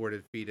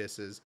aborted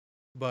fetuses,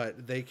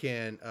 but they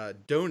can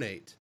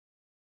donate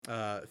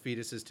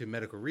fetuses to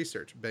medical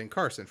research. Ben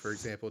Carson, for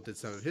example, did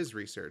some of his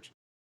research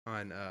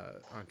on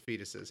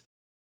fetuses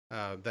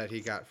that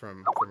he got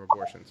from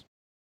abortions.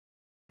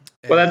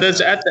 Well, And,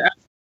 that's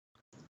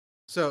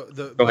so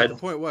Go the ahead.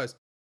 point was,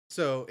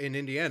 so in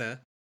Indiana,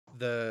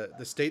 the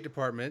State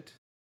Department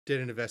did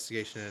an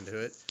investigation into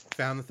it,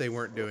 found that they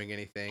weren't doing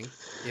anything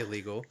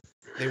illegal.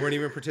 They weren't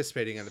even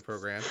participating in the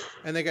program,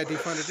 and they got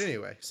defunded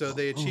anyway. So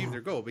they achieved their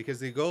goal,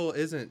 because the goal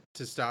isn't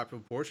to stop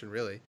abortion,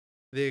 really.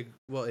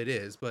 Well, it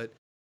is, but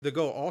the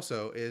goal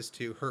also is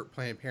to hurt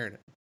Planned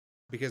Parenthood,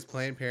 because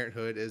Planned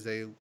Parenthood is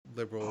a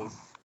liberal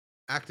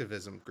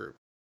activism group.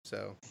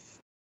 So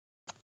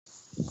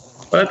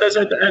But that's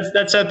at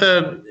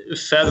the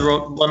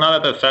federal, well, not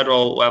at the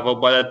federal level,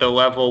 but at the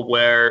level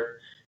where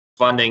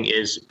funding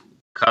is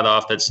cut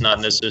off. That's not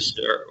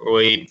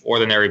necessarily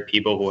ordinary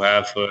people who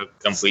have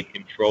complete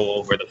control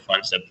over the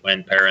funds that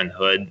Planned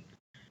Parenthood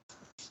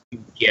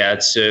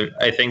gets.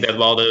 I think that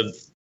while the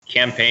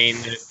campaign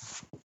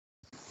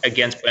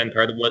against Planned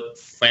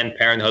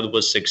Parenthood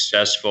was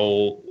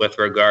successful with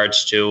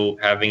regards to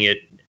having it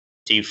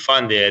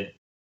defunded,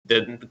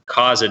 the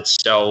cause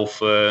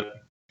itself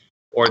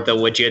or the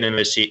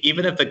legitimacy,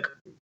 even if the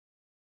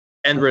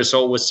end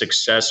result was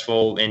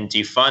successful in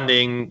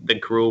defunding the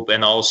group,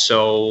 and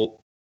also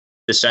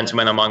the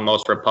sentiment among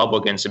most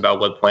Republicans about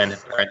what Planned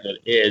Parenthood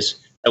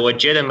is, the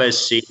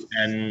legitimacy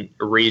and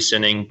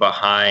reasoning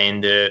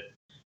behind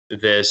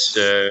this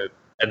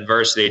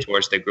adversity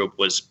towards the group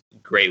was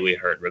greatly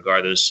hurt,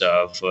 regardless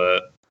of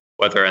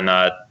whether or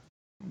not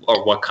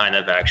or what kind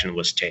of action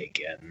was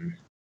taken.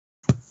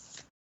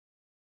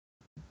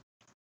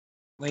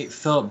 Wait,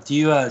 Philip, do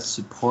you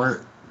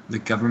support the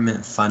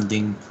government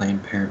funding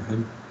Planned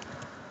Parenthood?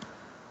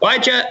 Well,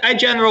 I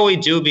generally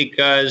do,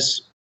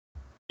 because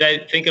I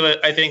think of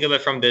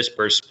it from this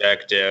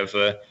perspective.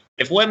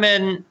 If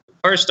women,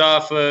 first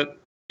off,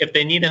 if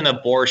they need an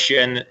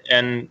abortion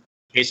in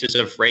cases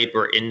of rape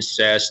or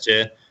incest,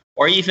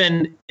 or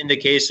even in the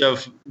case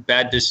of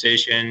bad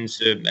decisions,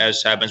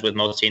 as happens with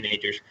most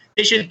teenagers,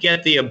 they should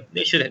be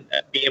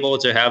able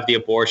to have the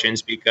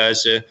abortions,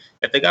 because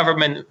if the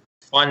government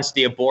funds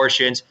the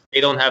abortions, they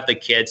don't have the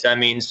kids. That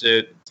means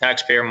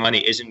taxpayer money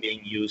isn't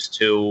being used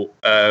to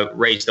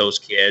raise those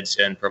kids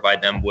and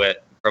provide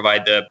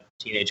the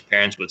teenage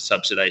parents with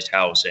subsidized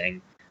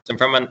housing. And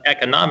from an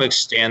economic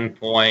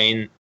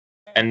standpoint,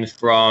 and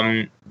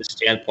from the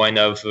standpoint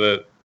of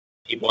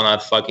people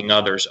not fucking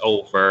others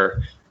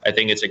over, I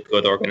think it's a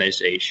good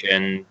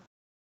organization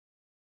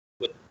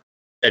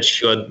that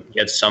should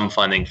get some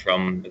funding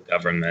from the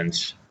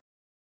government.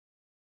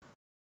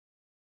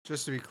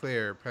 Just to be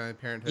clear, Planned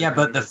Parenthood. Yeah,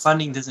 but the benefits-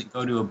 funding doesn't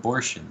go to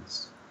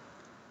abortions.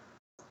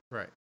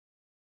 Right.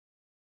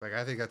 Like,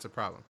 I think that's a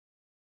problem.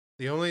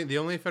 The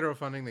only federal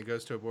funding that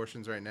goes to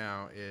abortions right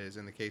now is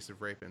in the case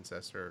of rape,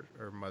 incest, or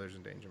mother's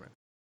endangerment.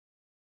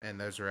 And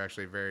those are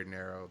actually very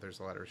narrow. There's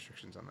a lot of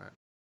restrictions on that.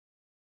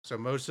 So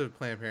most of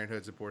Planned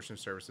Parenthood's abortion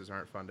services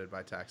aren't funded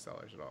by tax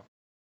dollars at all.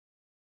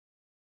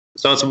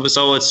 So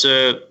it's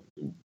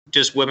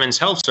just women's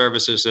health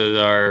services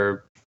that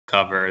are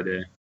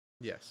covered.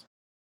 Yes.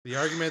 The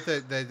argument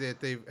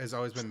that has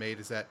always been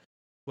made is that,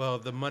 well,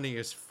 the money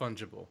is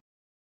fungible.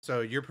 So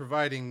you're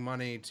providing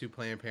money to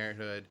Planned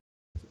Parenthood,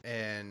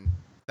 and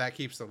that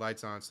keeps the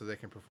lights on so they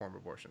can perform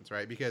abortions,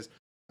 right? Because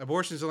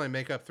abortions only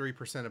make up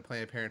 3% of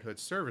Planned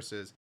Parenthood's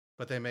services,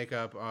 but they make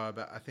up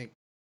about, I think,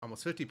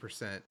 almost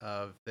 50%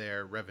 of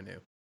their revenue.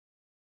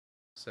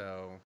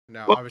 So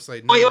now,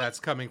 obviously, none of that's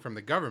coming from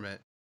the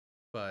government,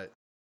 but.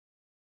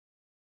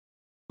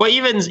 Well,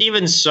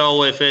 even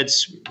so, if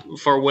it's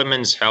for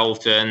women's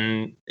health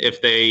and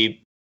if they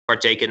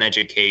partake in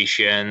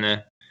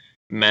education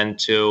meant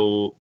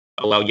to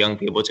allow young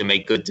people to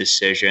make good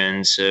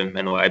decisions in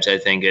their lives, I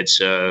think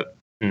it's a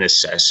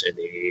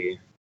necessity.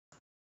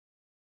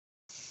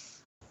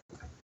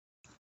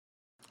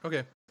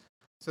 Okay.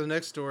 So the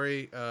next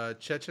story,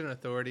 Chechen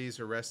authorities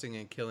arresting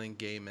and killing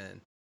gay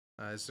men.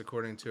 This is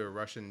according to a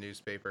Russian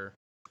newspaper.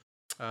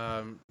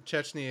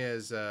 Chechnya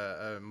is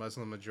a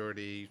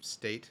Muslim-majority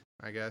state,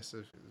 I guess,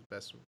 is the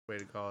best way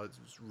to call it.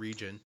 It's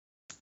region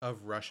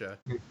of Russia.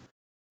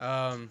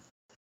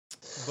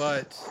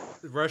 But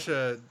the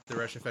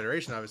Russian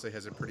Federation obviously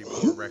has a pretty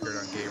poor record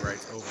on gay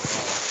rights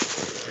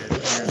overall. And it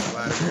appears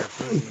Vladimir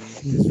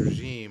Putin, his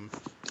regime,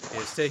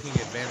 is taking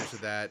advantage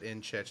of that in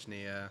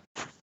Chechnya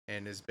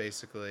and is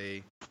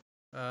basically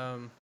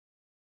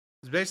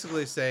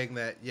saying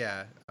that,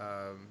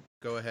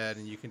 go ahead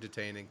and you can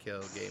detain and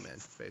kill gay men,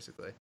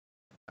 basically.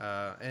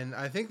 And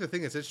I think the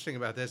thing that's interesting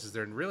about this is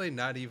they're really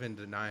not even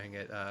denying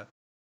it. A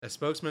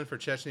spokesman for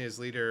Chechnya's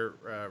leader,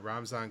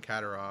 Ramzan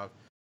Kadyrov,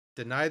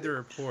 denied the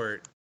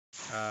report,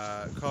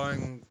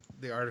 calling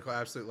the article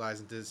absolute lies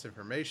and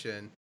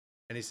disinformation.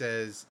 And he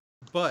says,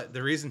 but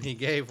the reason he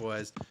gave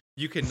was,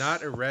 you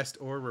cannot arrest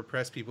or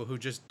repress people who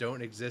just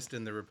don't exist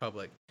in the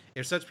republic.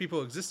 If such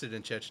people existed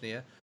in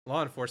Chechnya,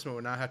 law enforcement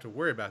would not have to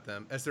worry about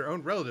them, as their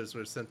own relatives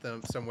would have sent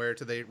them somewhere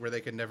where they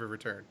could never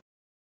return.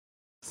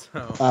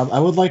 So, I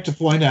would like to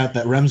point out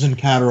that Ramzan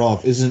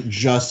Kadyrov isn't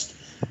just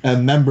a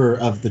member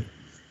of the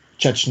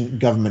Chechen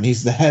government.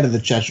 He's the head of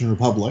the Chechen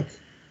Republic.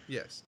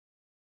 yes.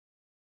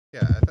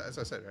 Yeah, as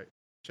I said, right?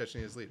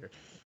 Chechnya's leader.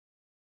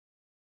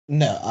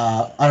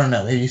 No, I don't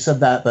know. He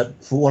said that, but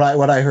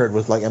what I heard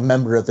was like a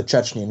member of the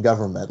Chechnyan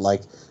government,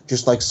 like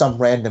just like some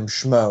random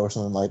schmo or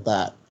something like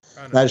that.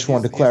 Oh, no, And I just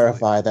wanted to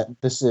clarify that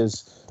this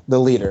is the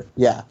leader.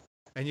 Yeah.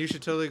 And you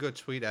should totally go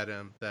tweet at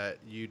him that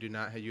you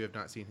have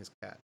not seen his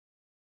cat.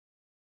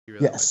 He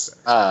really Yes.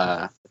 likes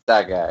that.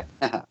 That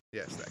guy.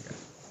 Yes, that guy.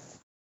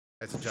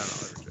 That's a John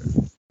Oliver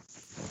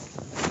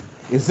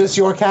joke. Is this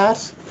your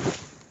cat?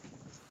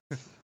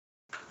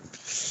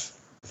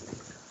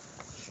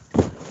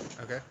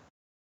 Okay.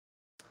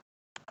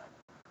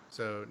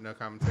 So no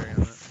commentary on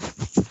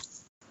that.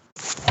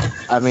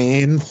 I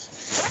mean,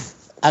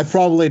 I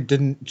probably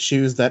didn't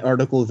choose that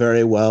article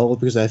very well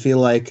because I feel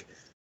like,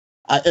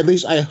 at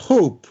least I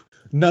hope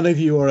none of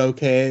you are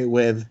okay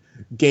with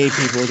gay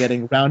people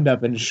getting round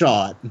up and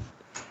shot.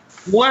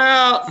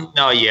 Well,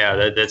 no, yeah,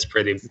 it's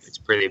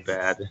pretty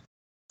bad.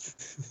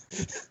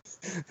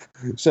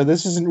 So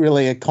this isn't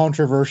really a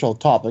controversial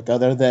topic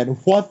other than,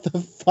 what the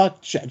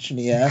fuck,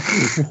 Chechnya?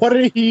 What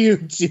are you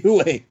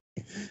doing?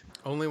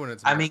 Only when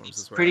it's. I mean, Muslims it's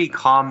is what pretty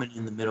happens. common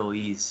in the Middle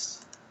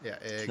East. Yeah,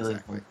 Killing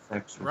exactly.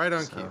 homosexuals, Right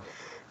on so. cue.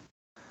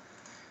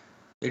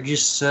 They're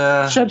just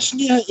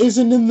Chechnya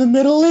isn't in the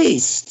Middle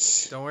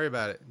East. Don't worry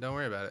about it. Don't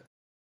worry about it.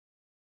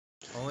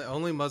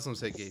 Only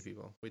Muslims hate gay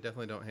people. We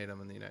definitely don't hate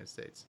them in the United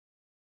States.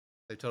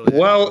 They totally have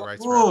Well, equal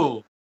rights for everyone.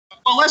 whoa.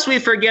 Well, lest we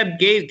forget,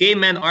 gay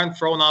men aren't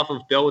thrown off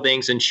of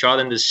buildings and shot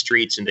in the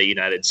streets in the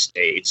United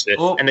States.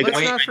 Well, and the Let's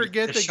Wait, not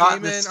forget the that shot gay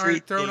in the men street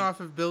aren't thrown thing- off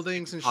of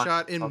buildings and Shot-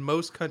 shot in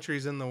most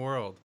countries in the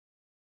world.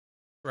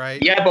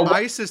 Right? Yeah, but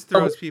ISIS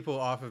throws people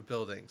off of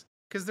buildings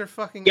because they're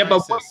fucking Yeah,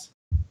 but ISIS.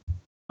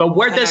 but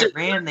where In does it?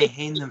 Iran, they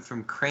hang them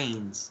from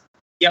cranes.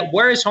 Yeah,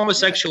 where is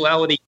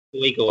homosexuality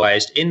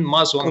legalized in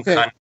Muslim Okay.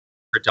 countries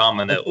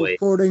predominantly?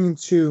 According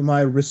to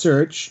my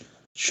research,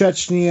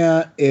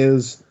 Chechnya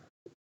is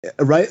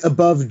right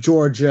above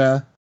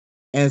Georgia,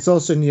 and it's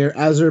also near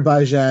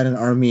Azerbaijan and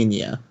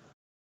Armenia.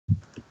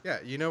 Yeah,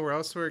 you know where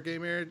else where gay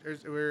marriage,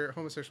 where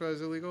homosexuality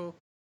is illegal,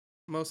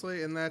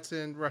 mostly, and that's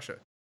in Russia.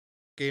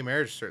 Gay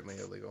marriage is certainly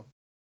illegal.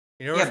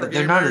 You know Yeah, where but gay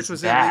they're not marriage as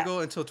was bad.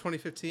 illegal until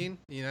 2015?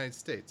 The United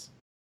States.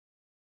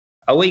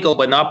 Illegal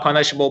but not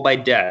punishable by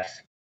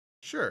death.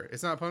 Sure,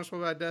 it's not punishable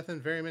by death in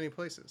very many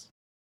places.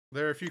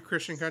 There are a few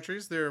Christian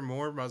countries. There are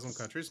more Muslim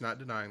countries. Not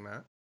denying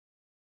that.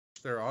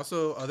 There are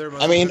also other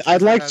Muslim countries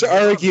I'd that like have to the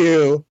law.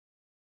 argue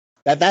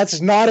that that's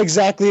not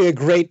exactly a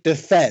great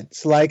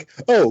defense. Like,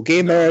 oh,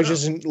 gay marriage no.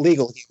 isn't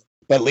legal here,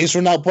 but at least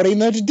we're not putting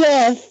them to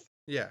death.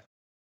 Yeah.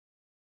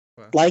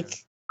 Well,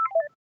 Like,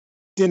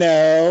 you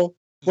know,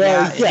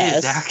 well, yeah, yes, it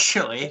is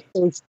actually.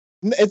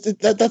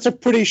 that's a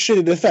pretty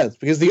shitty defense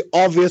because the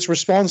obvious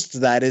response to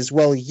that is,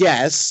 well,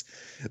 yes,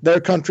 there are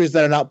countries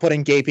that are not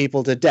putting gay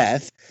people to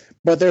death,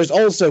 but there's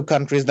also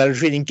countries that are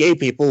treating gay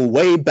people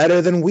way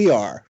better than we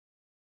are.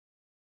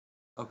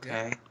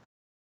 Okay.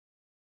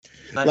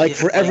 But Like,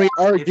 for every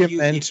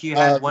argument, if you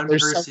had one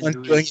there's person someone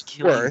who doing is it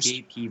killing worse.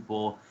 gay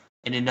people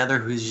and another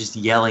who's just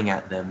yelling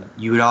at them,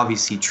 you would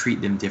obviously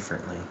treat them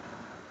differently.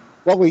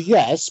 Well,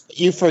 yes, but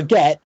you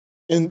forget,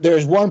 and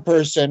there's one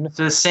person.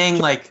 So saying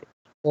like,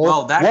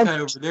 well, that one guy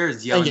over there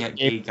is yelling at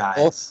gay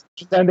guys.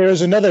 Then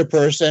there's another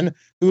person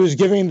who is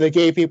giving the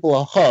gay people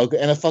a hug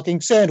and a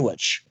fucking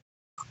sandwich.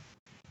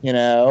 You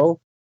know?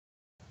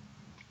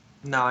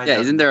 No, I Yeah,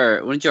 don't. isn't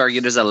there? Wouldn't you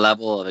argue there's a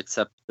level of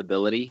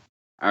acceptability?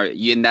 Are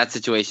you in that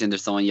situation?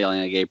 There's someone yelling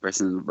at a gay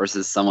person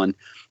versus someone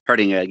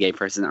hurting a gay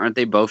person. Aren't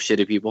they both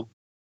shitty people?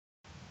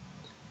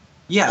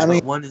 Yeah, I but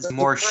mean, one is the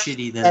more person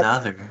shitty than that- the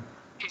other.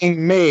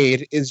 Being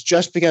made is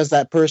just because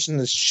that person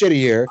is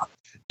shittier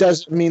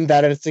doesn't mean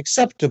that it's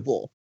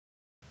acceptable.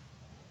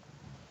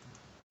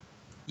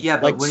 Yeah,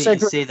 but like wouldn't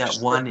you say segregation-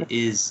 that one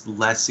is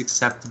less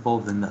acceptable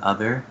than the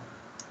other?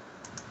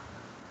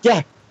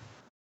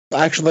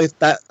 Actually,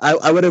 that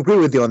I would agree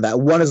with you on that.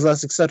 One is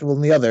less acceptable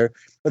than the other,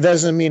 but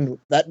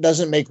that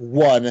doesn't make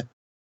one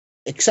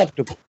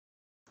acceptable.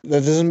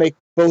 That doesn't make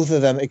both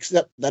of them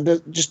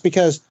just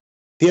because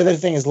the other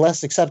thing is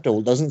less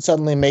acceptable doesn't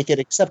suddenly make it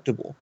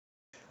acceptable.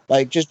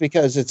 Like, just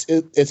because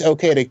it's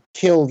okay to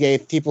kill gay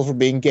people for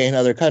being gay in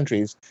other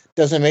countries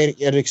doesn't make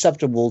it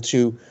acceptable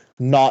to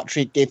not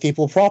treat gay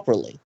people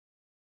properly.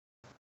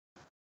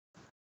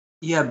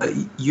 Yeah, but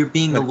you're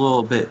being a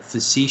little bit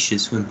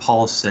facetious when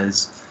Paul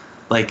says,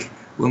 like,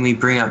 when we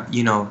bring up,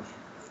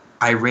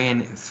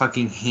 Iran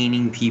fucking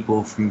hanging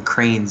people from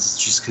cranes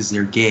just because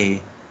they're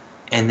gay,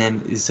 and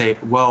then you say,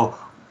 well,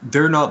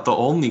 they're not the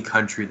only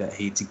country that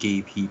hates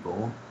gay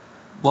people.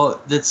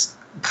 Well, that's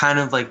kind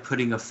of like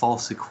putting a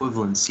false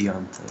equivalency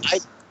on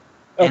things.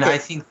 And I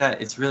think that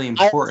it's really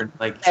important.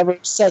 Like, Never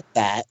said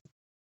that.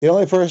 The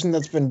only person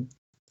that's been,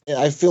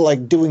 I feel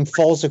like, doing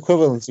false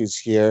equivalencies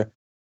here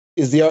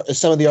is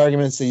some of the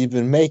arguments that you've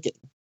been making.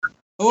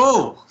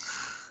 oh,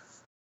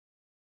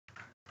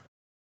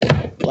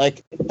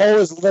 Like, Paul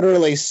has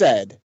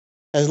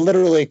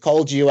literally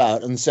called you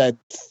out and said,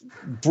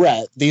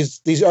 Brett,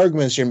 these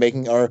arguments you're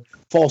making are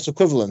false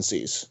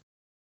equivalencies.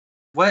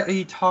 what are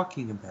you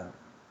talking about?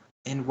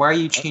 And why are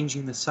you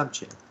changing the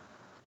subject?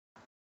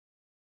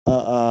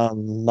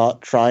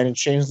 Not trying to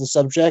change the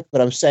subject,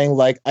 but I'm saying,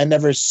 like, I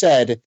never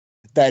said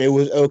that it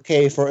was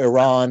okay for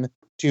Iran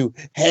to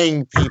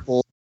hang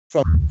people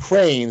from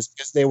cranes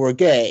because they were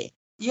gay.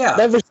 Yeah.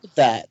 Never said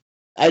that.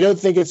 I don't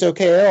think it's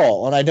okay at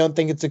all, and I don't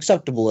think it's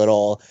acceptable at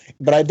all.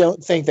 But I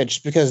don't think that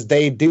just because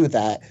they do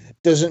that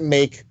doesn't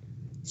make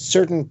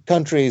certain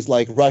countries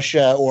like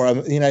Russia or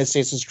the United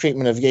States'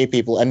 treatment of gay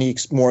people any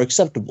more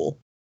acceptable.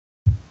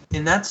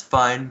 And that's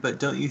fine, but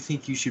don't you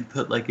think you should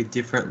put like a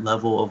different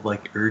level of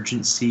like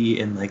urgency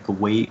and like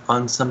weight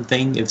on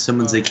something if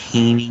someone's like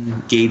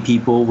hanging gay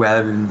people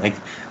rather than like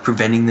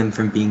preventing them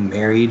from being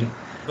married?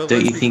 But Don't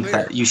let's you be think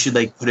clear. that you should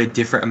like put a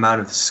different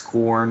amount of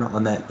scorn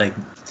on that like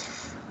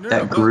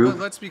that But group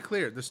let's be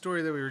clear. The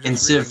story that we were just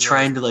instead of reading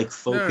trying was- to like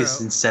focus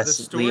no.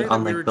 incessantly The story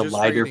on that we like were the just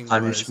lighter reading was-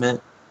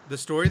 punishment? The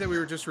story that we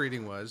were just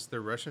reading was the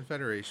Russian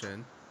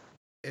Federation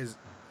is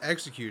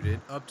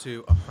executed up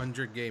to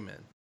 100 gay men.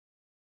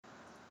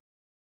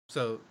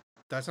 So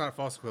that's not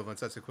false equivalence,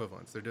 that's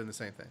equivalence. They're doing the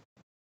same thing.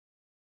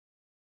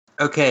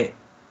 Okay.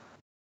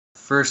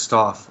 First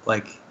off,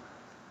 like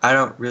I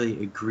don't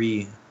really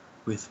agree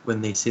with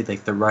when they say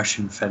like the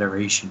Russian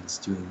Federation is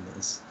doing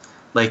this.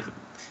 Like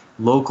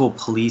local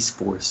police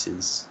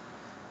forces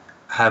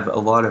have a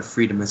lot of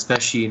freedom,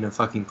 especially in a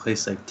fucking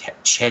place like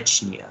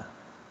Chechnya.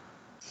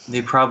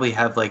 They probably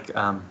have like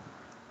I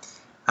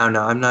don't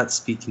know, I'm not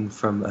speaking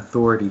from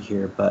authority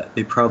here, but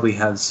they probably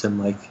have some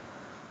like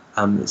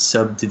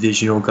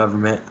subdivisional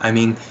government. I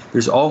mean,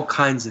 there's all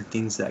kinds of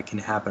things that can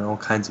happen, all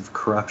kinds of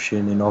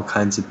corruption and all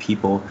kinds of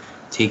people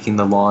taking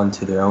the law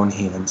into their own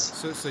hands.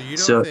 So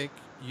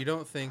you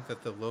don't think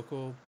that the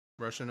local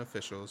Russian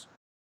officials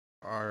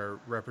are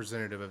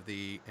representative of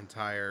the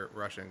entire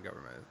Russian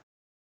government?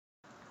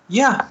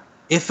 Yeah,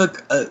 if a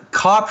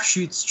cop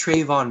shoots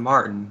Trayvon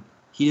Martin,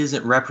 he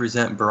doesn't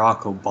represent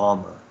Barack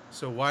Obama.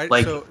 So why?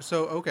 Like-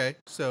 Okay.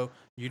 So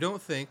you don't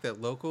think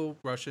that local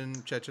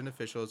Russian Chechen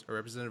officials are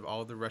representative of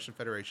all of the Russian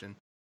Federation?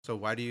 So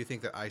why do you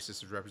think that ISIS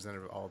is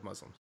representative of all of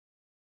Muslims?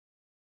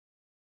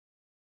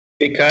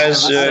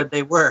 Because I said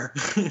they were.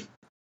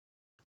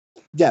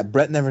 Yeah,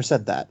 Brett never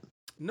said that.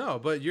 No,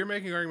 but you're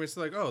making arguments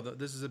like, oh,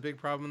 this is a big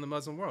problem in the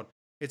Muslim world.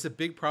 It's a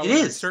big problem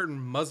It in is. certain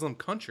Muslim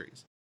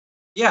countries.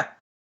 Yeah,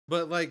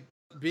 but like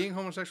being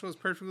homosexual is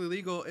perfectly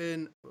legal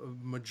in a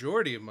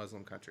majority of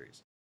Muslim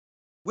countries.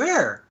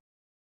 Where?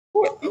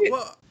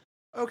 Well,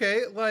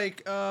 okay,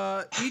 like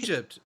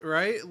Egypt,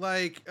 right?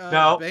 Like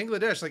No.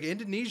 Bangladesh, like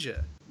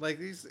Indonesia. Like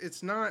these,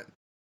 it's not.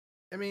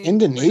 I mean,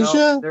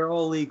 Indonesia? They're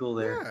all legal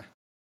there.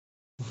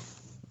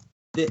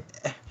 yeah.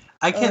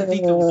 I can't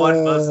think of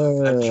one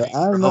Muslim country.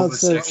 I'm where not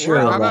so homosexuality sure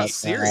How about about is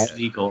Syria?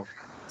 legal.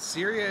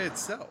 Syria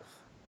itself.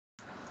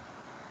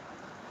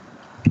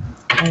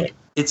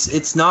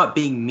 It's not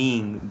being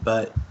mean,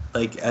 but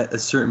like at a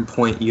certain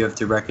point you have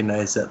to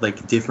recognize that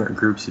like different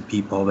groups of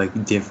people have,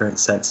 like different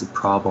sets of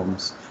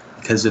problems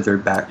because of their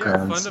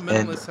backgrounds. And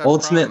fundamentalists have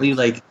ultimately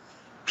problems. like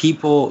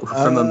people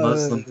from a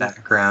Muslim Uh,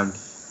 background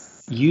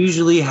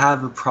usually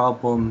have a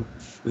problem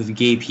with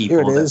gay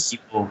people that is.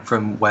 people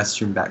from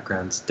Western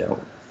backgrounds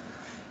don't.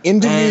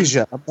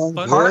 Indonesia, among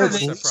Part of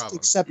world's it least problem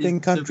accepting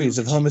is the countries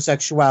of religion.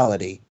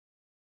 homosexuality.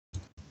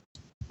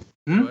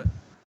 Hmm? What?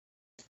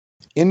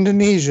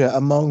 Indonesia,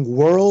 among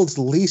world's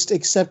least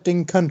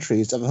accepting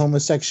countries of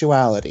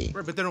homosexuality.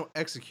 Right, but they don't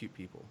execute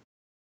people.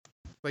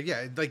 Like,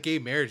 yeah, like gay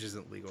marriage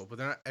isn't legal, but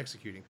they're not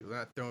executing people. They're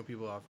not throwing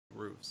people off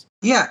roofs.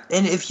 Yeah,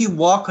 and if you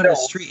walk on a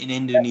street in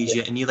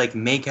Indonesia and you like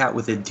make out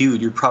with a dude,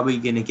 you're probably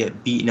gonna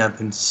get beaten up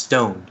and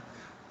stoned.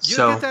 You'll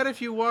So get that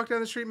if you walk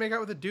down the street and make out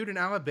with a dude in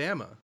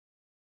Alabama.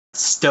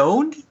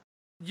 stoned?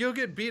 You'll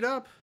get beat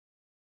up.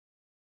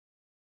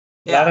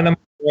 Not in the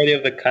majority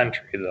of the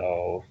country,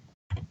 though.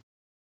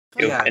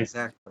 Yeah, And-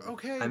 exactly.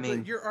 Okay, I mean,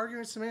 but you're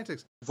arguing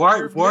semantics. why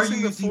you're are missing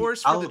you the using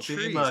forest for the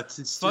Alabama trees.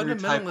 to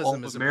stereotype all Fundamentalism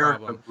of is a America,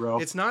 problem. bro?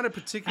 It's not a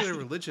particular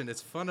religion.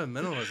 It's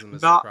fundamentalism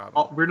is the Not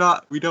problem.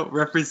 we don't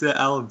represent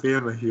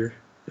Alabama here.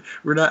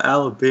 We're not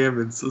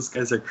Alabamans. Those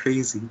guys are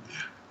crazy.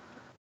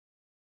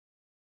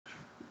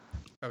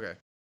 Okay.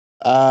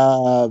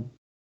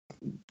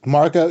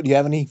 Marco, do you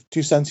have any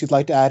 2 cents you'd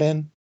like to add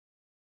in?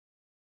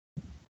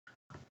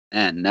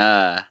 And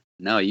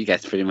no, you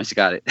guys pretty much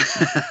got it.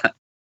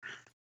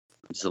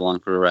 I'm just along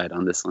for a ride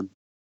on this one.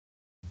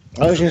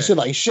 I was gonna Okay. say,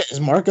 like, shit, is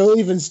Marco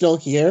even still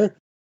here?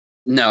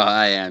 No,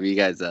 I am. You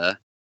guys are.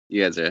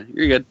 You're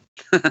good.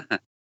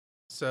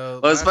 So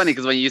Well, it's last- funny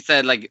because when you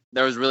said like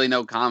there was really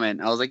no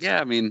comment, I was like, yeah,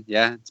 I mean,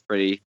 yeah, it's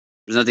pretty.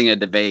 There's nothing to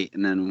debate,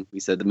 and then we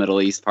said the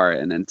Middle East part,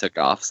 and then took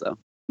off. So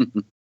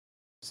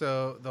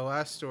So the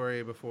last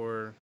story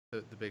before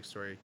the big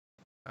story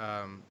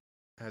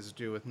has to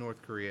do with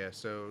North Korea.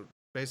 So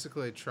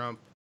basically, Trump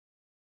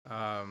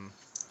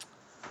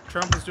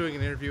was doing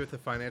an interview with the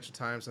Financial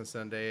Times on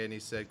Sunday, and he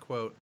said,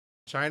 "quote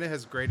China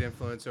has great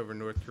influence over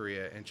North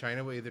Korea, and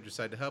China will either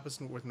decide to help us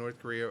with North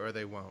Korea or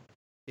they won't.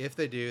 If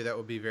they do, that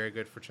will be very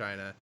good for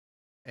China,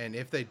 and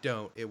if they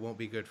don't, it won't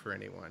be good for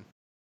anyone."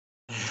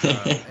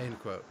 End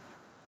quote.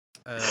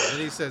 Then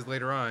he says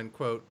later on,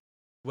 quote,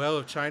 "Well,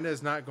 if China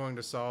is not going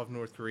to solve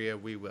North Korea,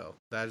 we will.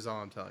 That is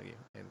all I'm telling you."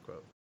 End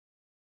quote.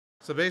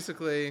 So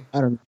basically,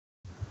 I don't know.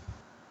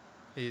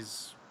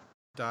 he's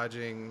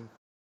dodging.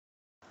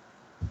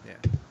 Yeah,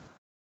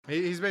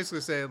 he's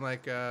basically saying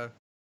like, I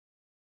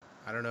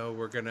don't know,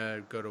 we're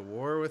gonna go to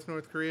war with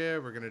North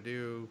Korea. We're gonna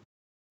do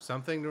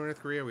something to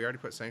North Korea. We already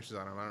put sanctions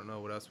on them. I don't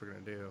know what else we're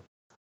gonna do.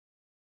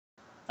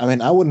 I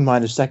mean, I wouldn't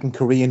mind a second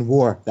Korean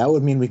War. That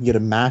would mean we can get a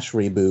MASH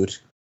reboot.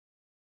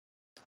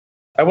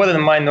 I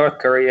wouldn't mind North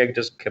Korea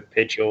just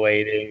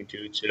capitulating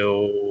due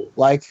to.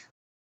 Like,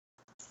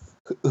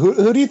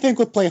 who do you think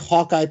would play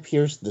Hawkeye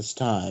Pierce this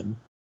time?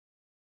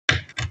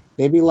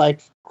 Maybe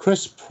like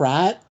Chris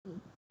Pratt,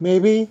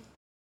 maybe?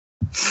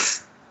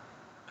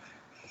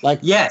 Like,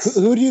 Yes.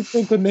 who do you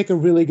think would make a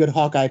really good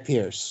Hawkeye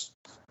Pierce?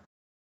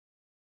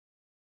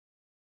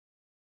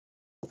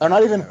 Or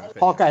not even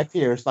Hawkeye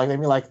Pierce, like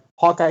maybe like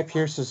Hawkeye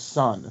Pierce's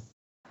son.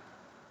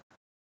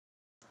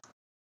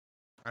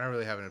 I don't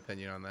really have an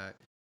opinion on that,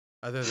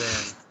 other than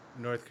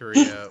North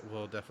Korea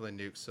will definitely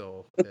nuke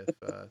Seoul if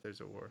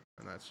there's a war,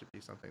 and that should be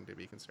something to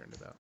be concerned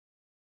about.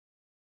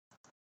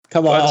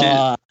 Come But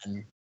on.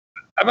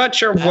 I'm not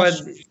sure what.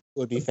 MASH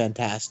would be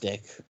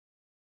fantastic.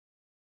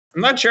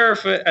 I'm not sure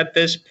if at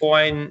this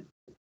point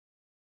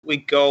we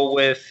go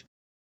with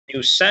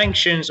new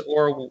sanctions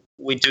or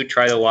we do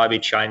try to lobby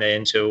China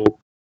into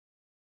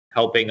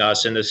helping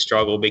us in the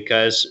struggle,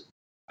 because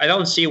I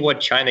don't see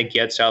what China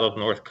gets out of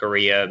North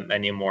Korea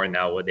anymore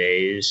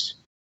nowadays.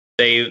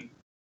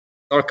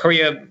 North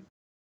Korea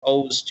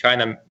owes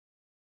China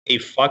a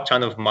fuck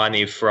ton of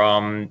money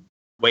from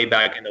way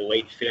back in the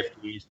late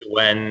 50s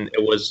when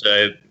it was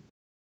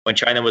when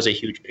China was a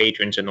huge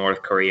patron to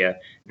North Korea.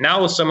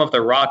 Now with some of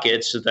the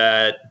rockets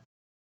that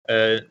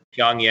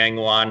Pyongyang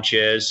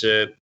launches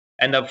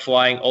end up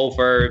flying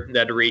over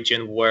that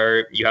region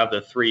where you have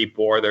the 3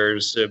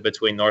 borders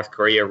between North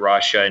Korea,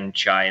 Russia, and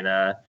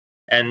China.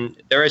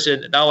 And there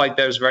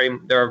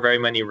are very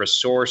many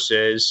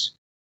resources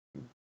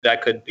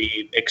that could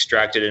be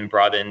extracted and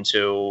brought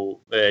into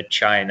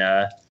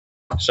China.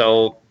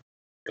 So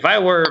if I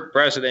were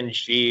President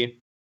Xi,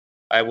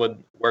 I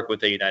would work with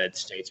the United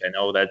States. I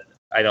know that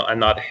I'm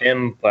not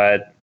him,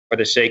 but for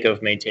the sake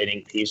of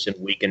maintaining peace and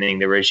weakening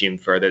the regime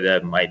further,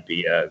 that might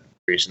be a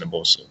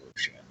reasonable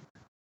solution.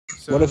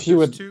 So What if you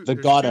were there's the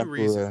there's God two Emperor?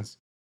 reasons.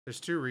 There's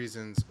two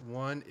reasons.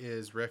 One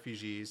is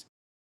refugees.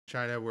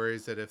 China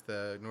worries that if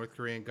the North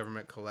Korean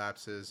government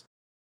collapses,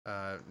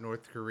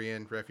 North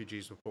Korean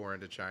refugees will pour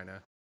into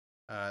China.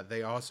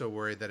 They also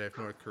worry that if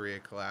North Korea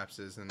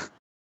collapses, and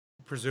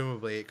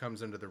presumably it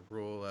comes under the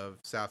rule of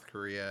South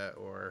Korea,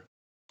 or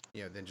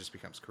then just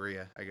becomes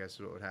Korea, I guess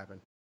is what would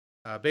happen.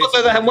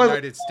 Basically,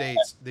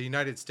 the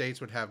United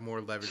States would have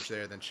more leverage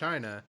there than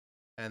China,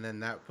 and then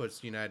that puts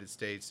the United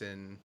States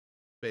in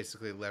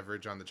basically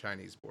leverage on the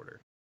Chinese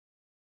border.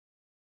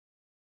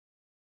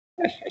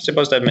 I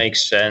suppose that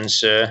makes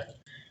sense. I'm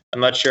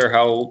not sure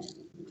how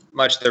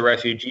much the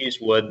refugees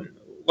would.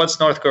 What's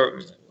North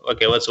Korea?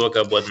 Okay, let's look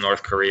up what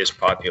North Korea's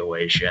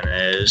population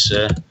is.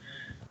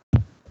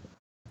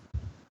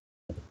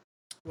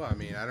 Well, I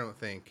mean, I don't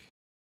think.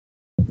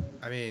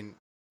 I mean,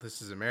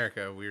 this is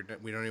America. We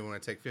don't even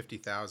want to take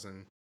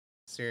 50,000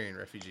 Syrian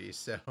refugees.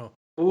 So,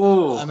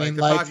 Ooh, I mean,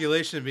 the like,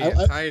 population being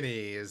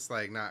tiny is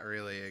like not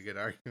really a good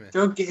argument.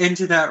 don't get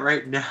into that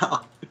right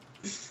now.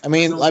 I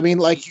mean,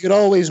 like you could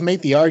always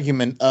make the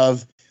argument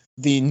of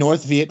the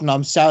North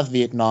Vietnam, South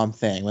Vietnam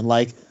thing when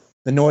like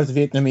the North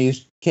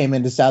Vietnamese came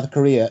into South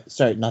Korea.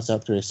 Sorry, not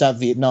South Korea. South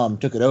Vietnam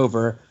took it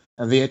over,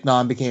 and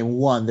Vietnam became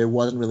one. There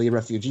wasn't really a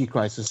refugee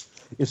crisis,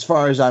 as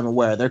far as I'm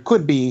aware. There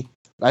could be.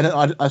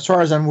 As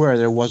far as I'm aware,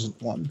 there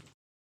wasn't one.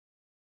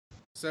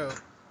 So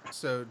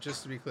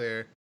just to be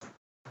clear,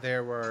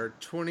 there were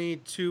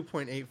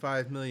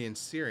 22.85 million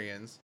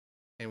Syrians,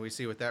 and we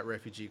see what that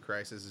refugee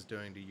crisis is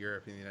doing to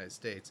Europe and the United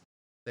States.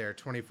 There are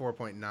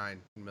 24.9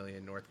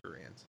 million North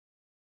Koreans.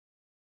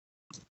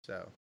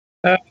 So.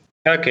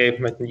 Okay,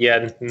 but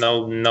yeah,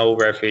 no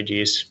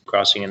refugees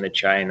crossing into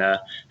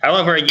China.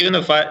 However, is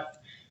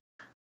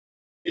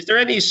there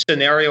any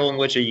scenario in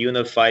which a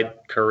unified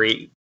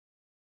Korea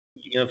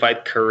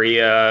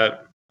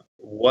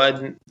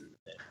would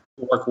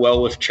work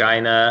well with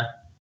China?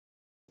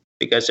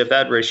 Because if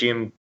that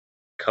regime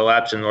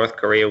collapsed in North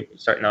Korea,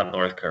 not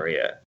North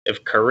Korea,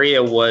 if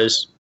Korea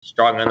was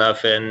strong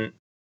enough and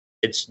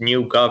its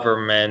new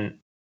government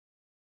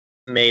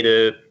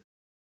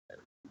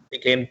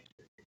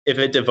if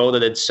it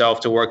devoted itself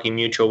to working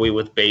mutually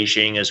with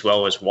Beijing as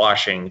well as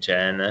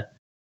Washington, a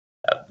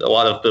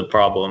lot of the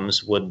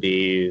problems would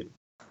be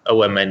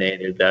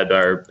eliminated that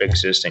are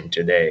existing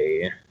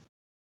today.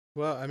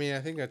 Well, I mean,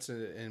 I think that's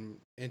an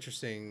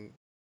interesting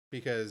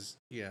because,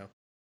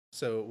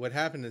 so what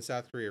happened in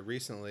South Korea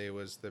recently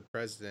was the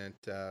President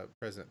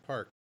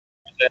Park,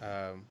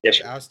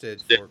 was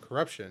ousted for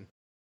corruption.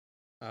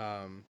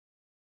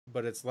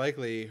 But it's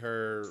likely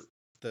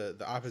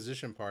the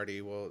opposition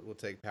party will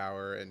take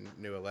power in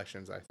new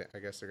elections. I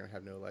guess they're going to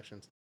have new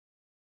elections.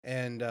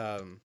 And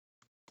the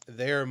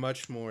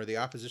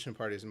opposition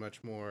party is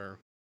much more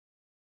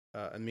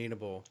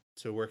amenable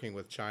to working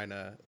with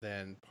China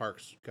than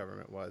Park's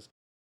government was.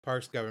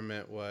 Park's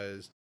government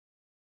was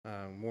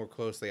more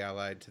closely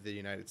allied to the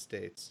United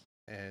States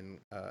and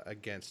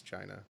against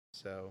China.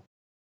 So,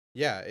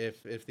 yeah,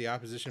 if the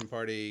opposition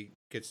party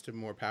gets to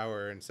more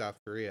power in South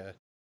Korea,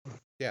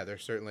 yeah,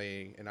 there's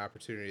certainly an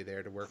opportunity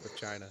there to work with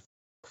China.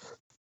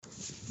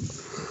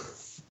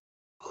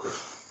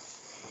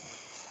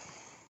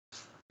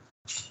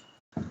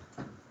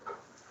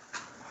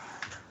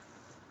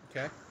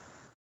 Okay.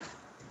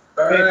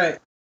 All right.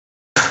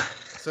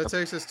 So that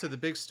takes us to the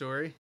big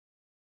story,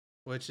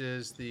 which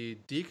is the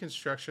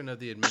deconstruction of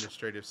the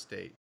administrative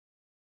state.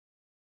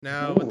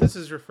 Now, what this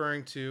is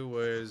referring to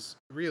was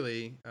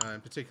really,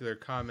 in particular,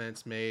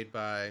 comments made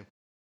by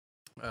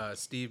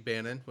Steve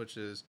Bannon, which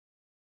is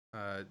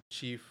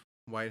chief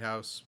White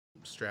House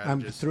strategist.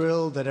 I'm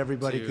thrilled that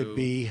everybody could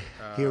be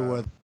here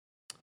with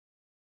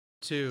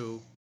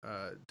to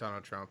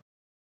Donald Trump.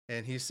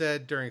 And he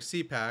said during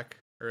CPAC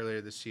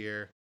earlier this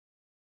year,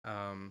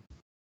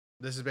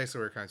 this is basically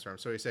where it comes from.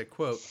 So he said,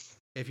 quote,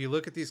 "If you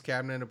look at these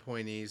cabinet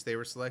appointees, they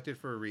were selected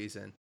for a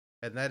reason,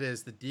 and that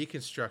is the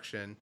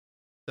deconstruction.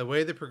 The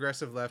way the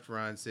progressive left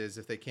runs is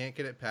if they can't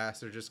get it passed,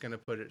 they're just going to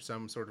put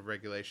some sort of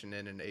regulation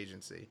in an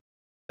agency.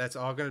 That's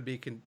all going to be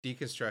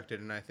deconstructed,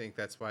 and I think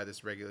that's why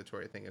this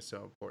regulatory thing is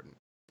so important."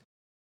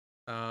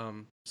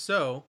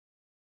 So,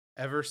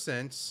 ever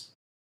since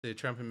the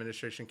Trump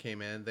administration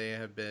came in, they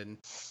have been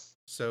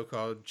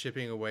so-called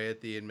chipping away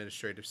at the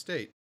administrative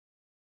state.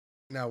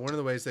 Now, one of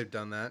the ways they've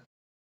done that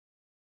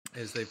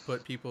is they've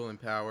put people in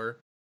power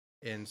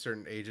in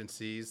certain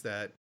agencies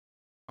that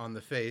on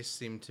the face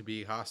seem to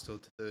be hostile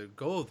to the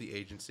goal of the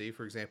agency.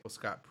 For example,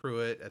 Scott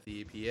Pruitt at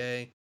the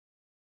EPA.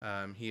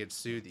 He had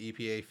sued the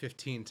EPA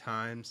 15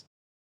 times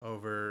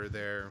over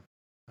their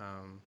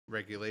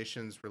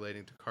regulations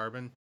relating to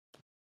carbon.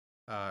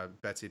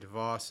 Betsy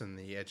DeVos in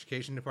the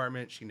education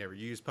department, she never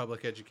used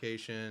public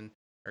education.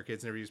 Her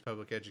kids never used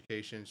public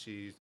education.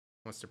 She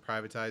wants to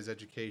privatize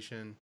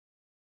education,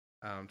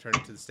 turn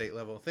it to the state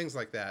level, things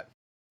like that.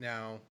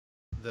 Now,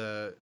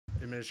 the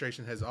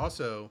administration has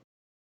also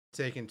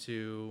taken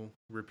to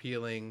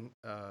repealing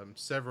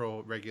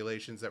several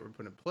regulations that were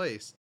put in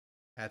place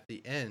at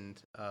the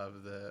end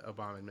of the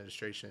Obama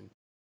administration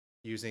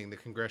using the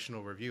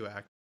Congressional Review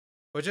Act.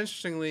 which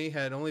interestingly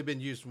had only been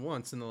used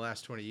once in the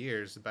last 20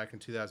 years, back in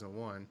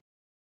 2001.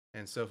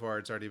 And so far,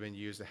 it's already been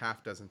used a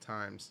half dozen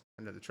times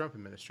under the Trump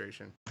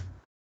administration.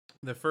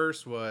 The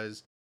first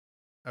was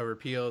a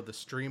repeal of the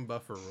stream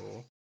buffer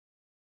rule,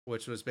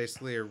 which was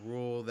basically a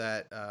rule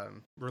that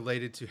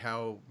related to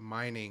how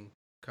mining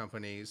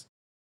companies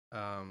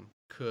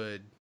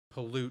could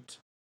pollute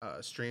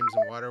streams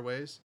and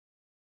waterways.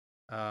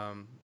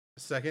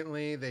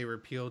 Secondly, they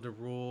repealed a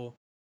rule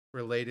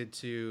related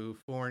to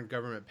foreign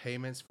government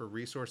payments for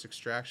resource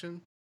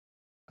extraction.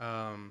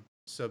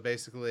 So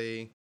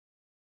basically,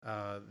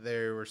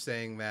 they were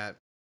saying that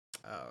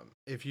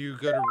if you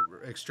go to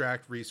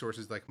extract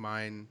resources like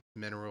mine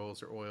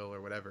minerals or oil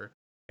or whatever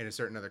in a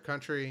certain other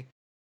country,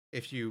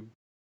 if you,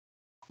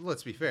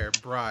 let's be fair,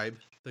 bribe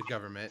the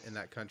government in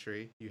that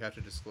country, you have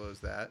to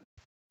disclose that.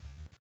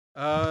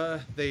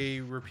 They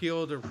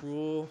repealed a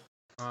rule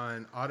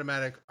on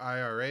automatic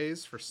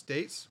IRAs for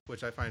states,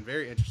 which I find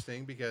very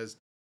interesting because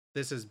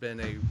this has been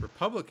a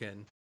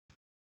Republican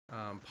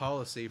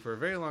policy for a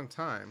very long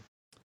time.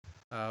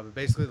 But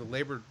basically, the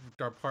Labor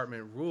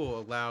Department rule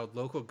allowed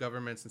local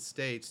governments and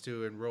states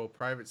to enroll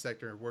private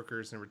sector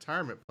workers in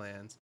retirement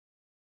plans,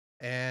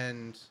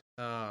 and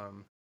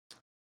that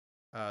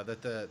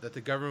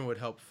the government would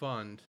help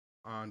fund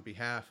on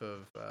behalf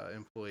of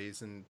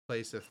employees in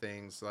place of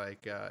things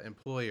like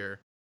employer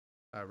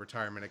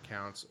retirement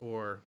accounts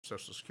or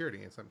Social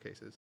Security in some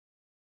cases.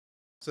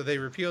 So they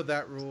repealed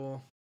that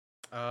rule,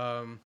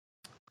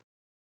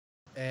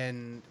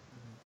 and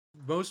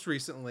most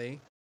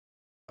recently,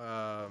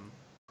 I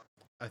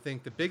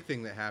think the big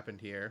thing that happened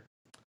here,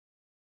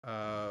 there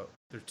are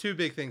two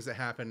big things that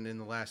happened in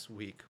the last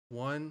week.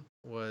 One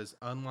was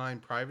online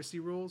privacy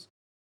rules.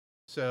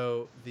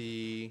 So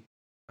the,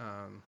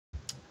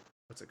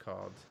 what's it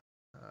called?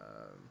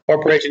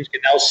 Corporations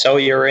can now sell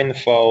your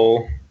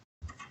info.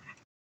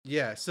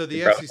 Yeah, so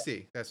the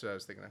FCC, that's what I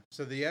was thinking of.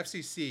 So the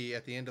FCC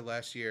at the end of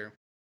last year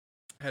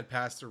had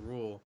passed a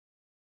rule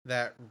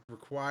that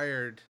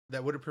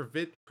would have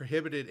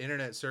prohibited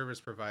internet service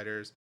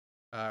providers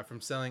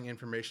from selling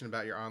information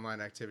about your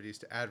online activities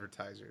to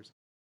advertisers.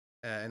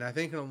 And I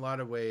think in a lot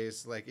of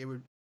ways, like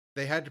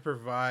they had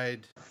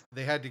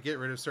to get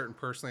rid of certain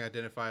personally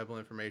identifiable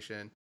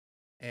information,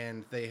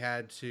 and they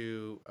had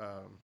to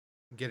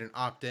get an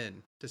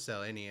opt-in to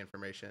sell any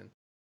information,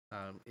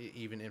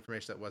 even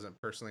information that wasn't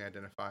personally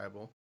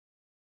identifiable.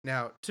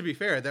 Now, to be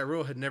fair, that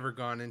rule had never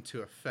gone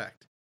into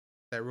effect.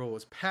 That rule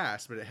was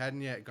passed, but it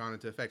hadn't yet gone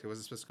into effect. It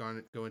wasn't supposed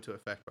to go into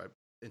effect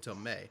until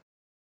May.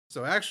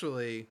 So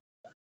actually,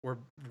 we're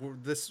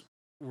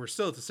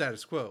still at the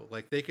status quo.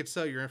 Like, they could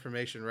sell your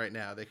information right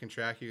now. They can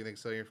track you. They can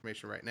sell your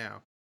information right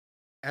now.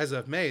 As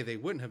of May, they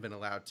wouldn't have been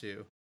allowed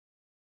to,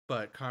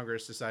 but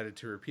Congress decided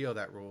to repeal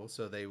that rule,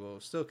 so they will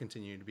still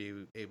continue to be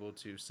able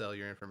to sell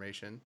your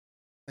information,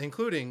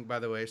 including, by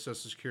the way,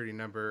 Social Security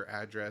number,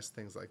 address,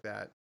 things like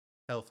that,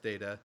 health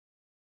data.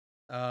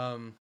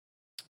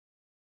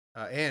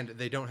 And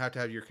they don't have to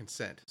have your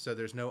consent. So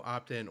there's no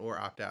opt-in or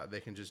opt-out. They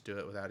can just do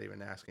it without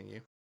even asking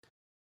you.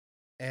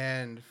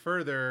 And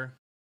further,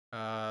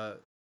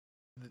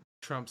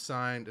 Trump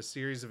signed a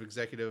series of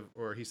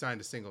he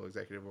signed a single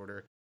executive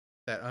order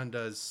that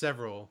undoes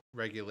several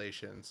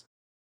regulations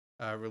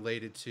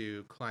related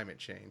to climate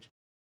change.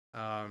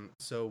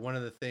 So one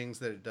of the things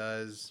that it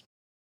does,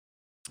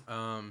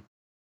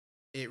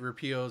 it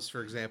repeals,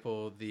 for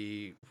example,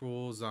 the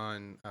rules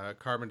on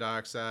carbon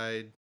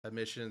dioxide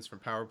emissions from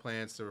power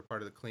plants that were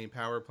part of the Clean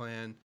Power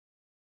Plan,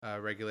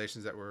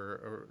 regulations that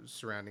were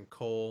surrounding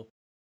coal.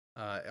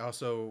 It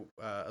also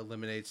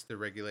eliminates the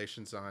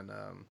regulations on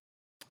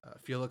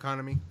fuel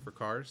economy for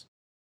cars,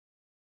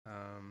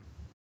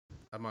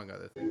 among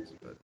other things,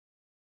 but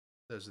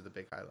those are the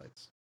big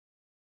highlights.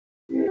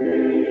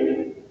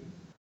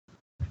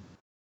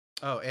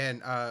 Oh,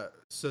 and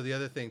so the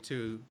other thing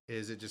too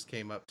is it just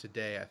came up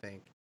today, I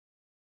think.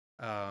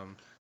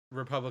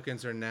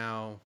 Republicans are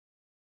now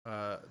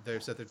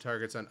they've set their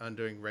targets on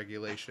undoing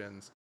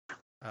regulations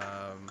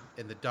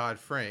in the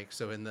Dodd-Frank.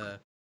 So in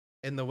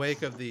the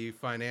wake of the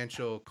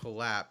financial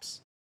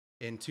collapse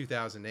in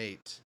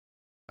 2008,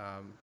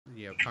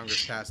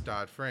 Congress passed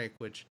Dodd-Frank,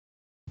 which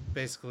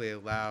basically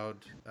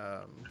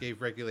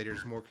gave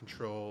regulators more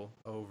control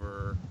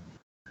over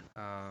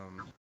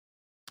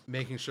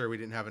making sure we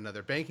didn't have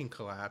another banking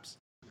collapse,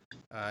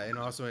 and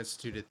also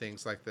instituted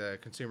things like the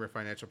Consumer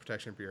Financial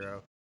Protection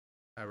Bureau.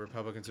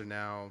 Republicans are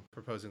now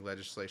proposing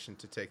legislation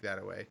to take that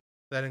away.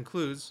 That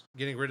includes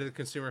getting rid of the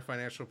Consumer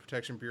Financial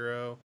Protection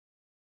Bureau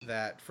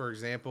that, for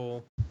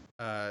example,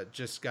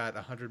 just got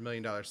a $100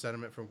 million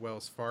settlement from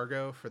Wells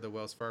Fargo for the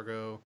Wells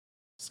Fargo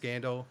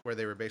scandal, where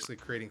they were basically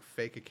creating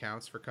fake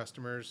accounts for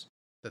customers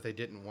that they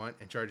didn't want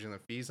and charging them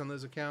fees on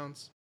those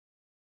accounts.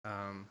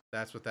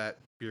 That's what that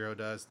bureau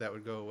does. That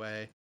would go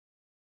away.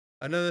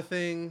 Another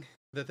thing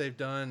that they've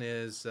done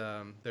is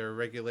there are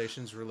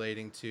regulations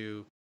relating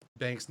to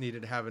banks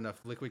needed to have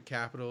enough liquid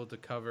capital to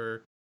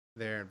cover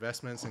their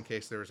investments in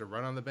case there was a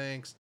run on the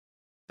banks.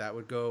 That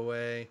would go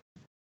away.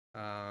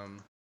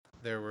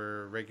 there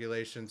were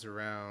regulations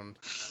around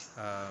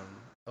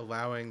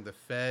allowing the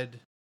Fed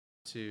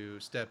to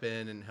step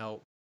in and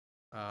help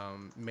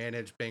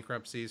manage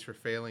bankruptcies for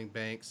failing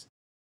banks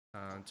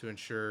to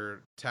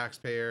ensure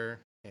taxpayer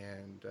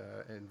and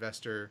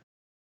investor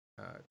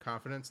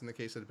confidence in the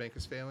case that the bank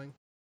is failing.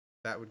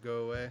 That would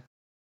go away.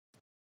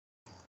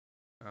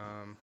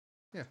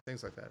 Yeah,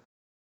 things like that.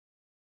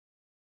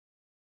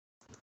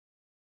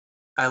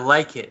 I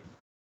like it.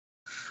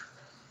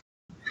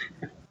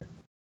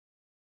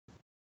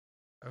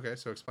 Okay,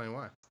 so explain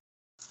why.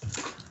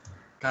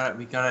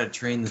 We gotta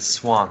drain the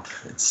swamp.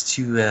 It's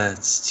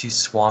too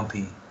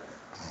swampy.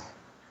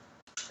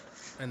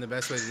 And the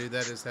best way to do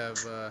that is have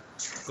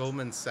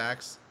Goldman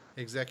Sachs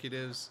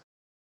executives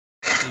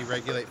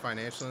deregulate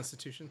financial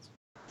institutions.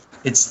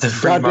 It's the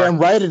free Goddamn market.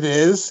 right it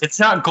is. It's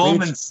not We need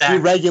Goldman to Sachs.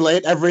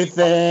 deregulate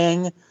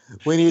everything.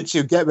 We need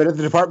to get rid of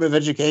the Department of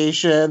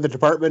Education, the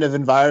Department of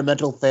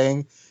Environmental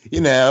thing.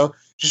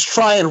 Just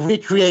try and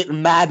recreate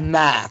Mad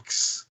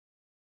Max.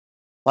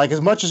 Like,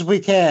 as much as we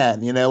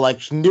can, like,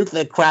 nuke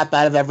the crap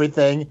out of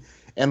everything.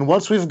 And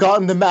once we've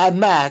gotten to Mad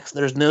Max,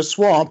 there's no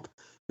swamp.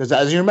 Because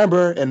as you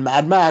remember, in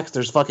Mad Max,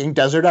 there's fucking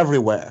desert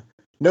everywhere.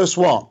 No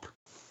swamp.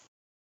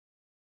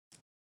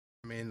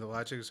 I mean, the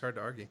logic is hard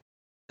to argue.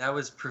 That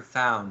was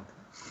profound.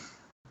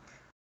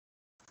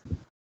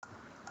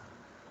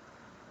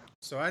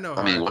 So I know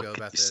how I mean, I what feel could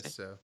about you this, say?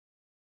 so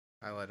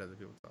I let other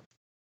people talk.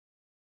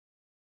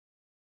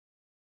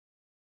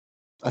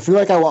 I feel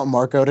like I want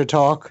Marco to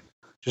talk,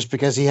 just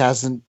because he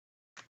hasn't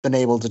been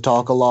able to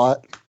talk a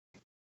lot.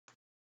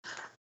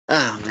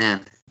 Oh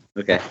man.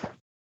 Okay.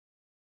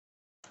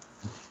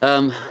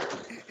 Well,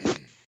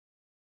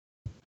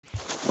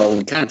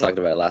 we kind of talked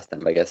about it last time,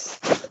 but I guess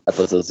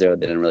episode 0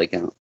 didn't really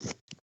count.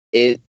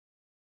 It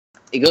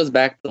goes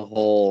back to the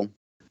whole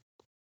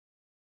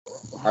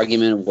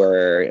argument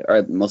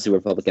or mostly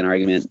Republican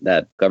argument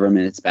that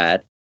government is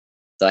bad.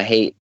 So I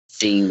hate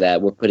seeing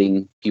that we're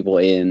putting people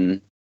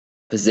in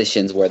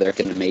positions where they're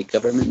going to make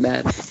government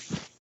bad.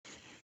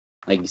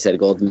 Like you said,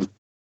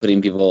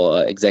 putting people,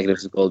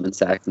 executives of Goldman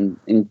Sachs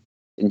in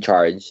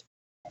charge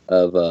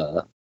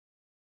of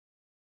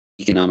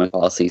economic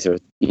policies, or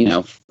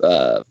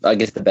I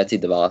guess the Betsy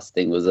DeVos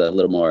thing was a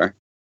little more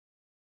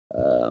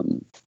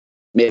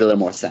made a little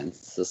more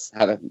sense. Just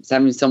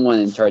having someone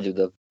in charge of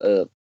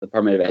the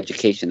Department of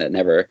Education that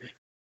never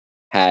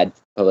had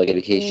public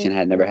education,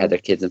 had never had their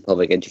kids in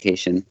public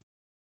education.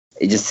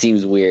 It just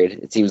seems weird.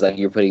 It seems like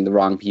you're putting the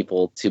wrong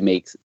people to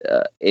make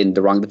in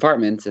the wrong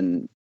departments,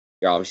 and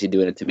you're obviously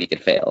doing it to make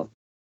it fail.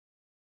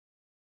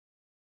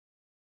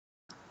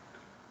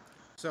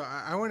 So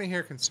I want to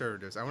hear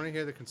conservatives. I want to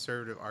hear the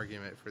conservative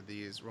argument for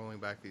rolling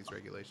back these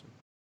regulations.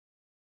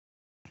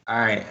 All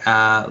right,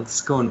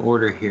 let's go in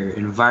order here.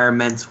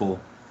 Environmental.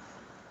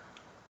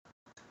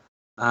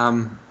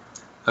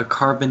 A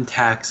carbon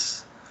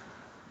tax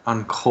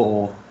on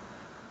coal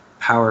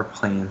power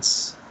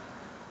plants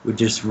would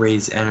just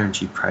raise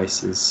energy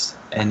prices,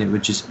 and it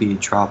would just be a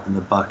drop in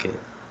the bucket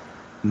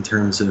in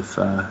terms of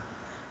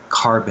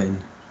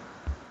carbon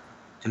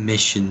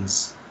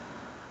emissions.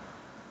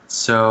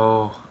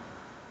 So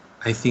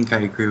I think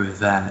I agree with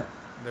that.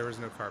 There was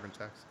no carbon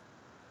tax.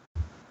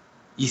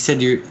 You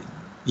said you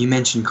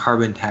mentioned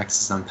carbon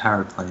taxes on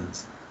power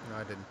plants. No,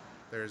 I didn't.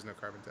 There is no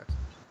carbon tax.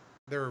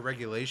 There were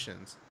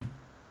regulations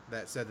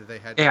that said that they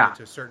had to get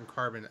to a certain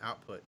carbon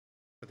output,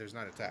 but there's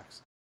not a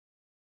tax.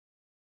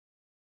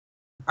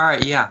 All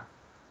right, yeah.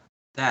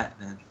 That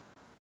then.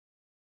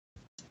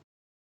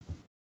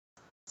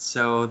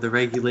 So the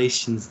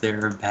regulations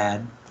there are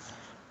bad.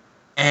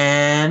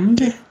 And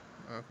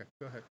Okay,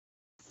 go ahead.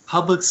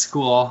 public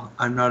school,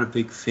 I'm not a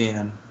big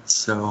fan,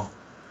 so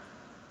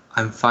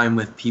I'm fine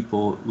with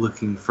people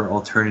looking for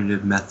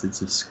alternative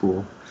methods of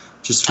school.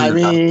 Just from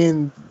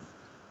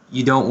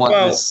you don't want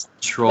this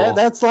troll.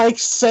 That's like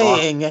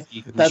saying that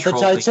the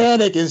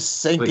Titanic is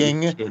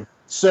sinking,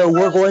 so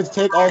we're going to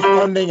take all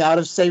funding out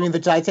of saving the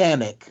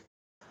Titanic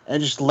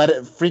and just let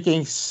it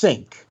freaking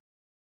sink.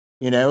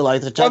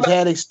 Like the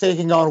Titanic's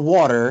taking on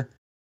water.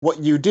 What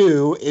you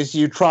do is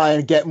you try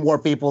and get more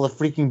people to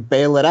freaking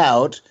bail it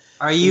out.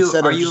 Are you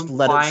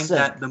implying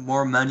that the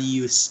more money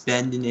you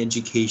spend in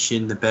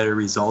education, the better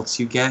results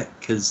you get?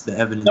 Because the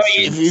evidence.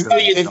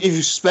 If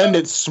you spend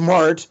it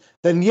smart,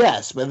 then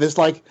yes. But there's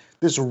like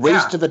this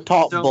race to the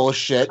top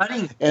bullshit,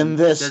 and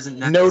this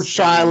no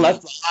child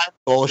left behind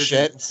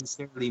bullshit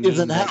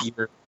isn't that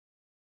you're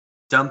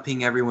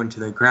dumping everyone to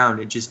the ground.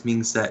 It just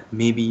means that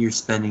maybe you're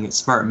spending it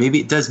smart.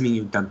 Maybe it does mean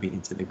you're dumping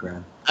it to the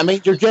ground. I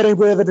mean, you're getting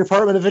rid of the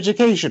Department of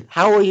Education.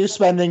 How are you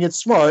spending it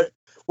smart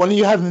when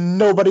you have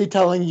nobody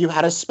telling you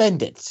how to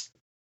spend it?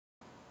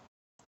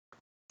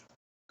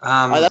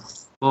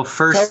 Well,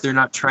 first, they're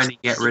not trying to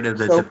get rid of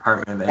the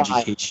Department of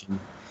Education.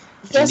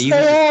 Yes, and even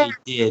if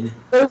they did,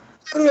 there's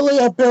literally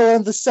a bill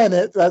in the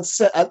Senate it's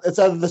out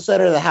of the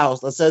Senate of the House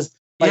that says,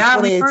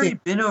 yeah, we've already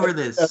been over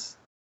this.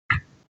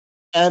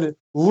 And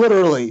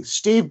literally,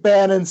 Steve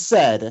Bannon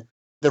said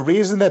the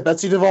reason that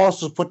Betsy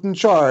DeVos was put in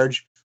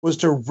charge was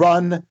to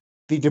run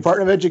the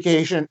Department of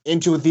Education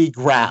into the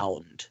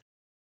ground.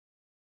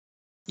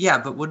 Yeah,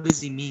 but what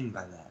does he mean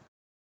by that?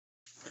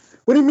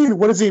 What do you mean?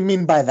 What does he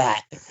mean by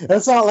that?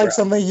 That's not like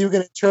something you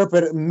can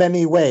interpret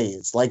many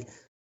ways. Like,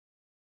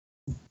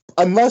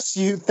 unless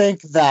you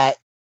think that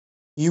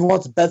you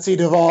want Betsy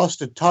DeVos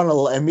to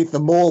tunnel and meet the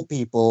mole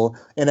people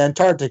in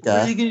Antarctica.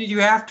 What are you going to do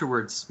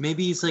afterwards?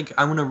 Maybe he's like,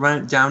 I want to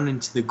run it down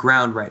into the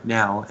ground right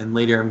now, and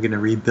later I'm going to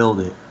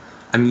rebuild it.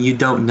 I mean, you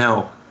don't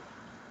know.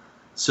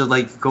 So,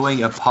 like,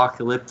 going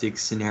apocalyptic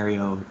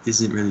scenario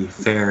isn't really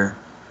fair.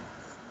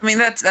 I mean,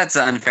 that's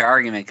an unfair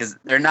argument because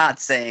they're not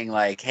saying,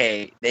 like,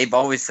 hey, they've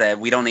always said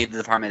we don't need the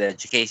Department of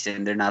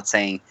Education. They're not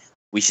saying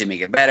we should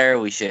make it better,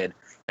 we should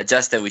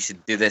adjust it, we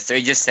should do this. They're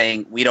just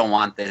saying we don't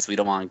want this, we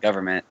don't want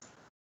government.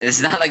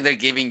 It's not like they're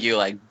giving you,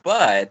 like,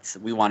 but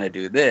we want to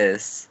do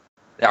this.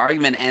 The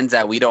argument ends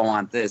at we don't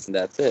want this, and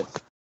that's it.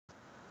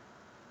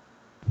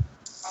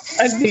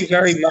 I'd be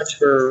very much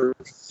for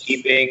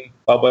keeping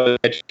public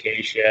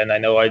education. I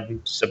know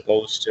I'm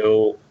supposed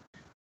to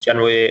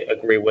generally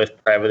agree with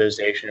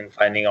privatization and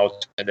finding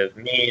alternative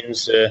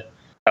means.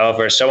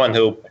 However, someone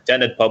who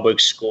attended public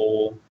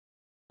school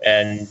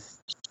and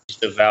sees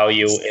the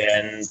value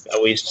in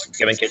at least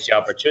giving kids the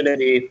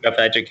opportunity of an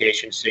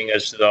education, seeing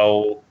as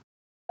though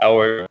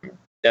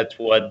that's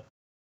what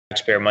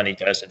taxpayer money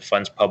does. It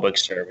funds public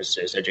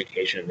services,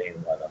 education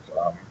being one of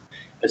them.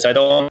 Because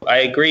I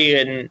agree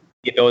in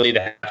the ability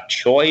to have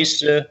choice,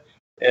 the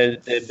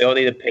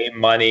ability to pay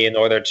money in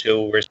order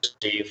to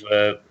receive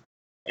a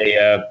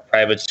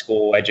private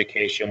school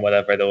education,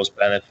 whatever those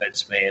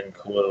benefits may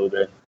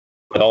include.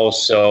 But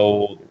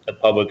also the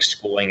public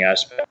schooling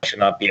aspect should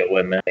not be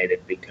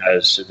eliminated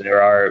because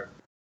there are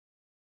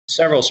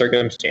several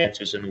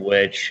circumstances in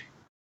which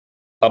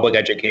public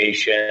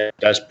education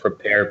does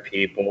prepare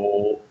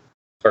people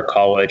for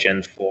college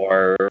and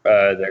for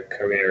their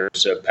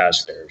careers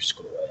past their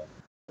schooling.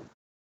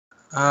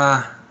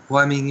 Well,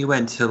 I mean, you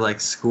went to,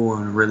 like, school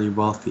in a really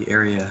wealthy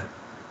area.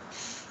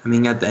 I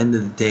mean, at the end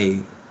of the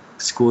day,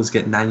 schools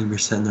get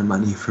 90% of their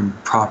money from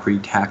property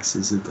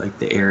taxes of, like,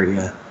 the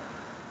area.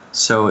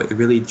 So it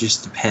really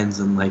just depends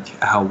on, like,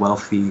 how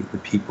wealthy the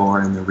people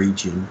are in the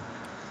region.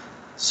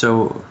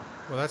 So,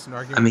 well, that's an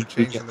argument for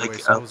changing the way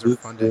schools are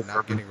funded,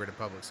 not getting rid of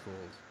public schools.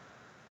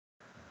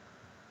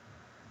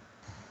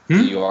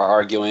 You are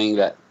arguing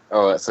that.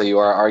 Oh, so you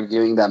are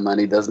arguing that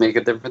money does make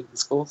a difference in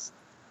schools?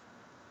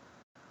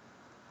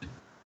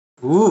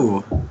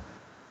 Ooh.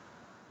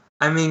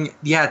 I mean,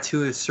 yeah,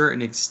 to a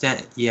certain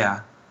extent, yeah.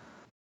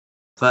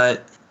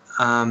 But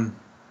I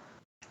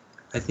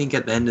think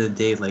at the end of the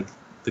day, like,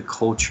 the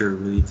culture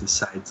really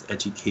decides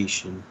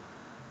education,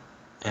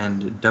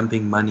 and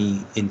dumping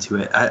money into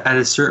it at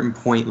a certain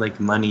point, like,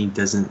 money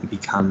doesn't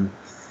become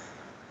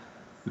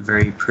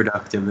very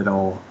productive at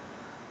all.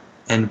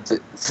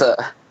 And so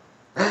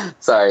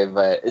sorry,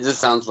 but it just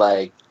sounds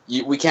like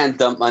we can't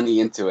dump money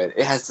into it.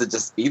 It has to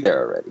just be there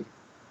already.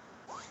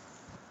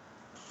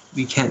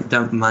 We can't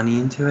dump money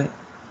into it?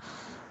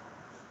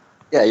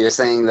 Yeah, you're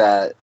saying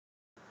that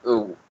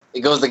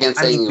it goes against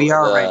saying we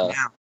are right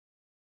now.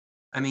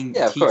 I mean,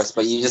 yeah, of course,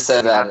 but you just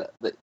said that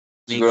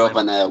you grew up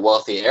in a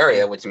wealthy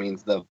area, which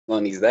means the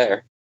money's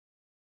there.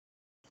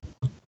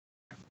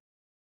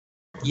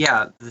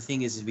 Yeah, the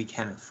thing is we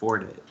can't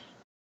afford it.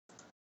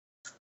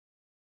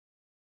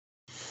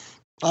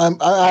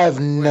 I have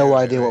no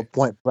idea what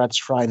point Brett's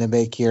trying to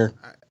make here.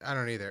 I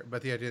don't either,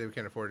 but the idea that we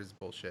can't afford it is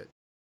bullshit.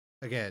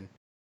 Again,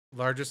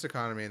 largest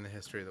economy in the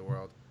history of the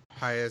world,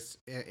 highest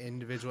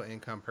individual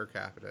income per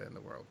capita in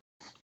the world.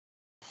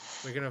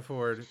 We can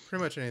afford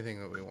pretty much anything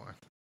that we want.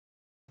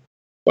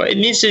 Well, it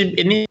needs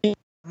to.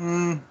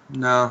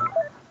 No.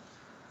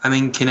 I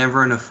mean, can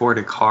everyone afford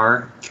a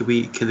car? Could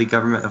the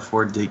government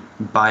afford to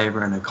buy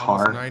everyone a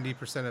car? Almost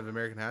 90% of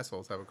American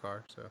households have a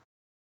car, so.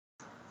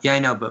 Yeah, I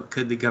know, but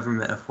could the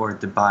government afford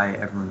to buy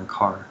everyone a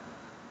car?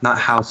 Not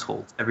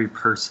households, every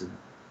person.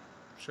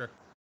 Sure.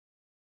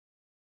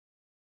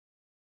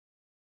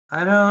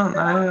 I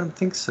don't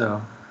think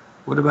so.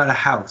 What about a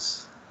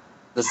house?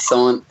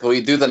 Can we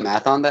do the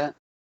math on that?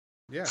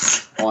 Yeah.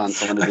 I want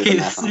someone to do the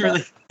math on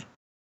that.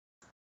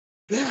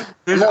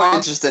 I'm more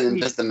interested in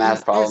just the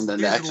math problem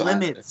than the actual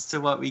limits answer.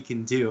 to what we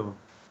can do.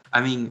 I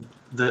mean,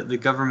 the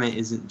government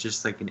isn't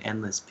just like an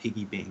endless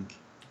piggy bank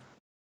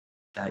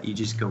that you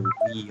just go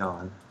wee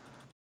on.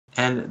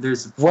 And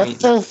there's a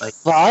point what the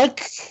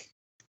fuck?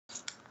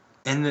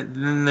 And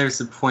then there's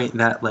a point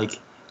that, like,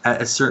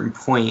 at a certain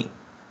point,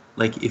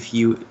 like, if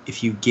you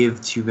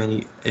give too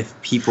many, if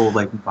people,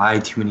 like, buy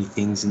too many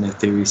things and if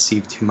they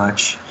receive too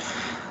much,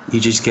 you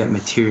just get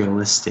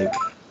materialistic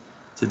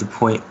to the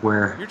point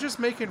where you're just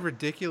making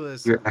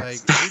ridiculous, you're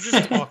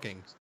just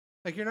talking.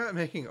 Like, you're not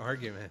making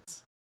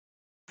arguments.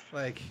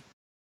 Like,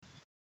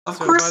 of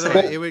course. By the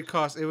way, it would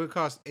cost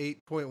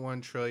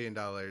 $8.1 trillion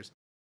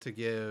to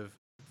give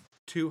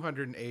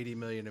 280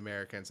 million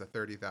Americans a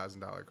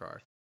 $30,000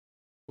 car,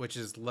 which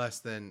is less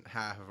than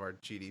half of our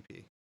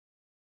GDP.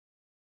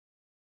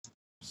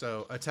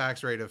 So a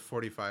tax rate of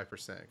 45%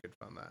 could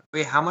fund that.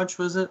 Wait, how much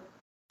was it?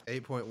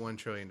 $8.1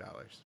 trillion.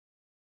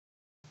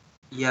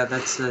 Yeah,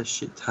 that's a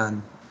shit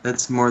ton.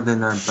 That's more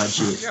than our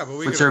budget. Yeah, but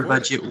what's our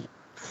budget?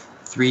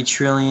 3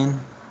 trillion.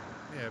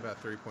 Yeah,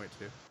 about 3.2.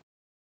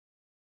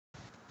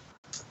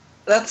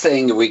 That's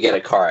saying we get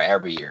a car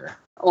every year.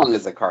 How long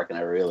is a car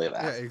going to really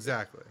last? Yeah,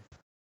 exactly.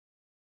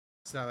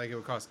 It's not like it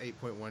would cost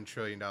 $8.1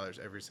 trillion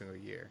every single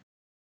year.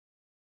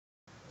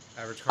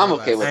 Average car I'm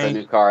okay with a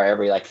new car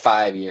every like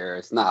 5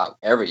 years, not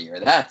every year.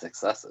 That's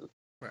excessive.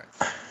 Right.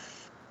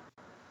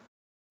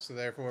 So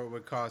therefore, it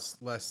would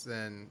cost less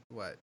than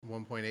what,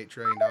 $1.8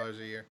 trillion a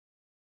year.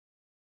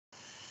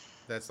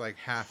 That's like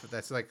half.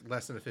 That's like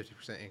less than a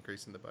 50%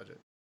 increase in the budget.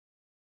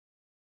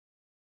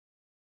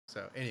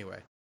 So anyway,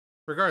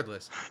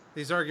 regardless,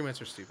 these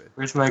arguments are stupid.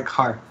 Where's my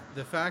car?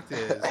 The fact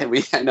is,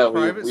 I know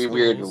we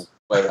weird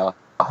way off.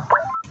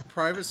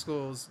 Private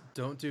schools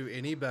don't do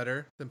any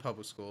better than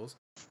public schools.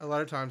 A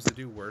lot of times they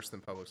do worse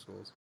than public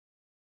schools.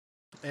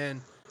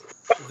 And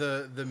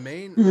the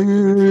main, like, the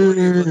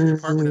majority of what the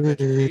Department of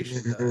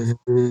Education does.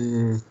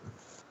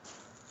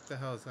 What the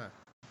hell is that?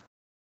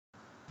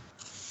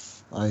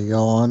 I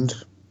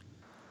yawned.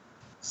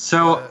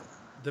 So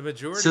the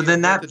majority so then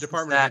of that what the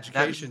Department of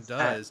Education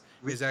does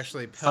that is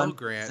actually Pell fund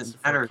Grants doesn't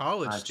for matter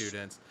college much.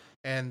 students,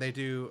 and they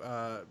do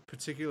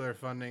particular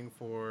funding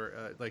for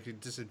like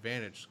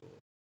disadvantaged schools.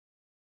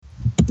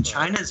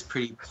 China's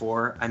pretty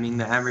poor. I mean,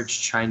 the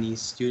average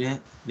Chinese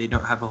student, they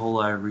don't have a whole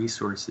lot of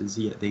resources,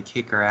 yet they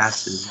kick our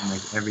asses in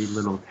like every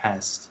little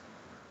test.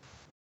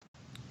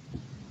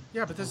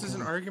 Yeah, but this is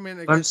an argument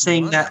against I'm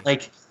saying money. that,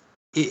 like,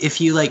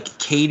 if you like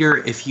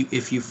cater, if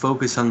you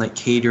focus on like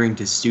catering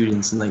to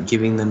students and like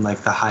giving them like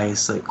the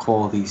highest like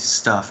quality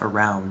stuff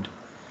around,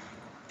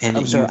 and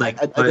I'm sorry,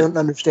 I don't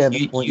understand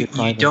the point you're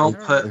trying to don't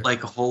make. put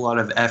like a whole lot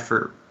of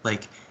effort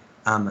like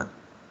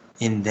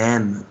in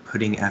them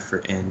putting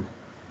effort in.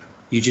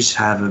 You just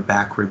have a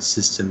backward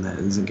system that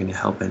isn't going to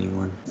help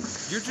anyone.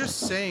 You're just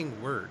saying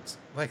words.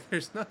 Like,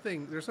 there's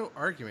no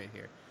argument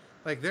here.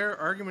 Like, there are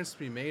arguments to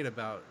be made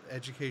about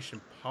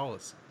education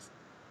policies,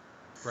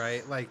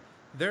 right? Like,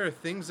 there are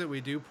things that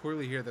we do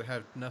poorly here that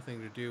have nothing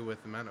to do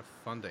with the amount of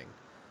funding.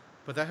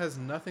 But that has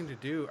nothing to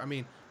do... I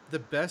mean, the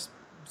best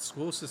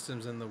school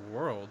systems in the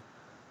world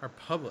are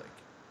public.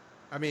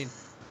 I mean,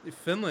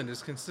 Finland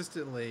is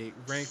consistently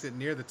ranked at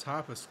near the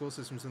top of school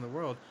systems in the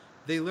world.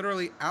 They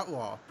literally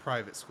outlaw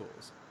private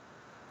schools.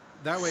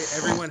 That way,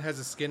 everyone has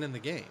a skin in the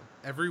game.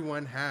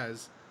 Everyone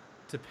has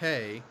to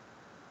pay.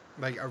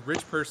 Like, a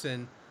rich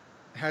person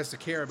has to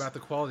care about the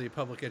quality of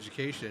public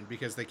education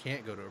because they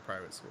can't go to a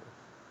private school.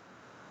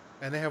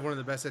 And they have one of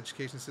the best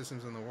education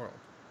systems in the world.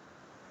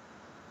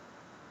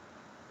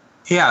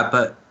 Yeah,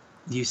 but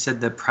you said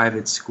that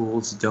private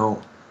schools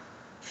don't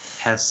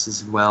test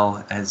as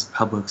well as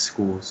public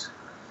schools.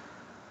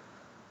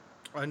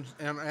 On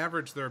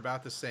average, they're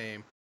about the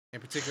same. In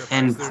particular,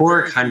 and there are poor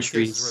very few cases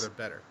countries, where they're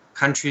better.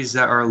 countries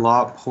that are a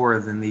lot poorer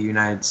than the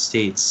United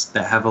States,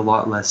 that have a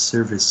lot less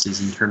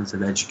services in terms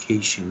of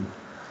education,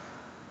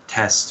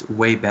 test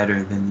way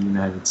better than the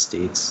United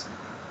States.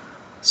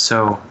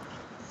 So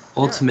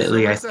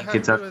ultimately, I think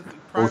it's up to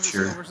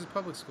culture. Versus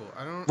public school.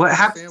 I don't What understand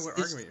happens what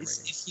argument you're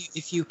making.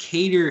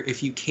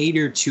 if you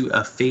cater to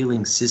a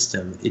failing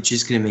system, it's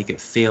just going to make it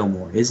fail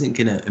more. It isn't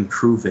going to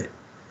improve it.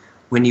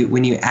 When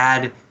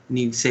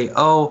you say,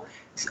 oh,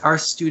 our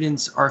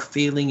students are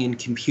failing in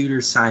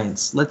computer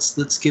science,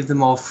 let's give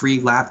them all free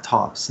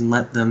laptops and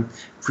let them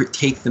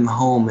take them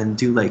home and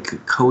do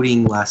like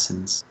coding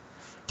lessons.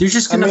 They're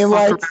just going to fuck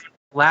around with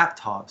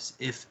laptops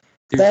if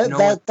there's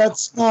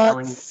that's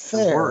not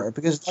fair,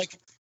 because like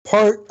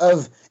part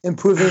of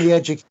improving the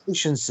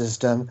education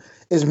system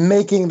is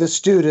making the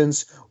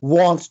students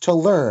want to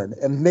learn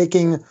and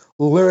making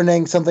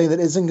learning something that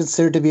isn't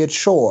considered to be a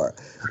chore.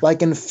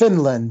 Like in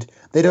Finland,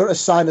 they don't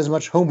assign as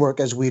much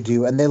homework as we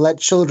do, and they let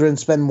children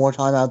spend more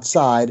time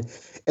outside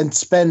and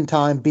spend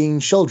time being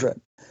children.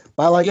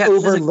 By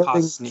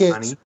overloading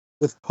kids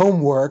with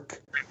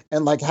homework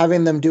and like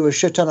having them do a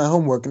shit ton of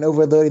homework and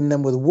overloading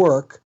them with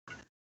work,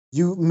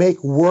 you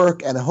make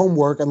work and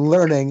homework and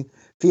learning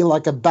feel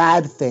like a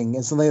bad thing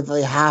and something that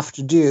they have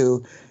to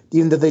do,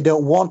 even though they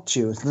don't want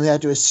to, something they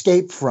have to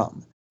escape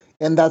from.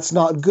 And that's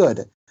not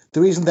good.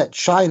 The reason that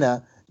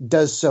China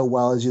does so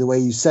well, as the way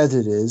you said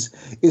it is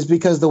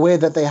because the way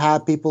that they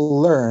have people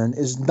learn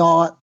is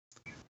not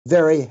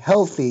very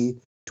healthy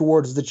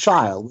towards the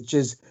child, which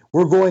is,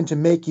 we're going to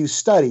make you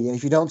study. And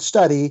if you don't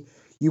study,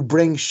 you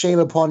bring shame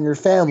upon your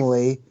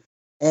family.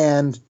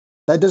 And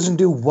that doesn't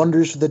do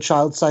wonders for the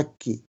child's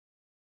psyche.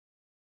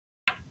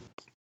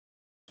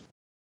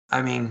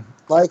 I mean,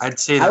 like, I'd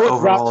say that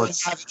overall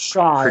it's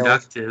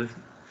productive.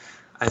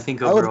 I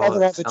think overall I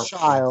would rather have a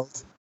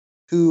child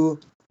who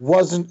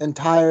wasn't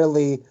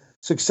entirely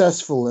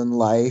successful in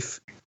life,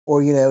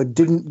 or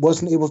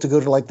wasn't able to go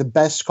to like the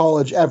best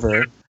college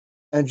ever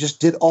and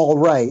just did all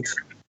right,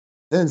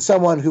 than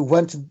someone who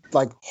went to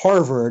like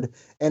Harvard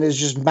and is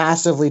just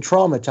massively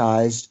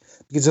traumatized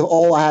because of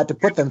all I had to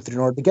put them through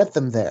in order to get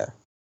them there.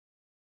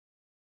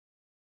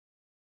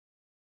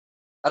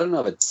 I don't know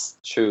if it's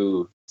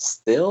true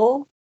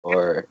still,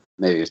 or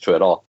maybe it's true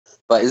at all.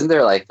 But isn't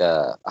there like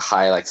a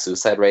high like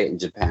suicide rate in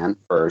Japan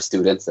for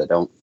students that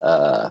don't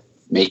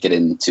make it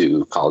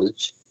into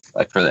college?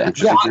 like for the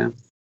entrance exam.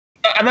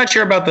 I'm not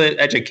sure about the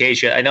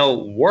education. I know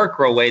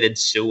work-related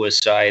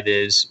suicide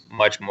is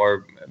much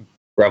more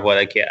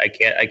prevalent. I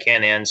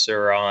can't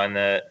answer on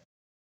the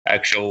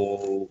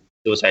actual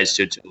suicides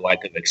due to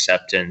lack of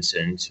acceptance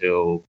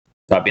into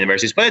top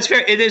universities. But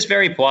it is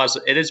very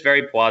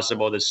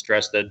plausible. The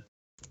stress that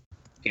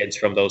kids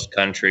from those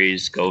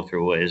countries go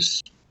through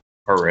is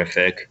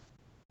horrific.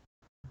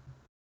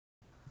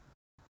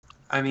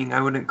 I mean,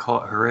 I wouldn't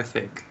call it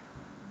horrific.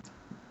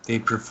 They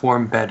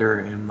perform better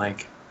in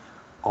like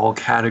all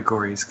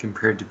categories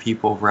compared to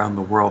people around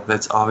the world.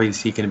 That's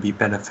obviously going to be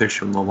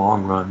beneficial in the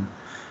long run.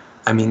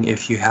 I mean,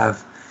 if you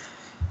have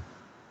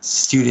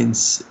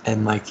students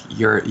and like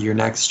your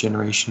next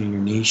generation in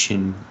your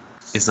nation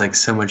is like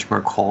so much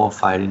more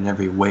qualified in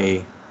every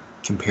way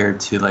compared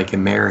to like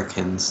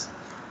Americans,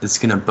 that's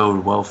going to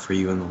bode well for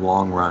you in the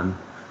long run.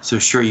 So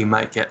sure, you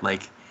might get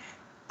like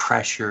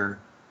pressure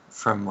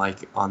from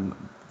like on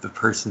the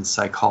person's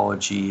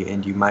psychology,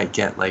 and you might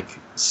get like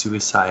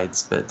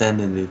suicides, but at the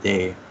end of the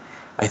day,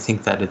 I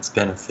think that it's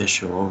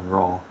beneficial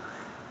overall.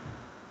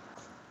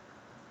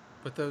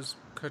 But those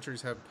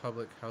countries have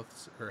public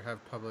health or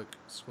have public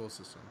school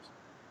systems.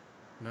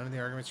 None of the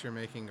arguments you're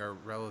making are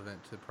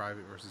relevant to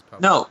private versus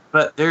public. No,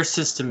 but their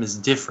system is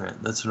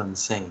different. That's what I'm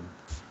saying.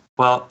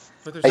 Well,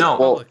 but there's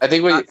I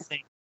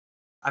think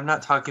I'm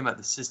not talking about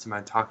the system.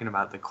 I'm talking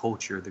about the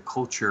culture. The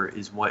culture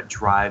is what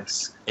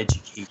drives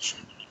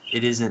education.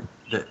 It isn't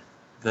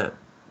the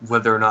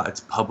whether or not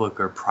it's public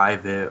or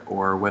private,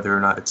 or whether or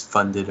not it's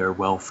funded or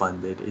well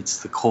funded.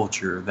 It's the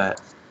culture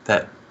that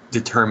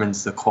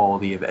determines the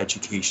quality of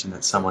education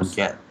that someone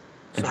gets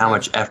and how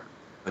much effort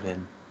put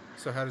in.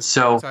 So how does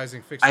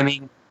privatizing fix it? I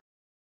mean,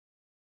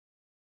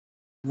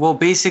 well,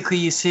 basically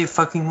you save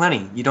fucking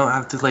money. You don't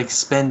have to like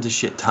spend a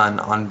shit ton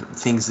on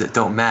things that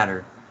don't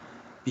matter.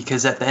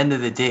 Because at the end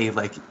of the day,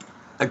 like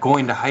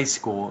going to high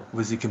school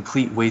was a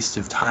complete waste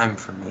of time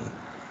for me.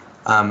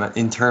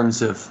 In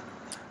terms of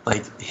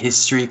like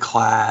history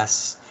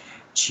class,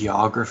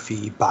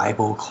 geography,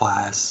 Bible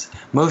class,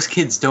 most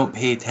kids don't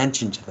pay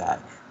attention to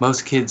that.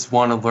 Most kids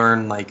want to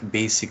learn like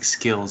basic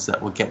skills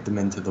that will get them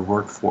into the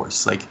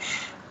workforce. Like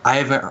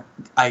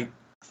I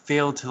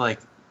failed to like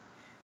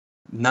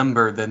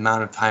number the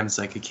amount of times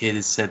like a kid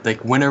has said like,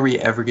 when are we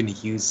ever going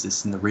to use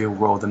this in the real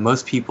world? And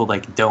most people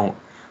like don't.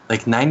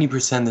 Like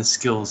 90% of the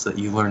skills that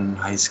you learn in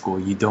high school,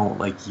 you don't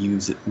like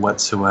use it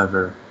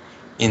whatsoever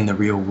in the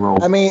real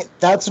world. I mean,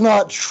 that's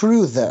not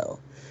true though.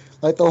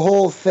 Like the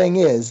whole thing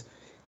is,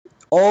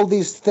 all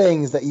these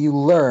things that you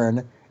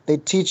learn, they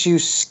teach you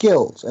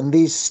skills, and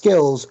these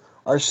skills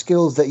are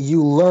skills that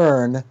you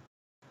learn,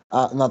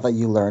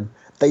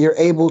 that you're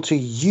able to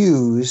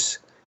use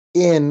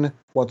in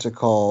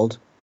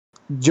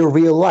your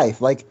real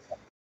life. Like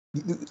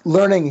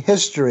learning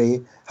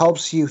history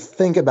helps you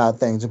think about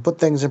things and put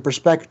things in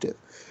perspective.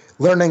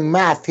 Learning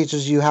math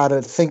teaches you how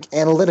to think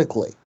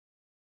analytically.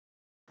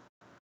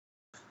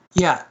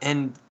 Yeah,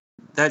 and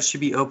that should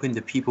be open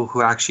to people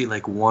who actually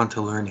like want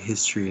to learn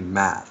history and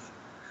math.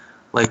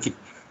 Like,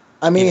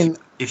 I mean,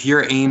 if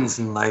your aims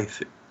in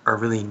life are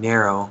really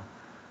narrow,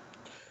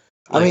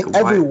 like,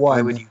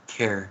 why would you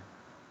care?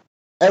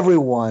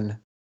 Everyone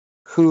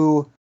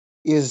who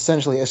is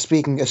essentially a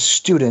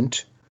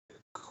student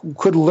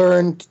could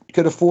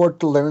afford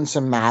to learn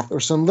some math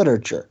or some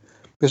literature,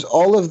 because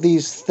all of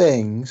these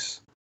things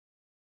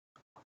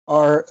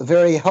are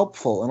very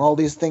helpful, and all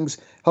these things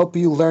help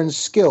you learn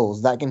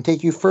skills that can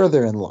take you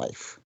further in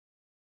life.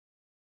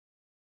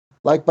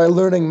 Like by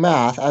learning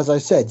math, as I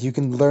said, you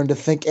can learn to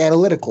think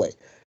analytically.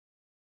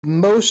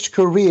 Most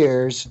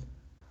careers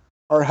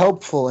are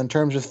helpful in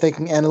terms of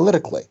thinking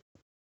analytically.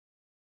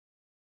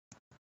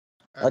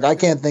 Like I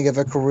can't think of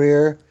a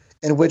career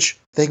in which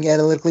thinking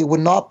analytically would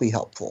not be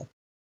helpful.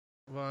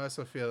 Well, I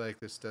also feel like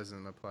this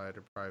doesn't apply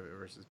to private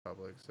versus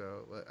public,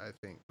 so I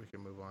think we can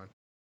move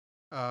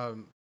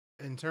on.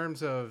 In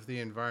terms of the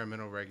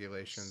environmental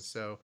regulations,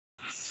 so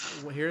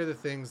here are the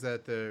things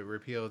that the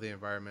repeal of the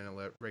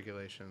environmental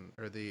regulation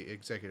or the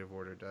executive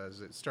order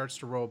does. It starts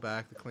to roll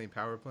back the Clean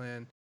Power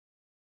Plan,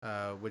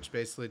 which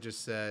basically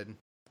just said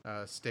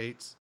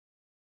states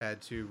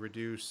had to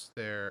reduce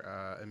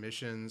their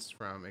emissions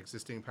from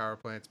existing power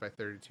plants by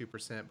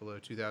 32% below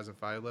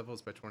 2005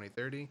 levels by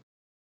 2030.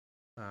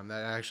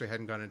 That actually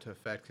hadn't gone into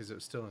effect because it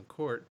was still in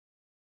court.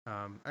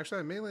 Actually,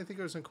 I mainly think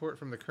it was in court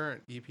from the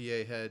current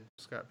EPA head,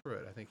 Scott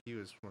Pruitt. I think he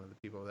was one of the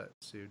people that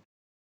sued.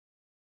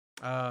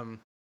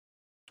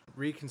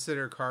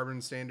 Reconsider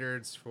carbon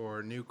standards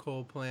for new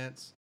coal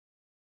plants.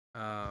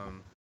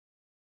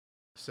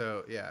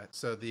 So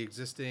the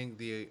existing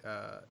the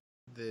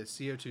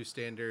CO2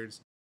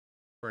 standards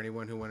for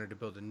anyone who wanted to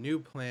build a new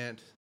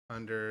plant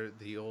under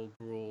the old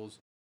rules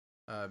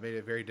made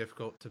it very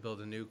difficult to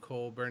build a new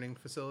coal burning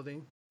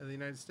facility in the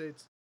United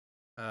States,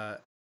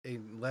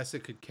 unless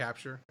it could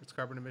capture its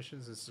carbon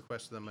emissions and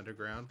sequester them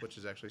underground, which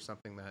is actually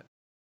something that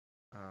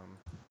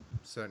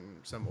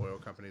some oil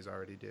companies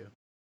already do.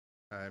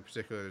 In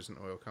particular, there's an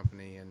oil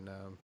company in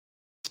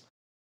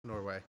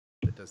Norway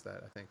that does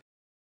that, I think.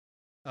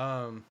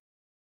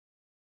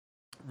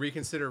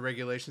 reconsider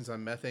regulations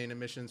on methane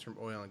emissions from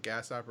oil and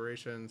gas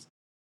operations.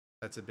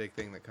 That's a big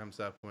thing that comes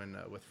up when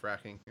with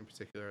fracking in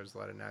particular. There's a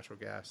lot of natural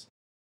gas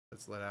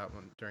that's let out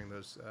during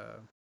those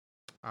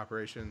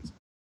operations.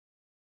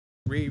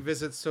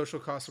 Revisit social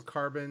cost of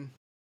carbon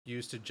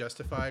used to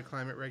justify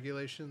climate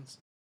regulations.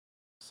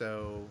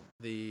 So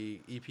the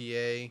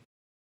EPA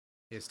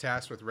is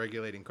tasked with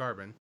regulating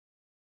carbon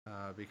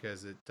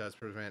because it does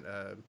prevent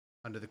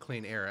under the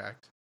Clean Air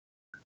Act.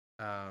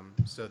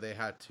 So they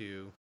had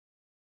to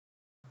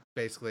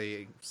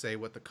basically say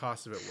what the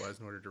cost of it was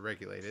in order to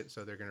regulate it.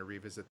 So they're going to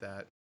revisit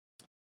that.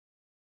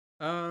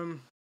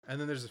 And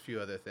then there's a few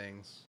other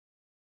things.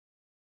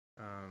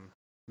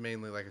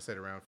 Mainly, like I said,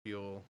 around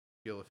fuel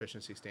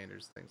efficiency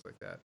standards, things like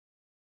that.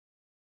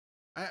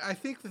 I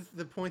think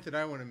the point that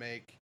I want to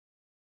make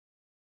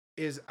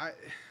is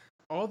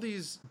all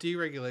these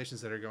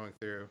deregulations that are going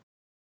through,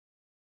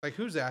 like,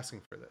 who's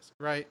asking for this,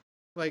 right?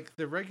 Like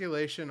the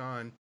regulation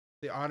on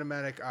the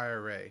automatic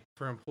IRA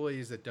for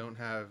employees that don't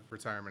have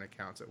retirement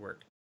accounts at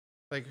work.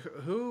 Like,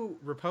 who,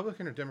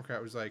 Republican or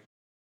Democrat, was like,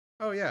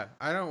 oh yeah,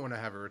 I don't want to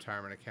have a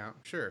retirement account.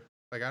 Sure.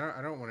 Like,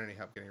 I don't want any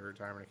help getting a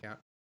retirement account.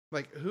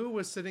 Like, who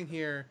was sitting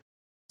here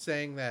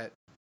saying that,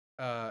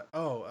 I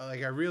don't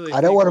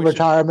want a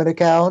retirement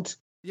account.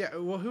 Yeah,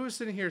 well, who was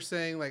sitting here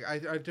saying, like,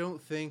 I don't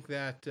think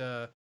that,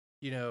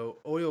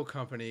 oil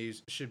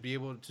companies should be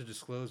able to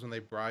disclose when they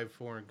bribe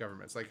foreign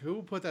governments? Like,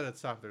 who put that at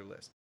the top of their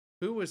list?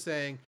 Who was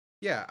saying,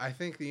 yeah, I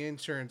think the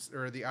insurance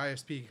or the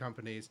ISP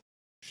companies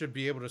should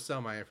be able to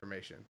sell my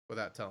information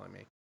without telling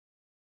me?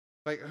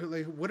 Like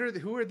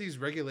who are these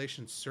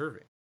regulations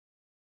serving?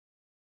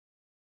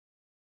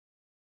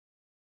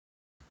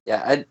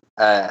 Yeah,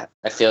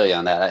 I feel you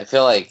on that. I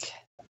feel like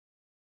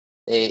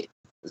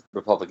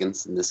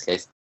Republicans in this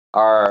case,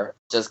 are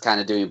just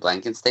kind of doing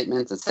blanket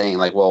statements and saying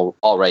like, well,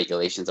 all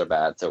regulations are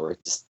bad, so we're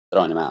just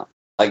throwing them out.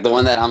 Like the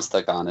one that I'm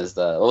stuck on is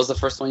what was the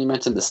first one you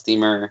mentioned? The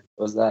steamer.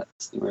 What was that?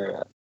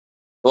 Steamer.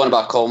 The one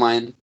about coal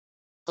mine.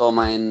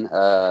 Putting.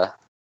 Oh,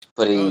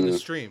 the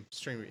stream.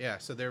 Yeah.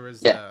 So there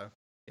was. Yeah.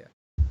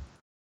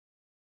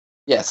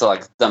 Yeah. So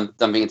like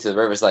dumping into the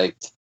rivers, like.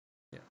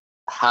 Yeah.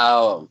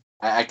 How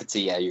I could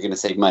see, yeah, you're gonna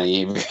save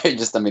money if you're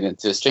just dumping it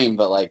into a stream,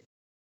 but like,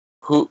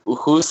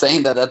 who's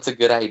saying that that's a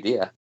good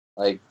idea?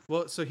 Like,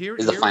 well, so here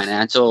is a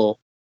financial.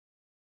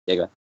 Yeah,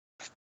 go ahead.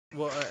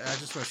 Well, I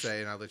just want to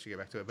say, and I'll let you get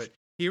back to it, but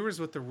here is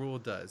what the rule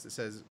does. It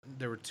says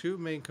there were two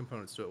main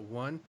components to it.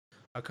 One,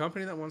 a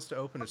company that wants to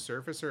open a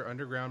surface or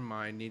underground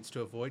mine needs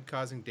to avoid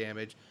causing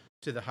damage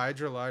to the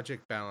hydrologic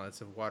balance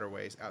of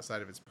waterways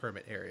outside of its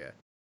permit area.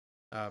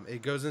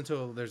 It goes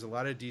into, there's a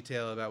lot of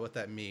detail about what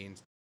that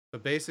means,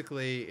 but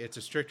basically it's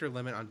a stricter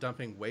limit on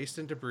dumping waste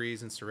and debris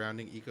in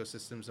surrounding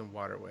ecosystems and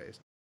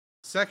waterways.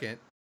 Second,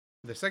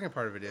 the second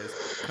part of it is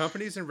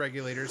companies and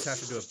regulators have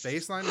to do a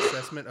baseline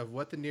assessment of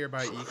what the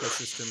nearby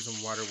ecosystems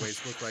and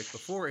waterways look like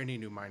before any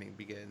new mining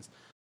begins.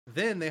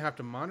 Then they have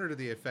to monitor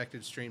the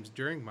affected streams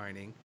during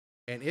mining,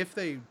 and if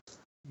they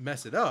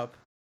mess it up,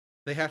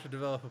 they have to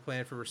develop a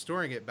plan for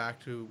restoring it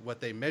back to what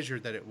they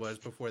measured that it was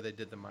before they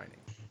did the mining.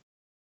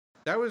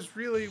 That was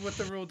really what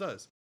the rule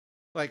does.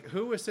 Like,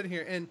 who was sitting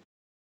here and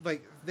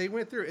like they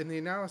went through and the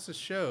analysis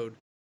showed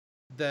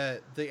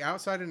that the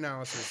outside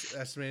analysis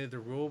estimated the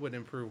rule would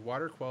improve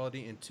water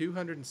quality in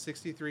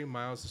 263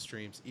 miles of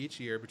streams each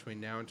year between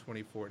now and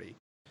 2040.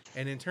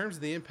 And in terms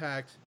of the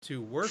impact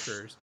to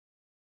workers,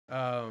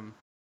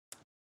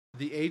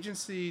 the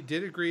agency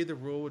did agree the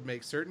rule would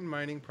make certain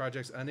mining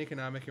projects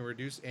uneconomic and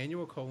reduce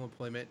annual coal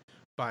employment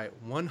by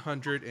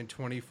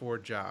 124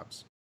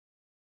 jobs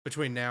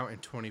between now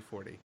and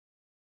 2040.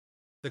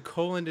 The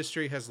coal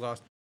industry has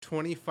lost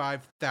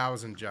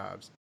 25,000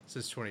 jobs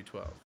since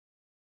 2012.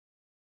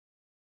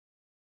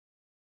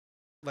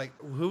 Like,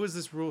 who is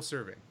this rule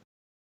serving?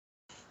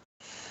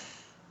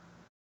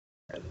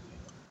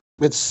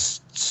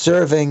 It's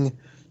serving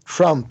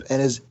Trump and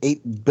his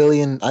 $8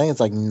 billion, I think it's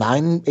like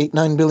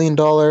 $9 billion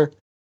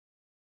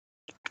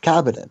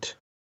cabinet.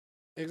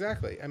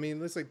 Exactly. I mean,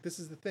 this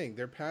is the thing.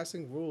 They're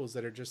passing rules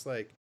that are just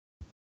like,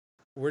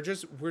 we're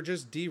just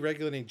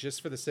deregulating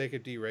just for the sake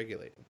of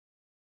deregulating,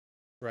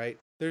 right?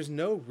 There's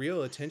no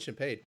real attention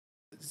paid.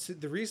 So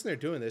the reason they're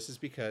doing this is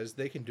because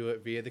they can do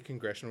it via the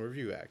Congressional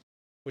Review Act,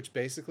 which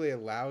basically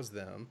allows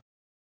them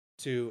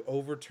to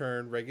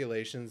overturn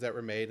regulations that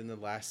were made in the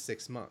last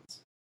 6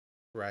 months,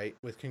 right,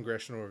 with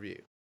congressional review.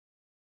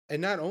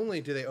 And not only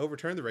do they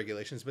overturn the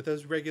regulations, but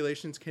those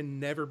regulations can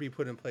never be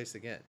put in place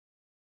again,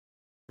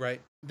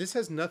 right? This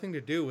has nothing to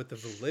do with the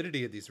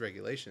validity of these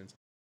regulations.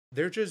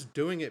 They're just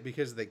doing it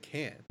because they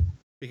can,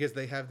 because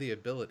they have the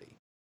ability.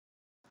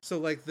 So,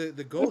 like, the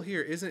goal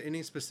here isn't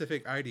any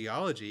specific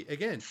ideology.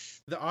 Again,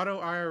 the auto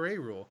IRA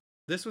rule,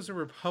 this was a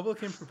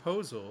Republican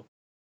proposal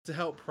to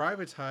help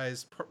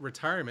privatize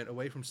retirement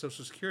away from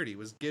Social Security. It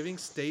was giving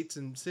states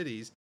and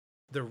cities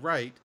the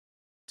right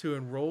to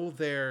enroll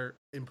their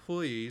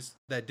employees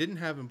that didn't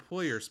have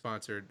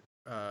employer-sponsored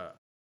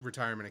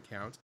retirement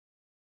accounts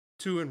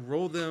to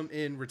enroll them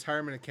in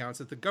retirement accounts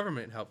that the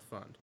government helped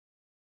fund.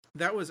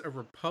 That was a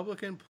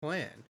Republican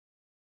plan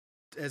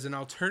as an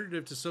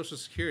alternative to Social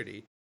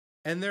Security,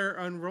 and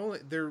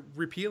they're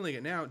repealing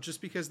it now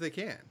just because they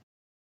can,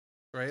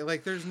 right?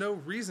 Like, there's no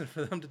reason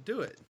for them to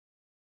do it.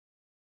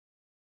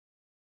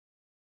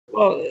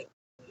 Well,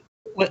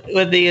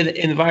 with the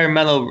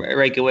environmental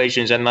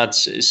regulations, I'm not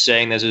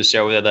saying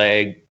necessarily that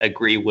I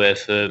agree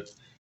with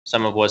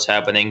some of what's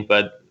happening,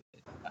 but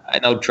I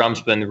know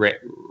Trump's been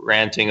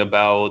ranting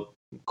about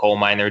coal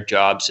miner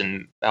jobs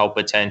and how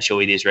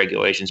potentially these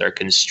regulations are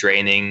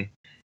constraining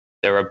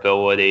their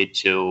ability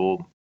to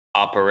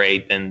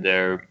operate in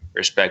their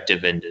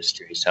respective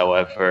industries.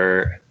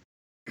 However,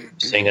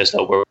 seeing as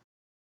though we're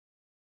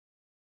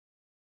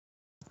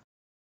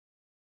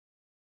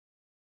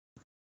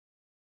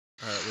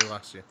we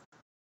lost you.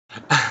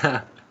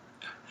 I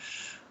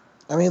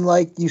mean,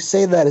 like, you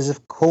say that as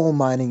if coal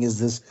mining is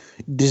this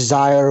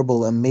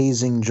desirable,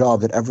 amazing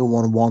job that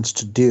everyone wants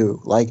to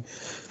do. Like,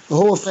 the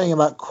whole thing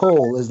about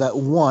coal is that,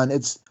 one,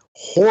 it's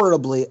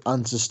horribly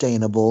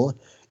unsustainable.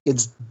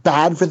 It's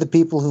bad for the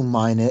people who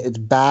mine it. It's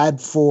bad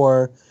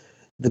for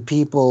the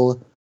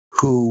people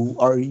who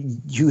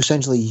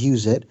essentially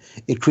use it.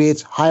 It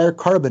creates higher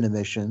carbon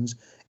emissions.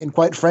 And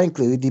quite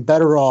frankly, we'd be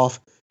better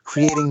off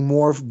creating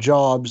more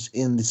jobs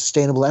in the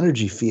sustainable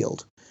energy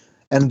field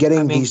and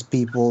getting these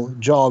people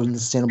jobs in the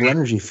sustainable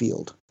energy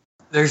field.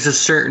 There's a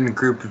certain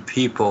group of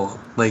people,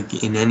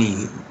 like in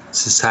any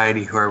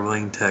society, who are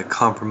willing to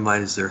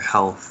compromise their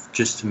health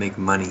just to make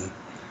money.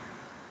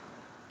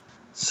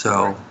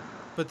 So,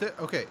 but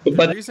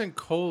the reason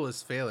coal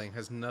is failing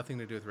has nothing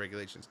to do with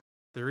regulations.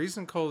 The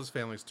reason coal is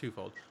failing is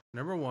twofold.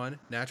 Number one,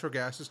 natural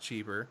gas is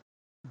cheaper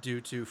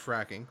due to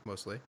fracking,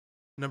 mostly.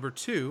 Number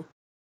two,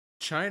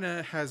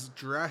 China has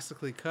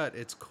drastically cut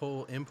its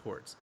coal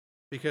imports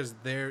because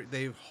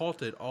they've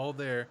halted all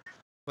their,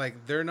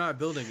 like, they're not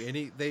building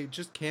any. They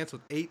just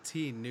canceled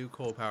 18 new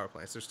coal power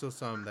plants. There's still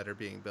some that are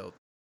being built,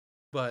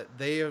 but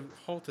they are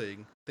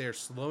halting. They're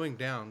slowing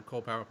down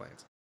coal power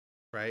plants,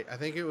 right? I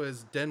think it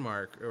was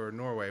Denmark or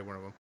Norway, one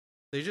of them.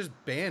 They just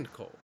banned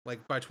coal.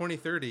 Like, by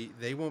 2030,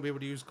 they won't be able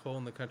to use coal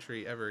in the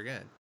country ever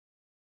again.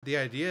 The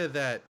idea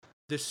that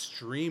this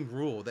stream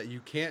rule that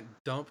you can't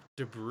dump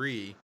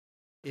debris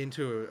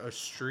into a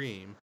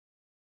stream,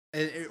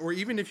 or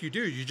even if you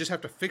do, you just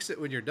have to fix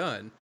it when you're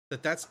done,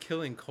 that's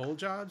killing coal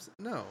jobs?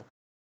 No.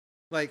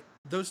 Like,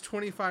 those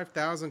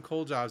 25,000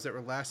 coal jobs that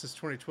were last since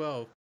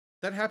 2012,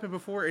 that happened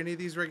before any of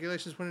these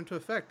regulations went into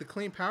effect. The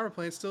Clean Power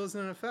Plan still isn't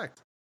in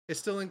effect. It's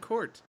still in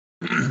court.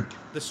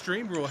 The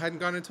stream rule hadn't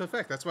gone into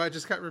effect. That's why it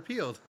just got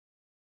repealed.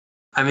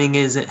 I mean,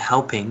 is it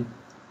helping?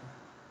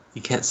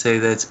 You can't say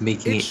that it's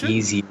making it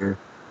easier.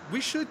 We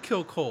should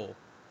kill coal.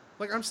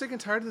 Like, I'm sick and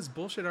tired of this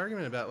bullshit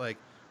argument about, like,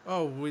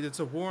 oh,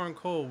 it's a war on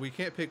coal. We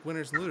can't pick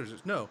winners and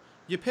losers. No,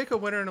 you pick a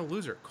winner and a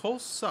loser. Coal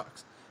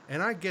sucks.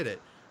 And I get it.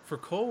 For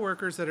coal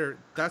workers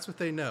that's what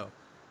they know.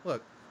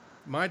 Look,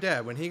 my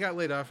dad, when he got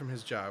laid off from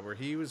his job, where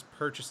he was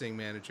purchasing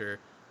manager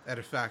at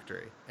a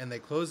factory, and they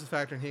closed the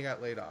factory and he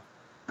got laid off,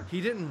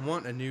 he didn't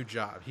want a new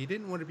job. He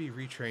didn't want to be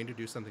retrained to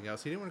do something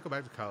else. He didn't want to go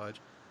back to college.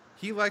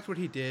 He liked what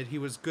he did. He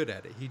was good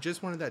at it. He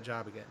just wanted that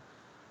job again.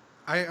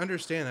 I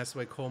understand that's the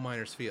way coal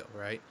miners feel,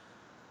 right?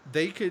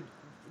 They could,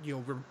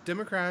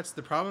 Democrats,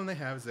 the problem they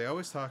have is they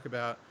always talk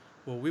about,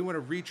 well, we want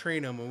to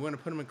retrain them. We want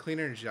to put them in clean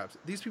energy jobs.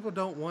 These people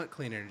don't want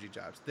clean energy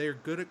jobs. They're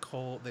good at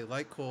coal. They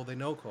like coal. They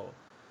know coal.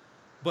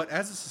 But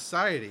as a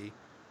society,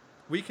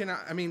 we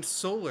cannot,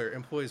 solar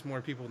employs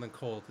more people than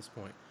coal at this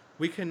point.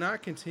 We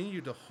cannot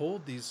continue to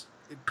hold these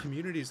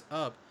communities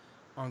up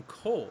on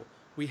coal.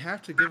 We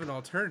have to give an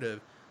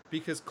alternative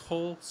because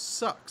coal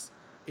sucks.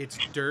 It's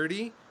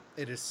dirty.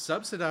 It is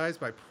subsidized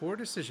by poor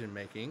decision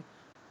making.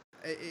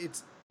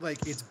 It's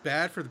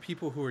bad for the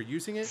people who are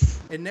using it.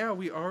 And now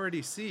we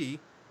already see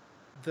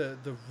the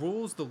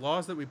rules, the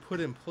laws that we put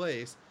in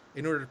place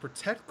in order to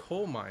protect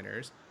coal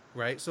miners,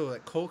 right? So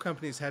that coal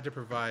companies had to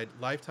provide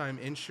lifetime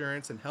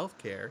insurance and health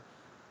care.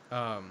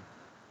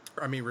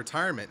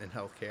 Retirement and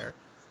health care.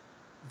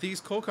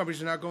 These coal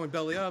companies are now going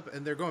belly up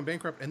and they're going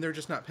bankrupt and they're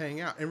just not paying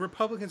out. And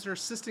Republicans are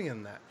assisting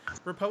in that.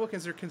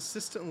 Republicans are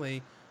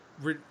consistently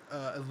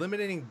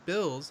eliminating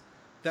bills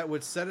that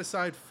would set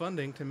aside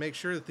funding to make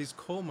sure that these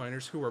coal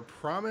miners who were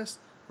promised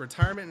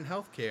retirement and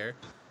health care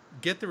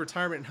get the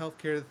retirement and health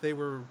care that they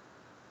were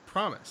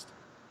promised.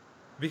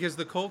 Because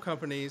the coal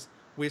companies,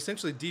 we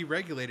essentially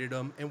deregulated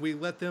them and we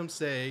let them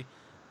say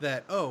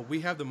that, oh,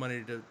 we have the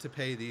money to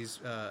pay these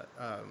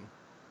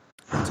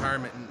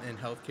retirement and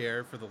health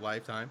care for the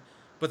lifetime.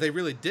 But they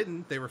really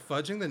didn't. They were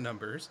fudging the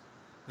numbers.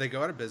 They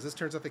go out of business.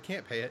 Turns out they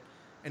can't pay it.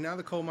 And now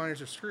the coal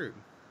miners are screwed.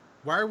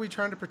 Why are we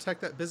trying to protect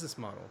that business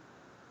model?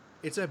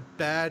 It's a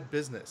bad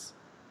business.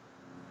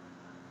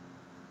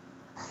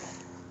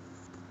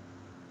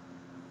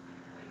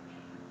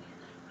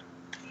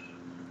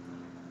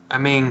 At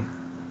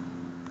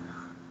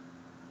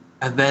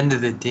the end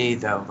of the day,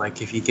 though,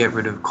 like, if you get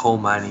rid of coal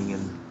mining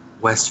in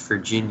West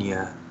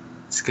Virginia,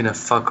 it's going to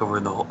fuck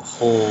over the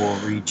whole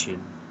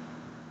region.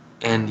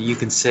 And you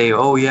can say,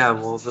 oh, yeah,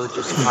 well, they'll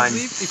just find...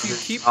 If you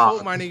keep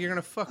coal mining, you're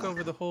going to fuck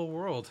over the whole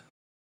world.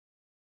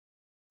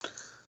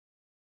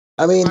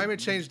 I mean, climate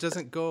change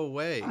doesn't go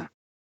away.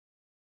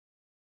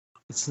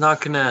 It's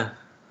not gonna.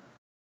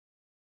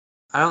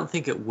 I don't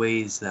think it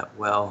weighs that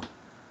well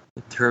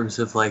in terms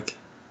of like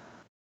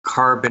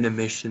carbon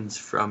emissions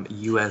from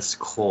U.S.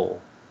 coal.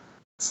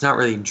 It's not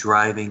really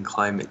driving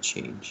climate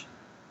change.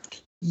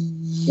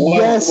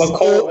 yes,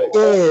 it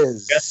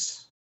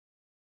is.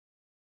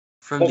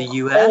 From the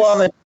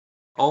U.S.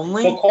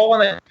 only? For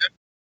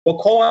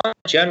coal on a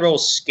general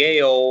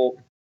scale,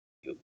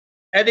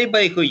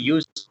 anybody who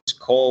uses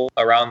coal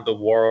around the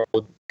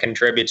world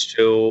contributes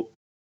to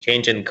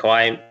change in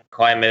climate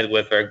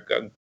with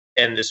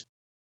and this.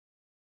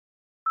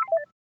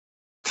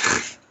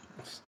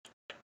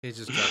 He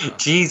just dropped off.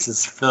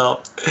 Jesus,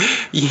 Phil,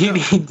 you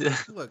need to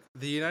look.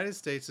 The United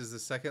States is the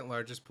second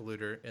largest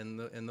polluter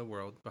in the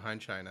world,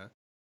 behind China.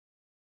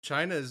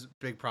 China's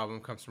big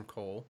problem comes from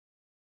coal.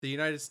 The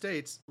United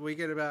States, we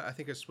get about, I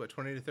think it's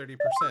 20 to 30%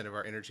 of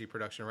our energy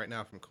production right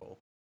now from coal.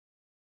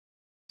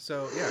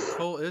 So yeah,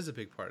 coal is a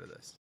big part of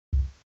this.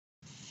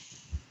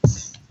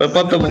 But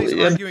nobody's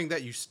arguing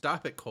that you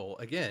stop at coal.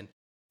 Again,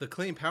 the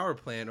Clean Power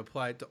Plan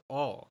applied to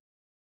all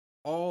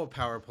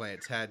power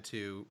plants had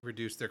to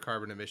reduce their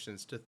carbon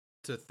emissions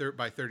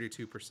by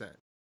 32%.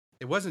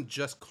 It wasn't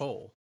just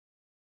coal.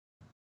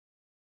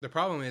 The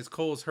problem is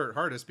coal's hurt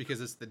hardest because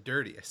it's the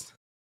dirtiest.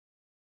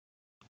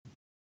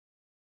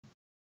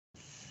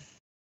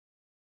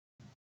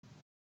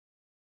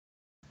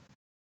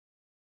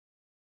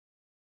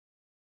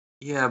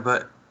 Yeah,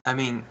 but I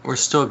mean, we're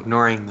still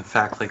ignoring the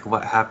fact, like,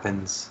 what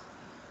happens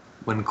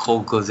when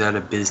coal goes out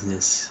of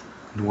business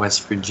in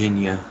West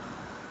Virginia.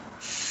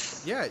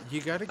 Yeah,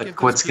 you got to give.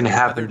 Like, what's going to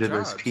happen to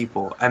jobs. those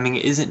people? I mean,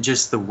 it isn't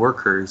just the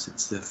workers;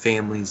 it's the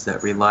families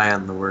that rely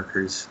on the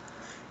workers.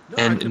 No,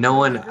 and no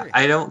one, agree.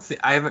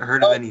 I haven't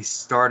heard of any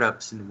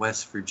startups in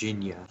West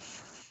Virginia.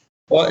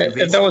 Well,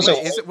 if there was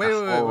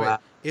wait.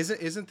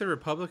 Isn't the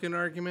Republican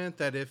argument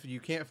that if you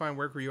can't find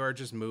work where you are,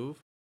 just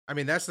move? I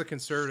mean, that's the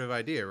conservative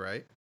idea,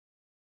 right?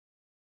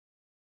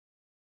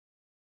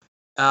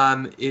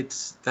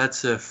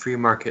 That's a free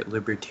market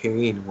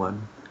libertarian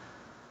one,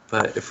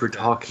 but if we're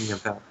talking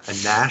about a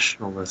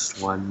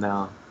nationalist one,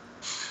 no.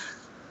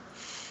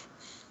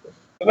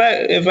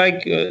 If I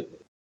could,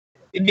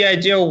 in the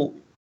ideal,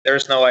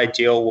 there's no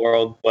ideal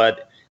world,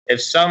 but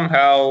if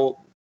somehow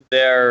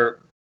their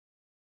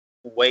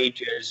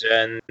wages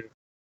and,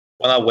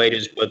 well, not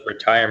wages, but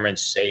retirement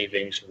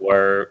savings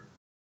were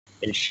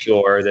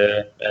insured,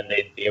 and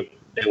they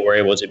were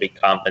able to be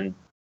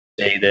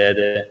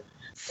compensated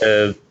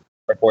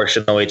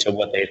proportionally to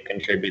what they've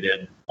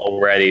contributed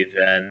already,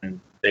 then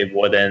they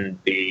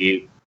wouldn't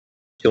be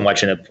too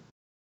much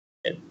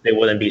they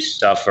wouldn't be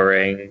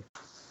suffering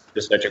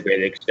to such a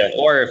great extent,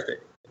 or if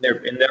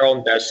they're in their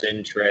own best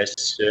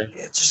interests. Yeah,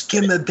 just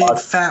give them a big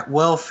fat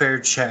welfare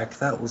check.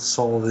 That will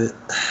solve it.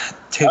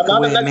 Take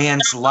away a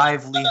man's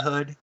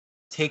livelihood.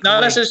 Take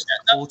away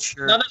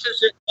culture. Not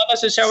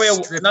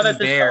necessarily. Strip him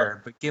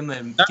bare, but give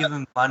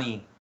him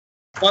money.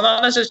 Well,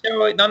 not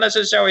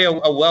necessarily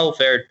a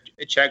welfare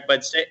check,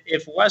 but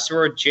if West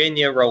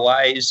Virginia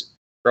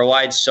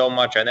relied so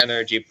much on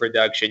energy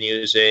production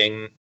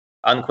using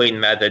unclean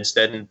methods,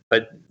 then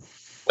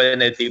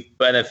wouldn't it be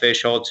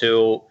beneficial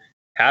to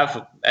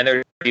have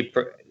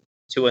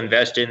to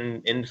invest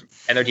in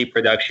energy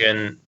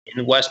production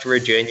in West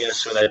Virginia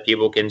so that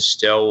people can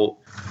still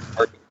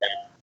work in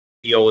that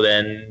field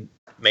and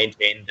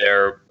maintain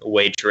their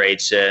wage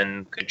rates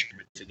and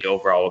contribute to the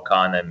overall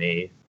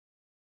economy?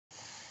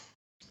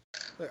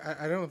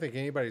 I don't think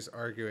anybody's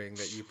arguing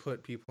that you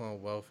put people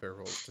on welfare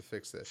rolls to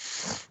fix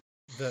this.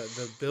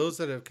 The bills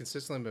that have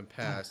consistently been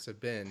passed have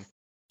been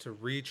to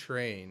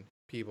retrain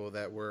people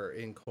that were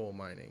in coal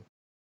mining,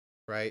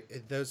 right?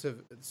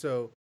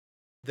 So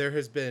there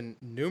has been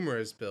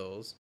numerous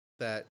bills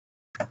that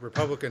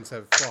Republicans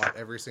have fought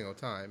every single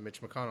time.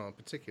 Mitch McConnell in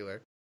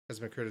particular has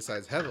been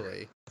criticized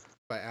heavily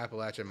by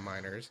Appalachian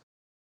miners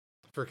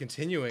for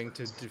continuing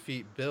to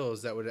defeat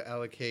bills that would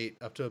allocate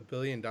up to $1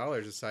 billion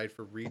aside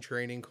for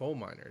retraining coal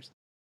miners,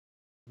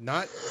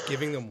 not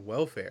giving them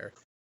welfare,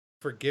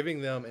 for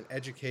giving them an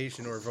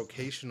education or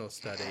vocational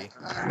study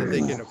that they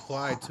can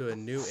apply to a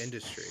new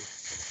industry.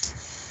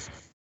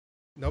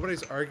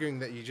 Nobody's arguing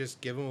that you just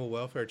give them a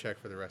welfare check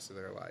for the rest of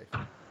their life.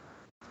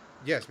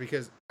 Yes,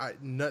 because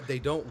they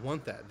don't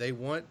want that.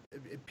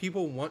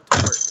 People want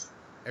to work.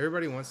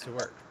 Everybody wants to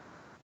work.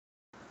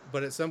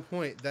 But at some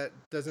point, that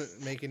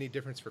doesn't make any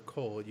difference for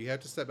coal. You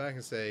have to step back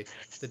and say,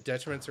 the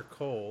detriments of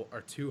coal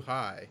are too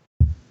high.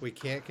 We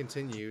can't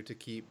continue to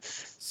keep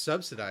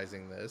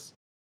subsidizing this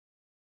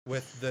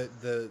with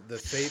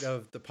the fate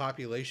of the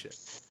population,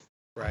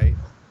 right?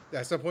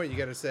 At some point, you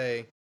got to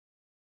say,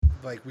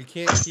 like, we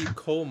can't keep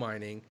coal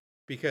mining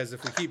because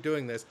if we keep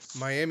doing this,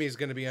 Miami is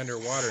going to be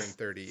underwater in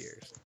 30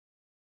 years.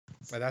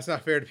 And that's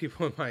not fair to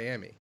people in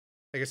Miami.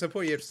 Like, at some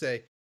point, you have to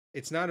say,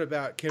 it's not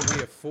about can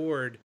we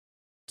afford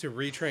to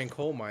retrain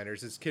coal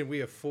miners, it's can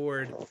we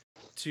afford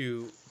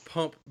to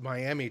pump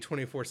Miami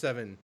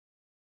 24/7,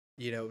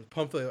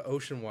 pump the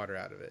ocean water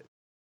out of it.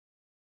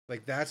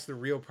 Like, that's the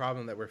real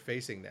problem that we're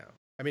facing now.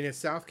 I mean, in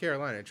South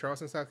Carolina, in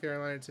Charleston, South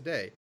Carolina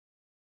today,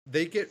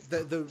 they get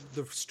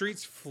the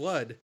streets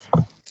flood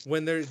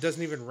when it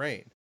doesn't even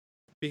rain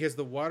because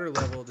the water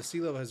level, the sea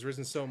level has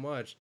risen so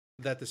much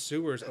that the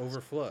sewers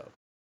overflow.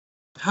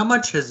 How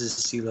much has the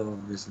sea level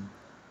risen?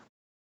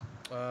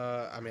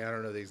 I mean, I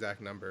don't know the exact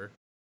number,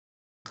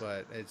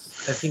 but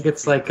it's. I think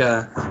it's like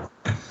a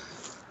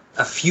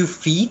few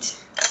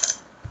feet.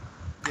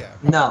 Yeah,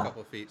 No. a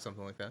couple of feet,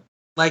 something like that.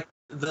 Like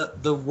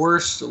the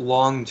worst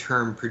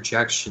long-term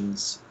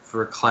projections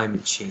for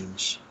climate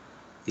change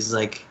is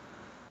like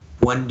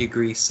 1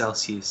 degree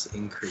Celsius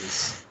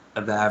increase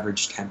of the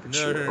average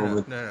temperature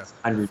over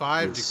 100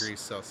 5 years. degrees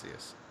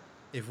Celsius.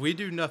 If we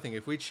do nothing,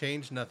 if we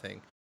change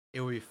nothing, it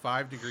will be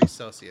 5 degrees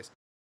Celsius.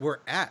 We're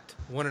at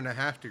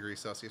 1.5 degrees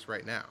Celsius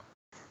right now.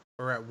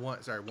 Or at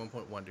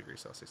 1.1 degrees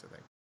Celsius, I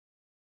think.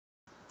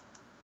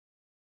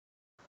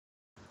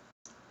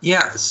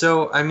 Yeah,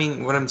 so I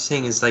mean, what I'm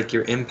saying is like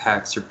your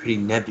impacts are pretty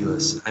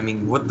nebulous. I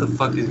mean, what the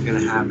fuck is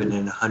going to happen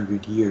in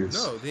 100 years?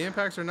 No, the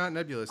impacts are not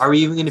nebulous. Are we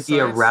even going to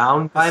be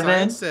around by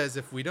then? Science says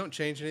if we don't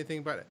change anything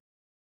about it,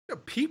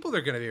 people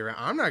are going to be around.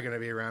 I'm not going to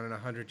be around in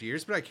 100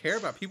 years, but I care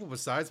about people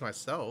besides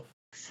myself.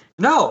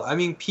 No, I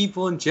mean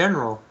people in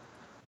general.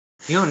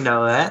 You don't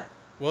know that.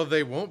 Well,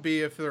 they won't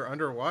be if they're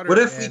underwater. What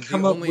if we and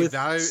come the up only with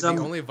the some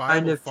only kind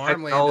viable of farmland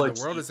in technology?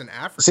 the world is in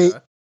Africa? See,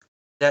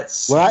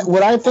 That's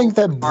what I think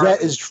that Brett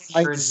is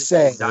trying to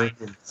say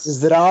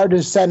is that our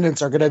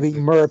descendants are going to be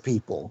mer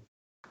people.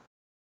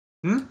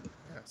 Yeah,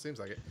 seems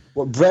like it.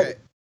 What Brett?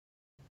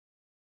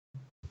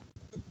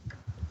 Okay.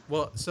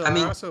 Well, so I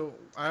mean, I also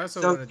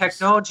so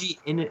technology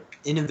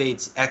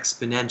innovates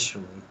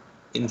exponentially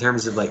in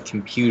terms of like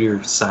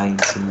computer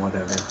science and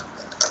whatever.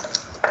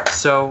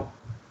 So,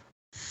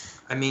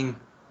 I mean,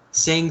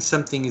 saying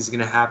something is going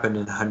to happen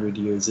in 100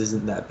 years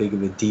isn't that big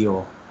of a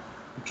deal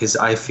because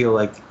I feel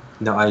like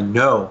I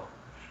know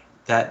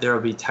that there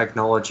will be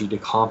technology to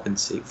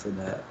compensate for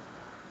that.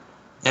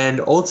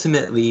 And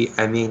ultimately,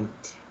 I mean,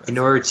 in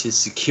order to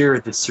secure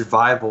the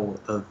survival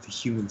of the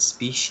human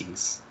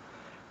species,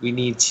 we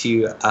need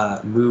to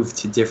move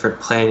to different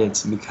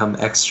planets and become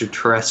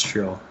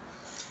extraterrestrial.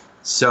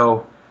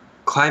 So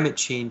climate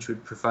change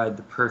would provide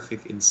the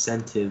perfect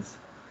incentive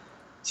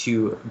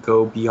to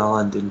go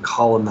beyond and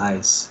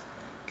colonize.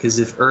 Because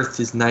if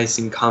Earth is nice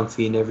and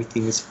comfy and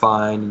everything is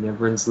fine and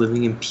everyone's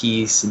living in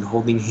peace and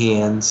holding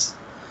hands,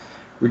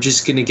 we're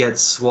just going to get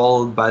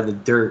swallowed by the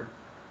dirt.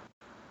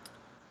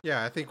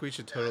 Yeah, I think we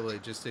should totally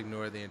just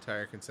ignore the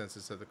entire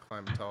consensus of the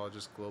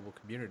climatologist global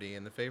community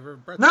in the favor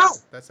of Brett. No!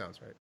 That sounds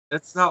right.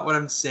 That's not what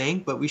I'm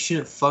saying, but we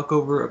shouldn't fuck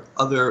over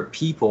other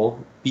people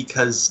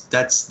because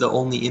that's the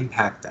only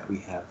impact that we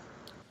have.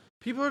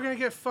 People are going to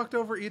get fucked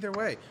over either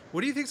way. What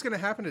do you think is going to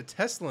happen to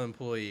Tesla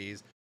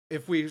employees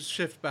if we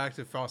shift back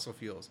to fossil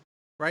fuels,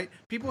 right?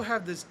 People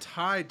have this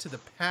tied to the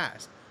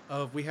past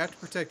of we have to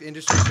protect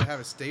industries to have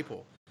a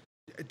staple.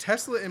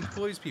 Tesla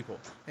employs people,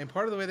 and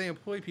part of the way they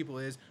employ people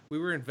is we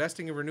were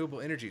investing in renewable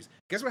energies.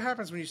 Guess what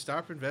happens when you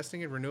stop investing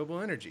in renewable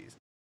energies?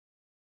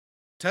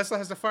 Tesla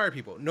has to fire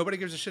people. Nobody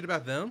gives a shit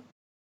about them.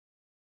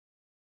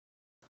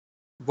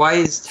 Why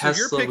is So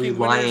Tesla you're picking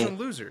winners and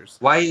losers.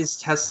 Why is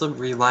Tesla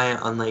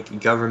reliant on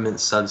like government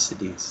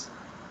subsidies?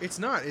 It's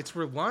not. It's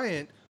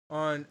reliant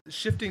on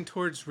shifting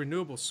towards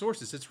renewable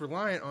sources. It's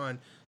reliant on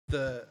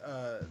the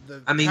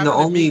I mean, the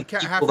only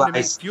people that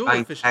I fuel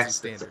find efficiency Texas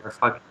standards. are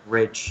fucking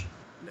rich.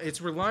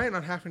 It's reliant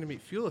on having to meet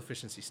fuel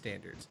efficiency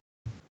standards.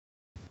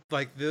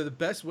 Like the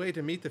best way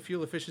to meet the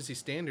fuel efficiency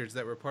standards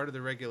that were part of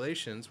the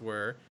regulations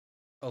were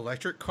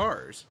electric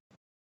cars.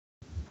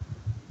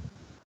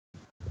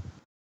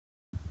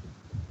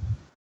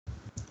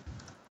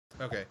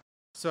 Okay,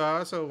 so I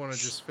also want to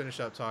just finish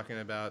up talking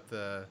about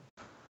the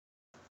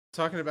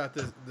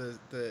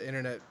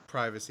internet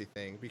privacy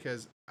thing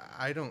because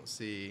I don't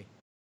see.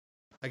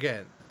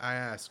 Again, I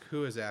ask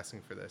who is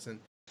asking for this,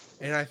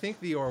 and I think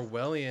the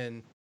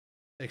Orwellian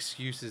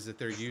excuses that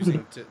they're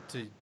using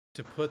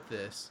to put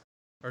this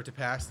or to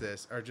pass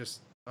this are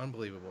just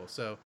unbelievable.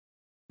 So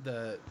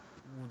the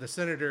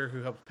senator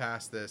who helped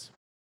pass this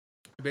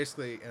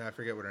basically, and I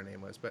forget what her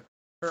name was, but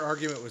her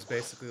argument was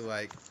basically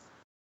like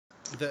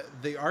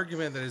the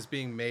argument that is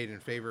being made in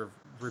favor of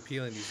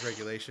repealing these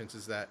regulations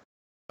is that,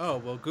 oh,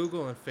 well,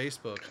 Google and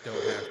Facebook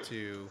don't have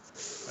to,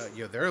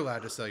 they're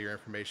allowed to sell your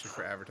information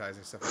for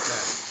advertising, stuff like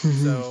that.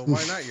 So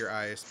why not your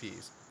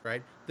ISPs,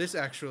 right? This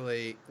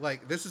actually,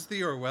 this is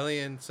the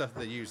Orwellian stuff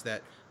they use,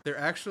 that they're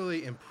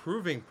actually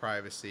improving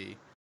privacy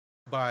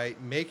by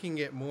making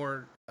it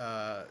more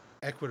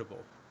equitable.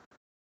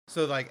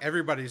 So,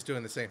 everybody's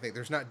doing the same thing.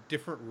 There's not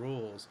different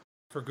rules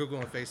for Google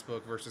and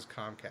Facebook versus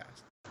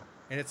Comcast.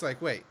 And it's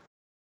like, wait,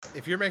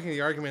 if you're making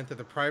the argument that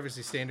the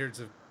privacy standards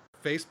of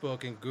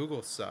Facebook and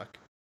Google suck,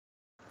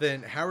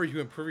 then how are you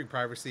improving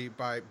privacy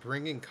by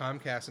bringing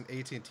Comcast and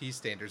AT&T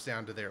standards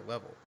down to their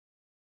level?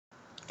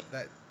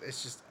 That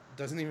it's just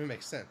doesn't even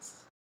make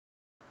sense.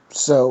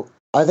 So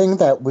I think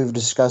that we've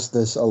discussed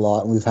this a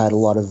lot, and we've had a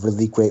lot of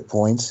really great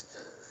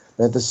points.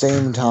 But at the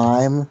same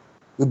time,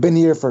 we've been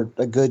here for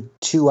a good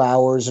 2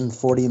 hours and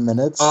 40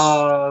 minutes.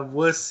 Oh,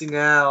 wussing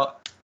out.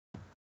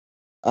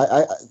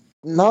 I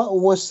not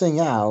wussing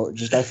out.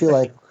 Just I feel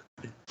like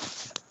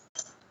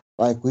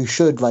we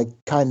should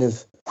kind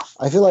of.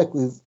 I feel like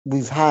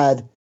we've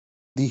had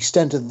the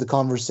extent of the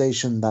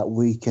conversation that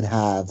we can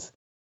have.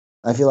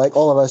 I feel like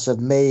all of us have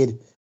made,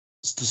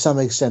 to some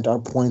extent, our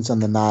points on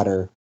the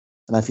matter,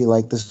 and I feel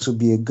like this would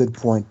be a good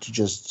point to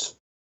just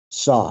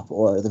stop,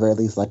 or at the very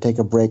least, take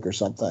a break or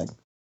something.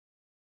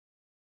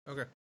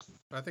 Okay,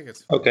 I think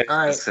it's Okay. All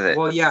right.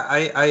 Well, yeah,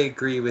 I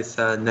agree with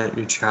net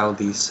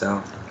neutrality.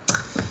 So,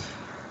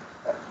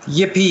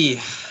 yippee!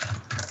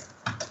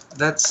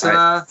 That's All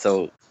right,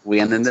 so we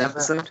ended the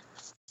episode.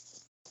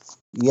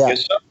 Yeah.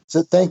 Yes, sir.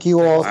 So thank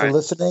you all for Alright.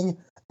 listening,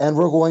 and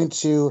we're going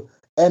to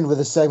end with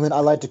a segment I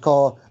like to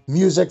call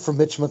 "Music from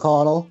Mitch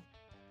McConnell."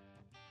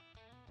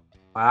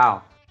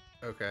 wow.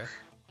 okay.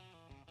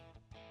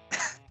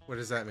 What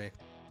does that mean?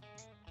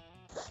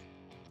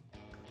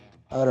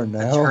 I don't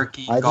know.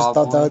 turkey I just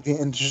thought that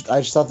gobbler. would be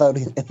I just thought that would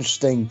be an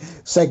interesting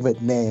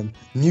segment name.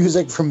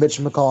 Music from Mitch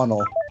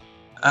McConnell.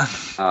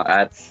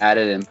 Add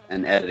it in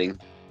and editing.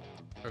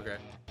 Okay,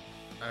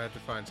 I have to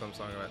find some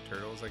song about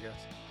turtles, I guess.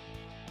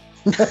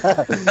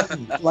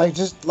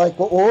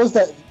 What was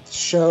that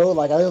show?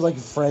 I think it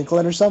was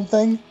Franklin or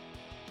something.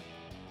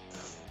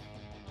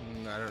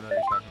 I don't know what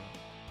you're talking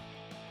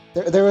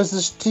about. There was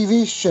this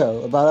TV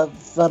show about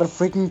a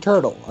freaking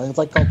turtle. I think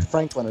it's called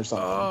Franklin or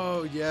something.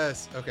 Oh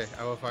yes. Okay,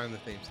 I will find the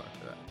theme song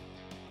for that.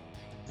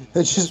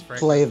 They just Franklin,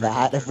 play Franklin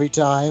that turtle. every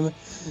time.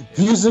 Yeah.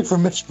 Music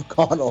from Mitch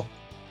McConnell.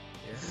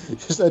 Yeah.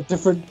 Just a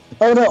different.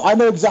 Oh no! I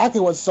know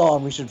exactly what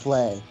song we should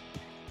play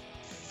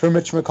for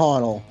Mitch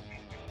McConnell.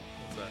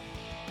 What's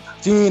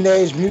that?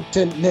 Teenage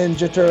Mutant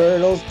Ninja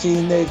Turtles.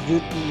 Teenage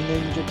Mutant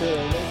Ninja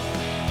Turtles.